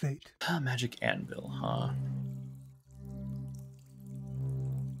tempt fate? Magic anvil, huh?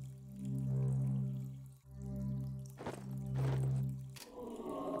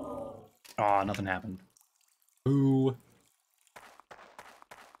 Aw, nothing happened. Ooh.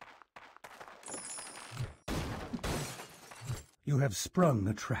 You have sprung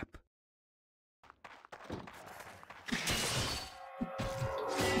a trap.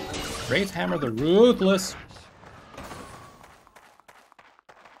 Great Hammer the Ruthless.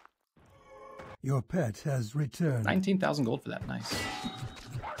 Your pet has returned. 19,000 gold for that. Nice.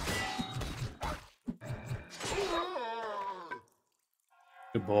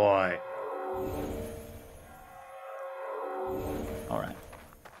 Good boy. All right.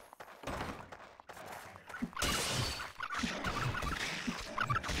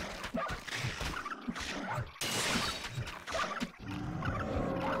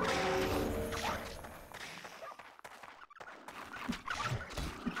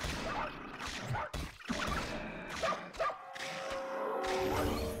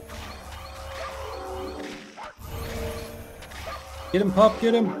 Get him, pup,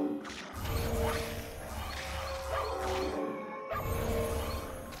 get him!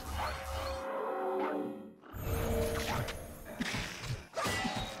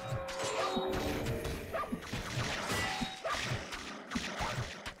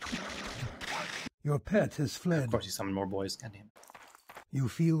 Your pet has fled. Of course he summoned more boys, goddamn. You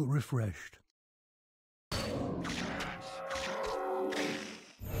feel refreshed.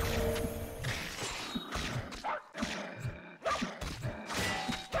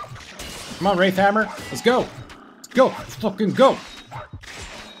 Come on, Wraithhammer, let's go! Let's go! Let's fucking go!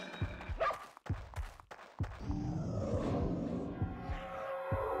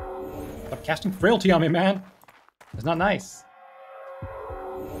 Stop casting frailty on me, man! It's not nice.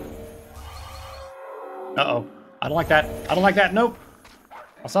 Uh-oh. I don't like that. I don't like that. Nope.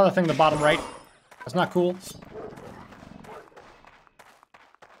 I saw the thing in the bottom right. That's not cool.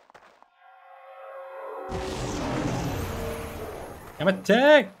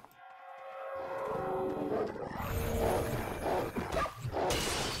 Yamate!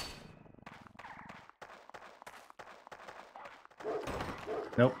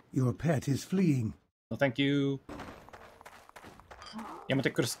 Nope. Your pet is fleeing. No, thank you.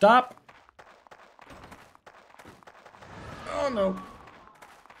 Yamate could stop. Oh no.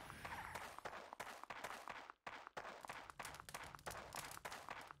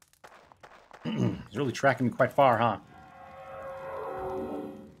 He's really tracking me quite far, huh?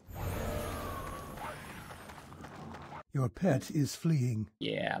 Your pet is fleeing.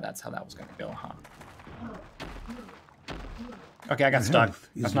 Yeah, that's how that was gonna go, huh? Okay, I got Your stuck. health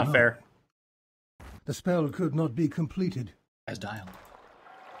is That's not low. fair. The spell could not be completed. As dialed.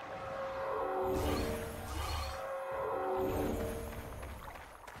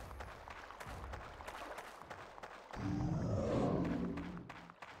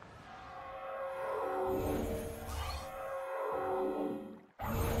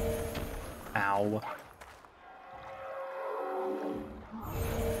 Ow.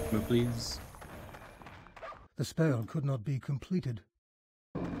 Move, please. The spell could not be completed.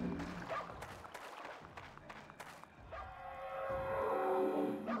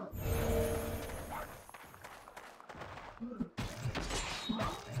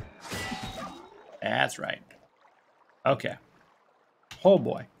 That's right. Okay. Oh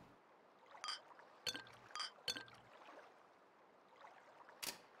boy.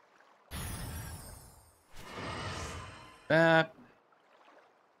 That.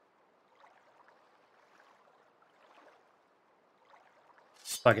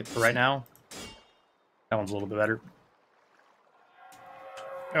 Fuck it for right now. That one's a little bit better.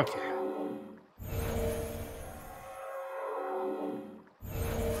 Okay.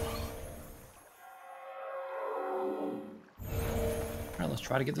 Alright, let's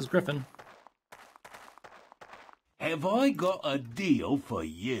try to get this griffin. Have I got a deal for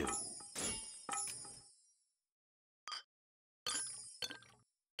you?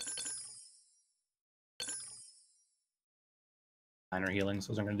 Minor healing,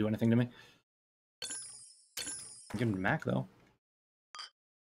 so isn't going to do anything to me. I'm giving him Mac, though.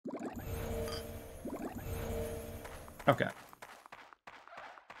 Okay.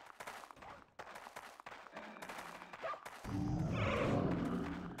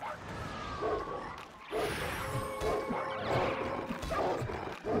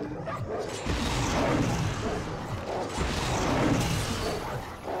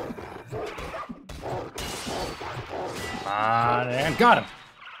 And got him.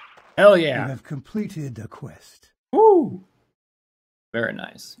 Hell yeah. You have completed a quest. Woo! Very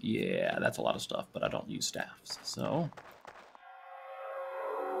nice. Yeah, that's a lot of stuff, but I don't use staffs, so...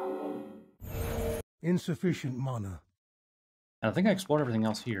 Insufficient mana. And I think I explored everything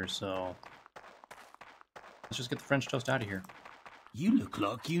else here, so... Let's just get the French toast out of here. You look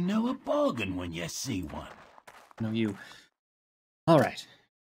like you know a bargain when you see one. No, you. Alright.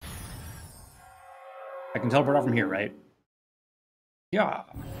 I can teleport out from here, right? Yeah.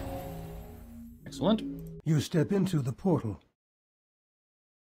 Excellent. You step into the portal.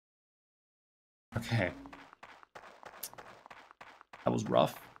 Okay. That was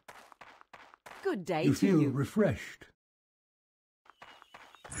rough. Good day You to feel you. refreshed.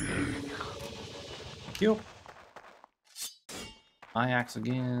 Thank you. My axe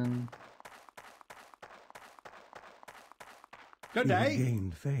again. Good You have day.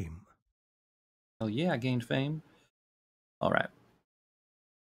 gained fame. Oh yeah, I gained fame. Alright.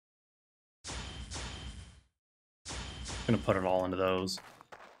 Gonna put it all into those.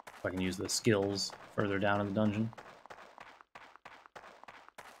 So I can use the skills further down in the dungeon.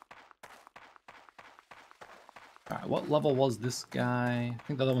 Alright, what level was this guy? I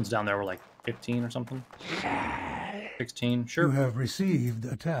think the other ones down there were like 15 or something. 16, sure. You have received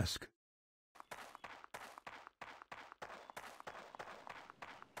a task.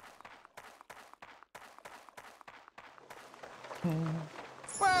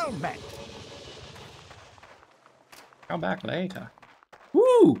 Well met. Come back later.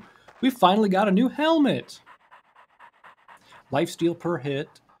 Woo! We finally got a new helmet! Lifesteal per hit,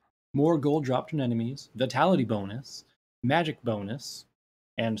 more gold dropped on enemies, vitality bonus, magic bonus,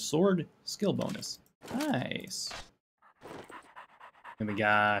 and sword skill bonus. Nice. And we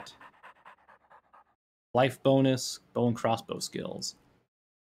got life bonus, bow and crossbow skills.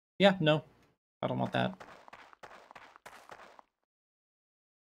 Yeah, no, I don't want that.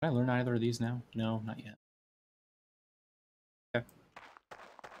 Can I learn either of these now? No, not yet. Okay.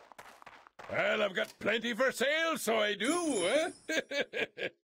 Well, I've got plenty for sale, so I do, eh?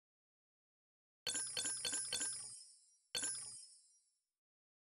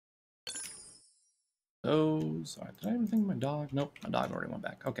 Those. All right, did I even think of my dog? Nope, my dog already went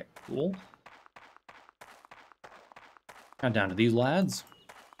back. Okay, cool. Now down to these lads.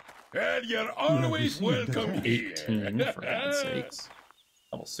 And you're always received a welcome task. here. 18, for God's sakes.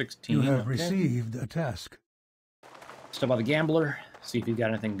 Level 16. You have okay. received a task. Step by the gambler. See if he's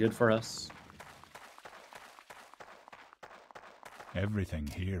got anything good for us. Everything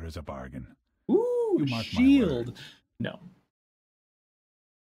here is a bargain. Ooh, You mark my shield. words. No.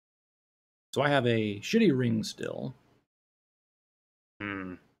 So I have a shitty ring still.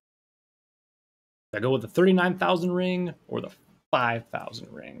 I go with the 39,000 ring or the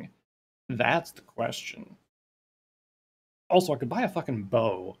 5,000 ring? That's the question. Also, I could buy a fucking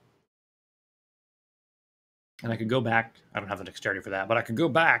bow. And I could go back. I don't have the dexterity for that, but I could go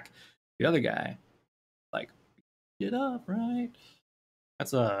back the other guy. Like, get up, right?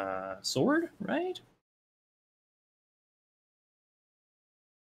 That's a sword, right?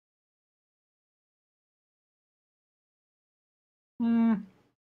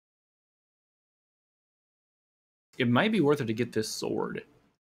 It might be worth it to get this sword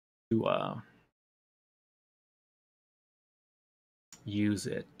to use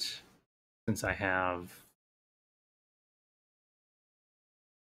it, since I have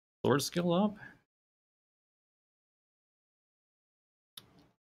sword skill up.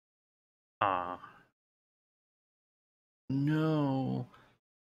 No.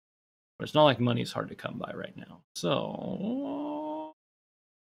 But it's not like money's hard to come by right now. So,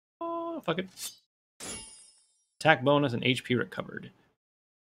 fuck it. Attack bonus and HP recovered.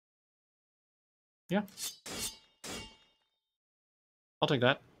 Yeah. I'll take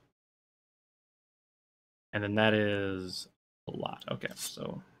that. And then that is a lot. Okay,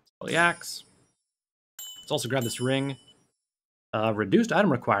 so the axe. Let's also grab this ring. Reduced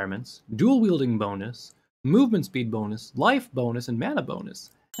item requirements, dual wielding bonus, movement speed bonus, life bonus, and mana bonus.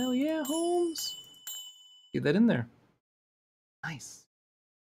 Hell yeah, Holmes. Get that in there. Nice.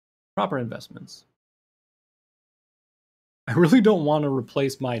 Proper investments. I really don't want to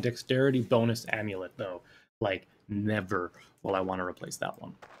replace my dexterity bonus amulet, though. Like, never will I want to replace that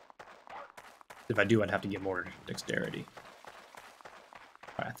one. If I do, I'd have to get more dexterity.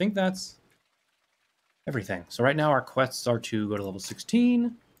 All right, I think that's everything. So right now our quests are to go to level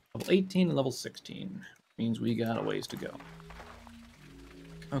 16, level 18, and level 16. Means we got a ways to go.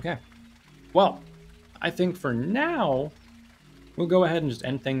 Okay. Well, I think for now, we'll go ahead and just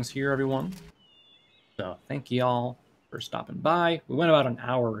end things here, everyone. So thank you all for stopping by. We went about an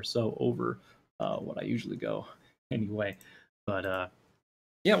hour or so over what I usually go anyway. But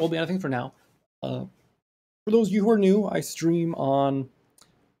yeah, we'll be anything for now. For those of you who are new, I stream on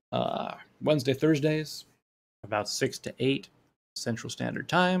Wednesday, Thursdays, about 6 to 8 Central Standard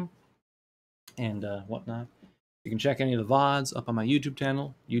Time, and whatnot. You can check any of the VODs up on my YouTube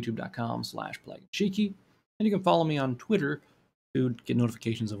channel, youtube.com/PlagenShiki, and you can follow me on Twitter to get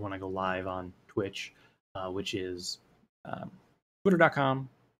notifications of when I go live on Twitch, which is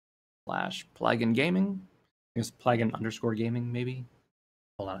twitter.com/PlagenGaming. I guess Plagen_gaming, maybe.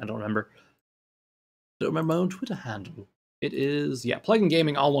 Hold on, I don't remember. Don't remember my own Twitter handle. It is, yeah, Plagen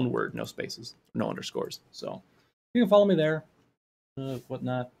Gaming, all one word, no spaces, no underscores. So you can follow me there,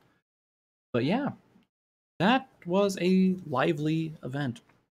 whatnot. But yeah, that was a lively event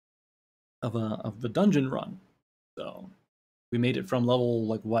of the dungeon run. So we made it from level,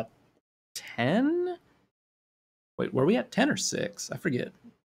 like, what, 10? Wait, were we at 10 or 6? I forget.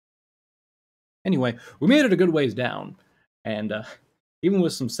 Anyway, we made it a good ways down, and even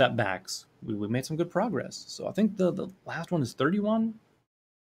with some setbacks, we made some good progress. So I think the last one is 31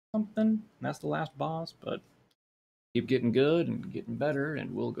 something, and that's the last boss, but keep getting good and getting better,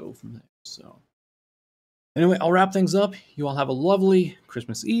 and we'll go from there. So anyway, I'll wrap things up. You all have a lovely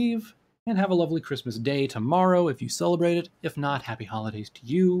Christmas Eve, And have a lovely Christmas day tomorrow if you celebrate it. If not, happy holidays to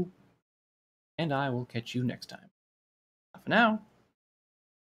you. And I will catch you next time. Bye for now.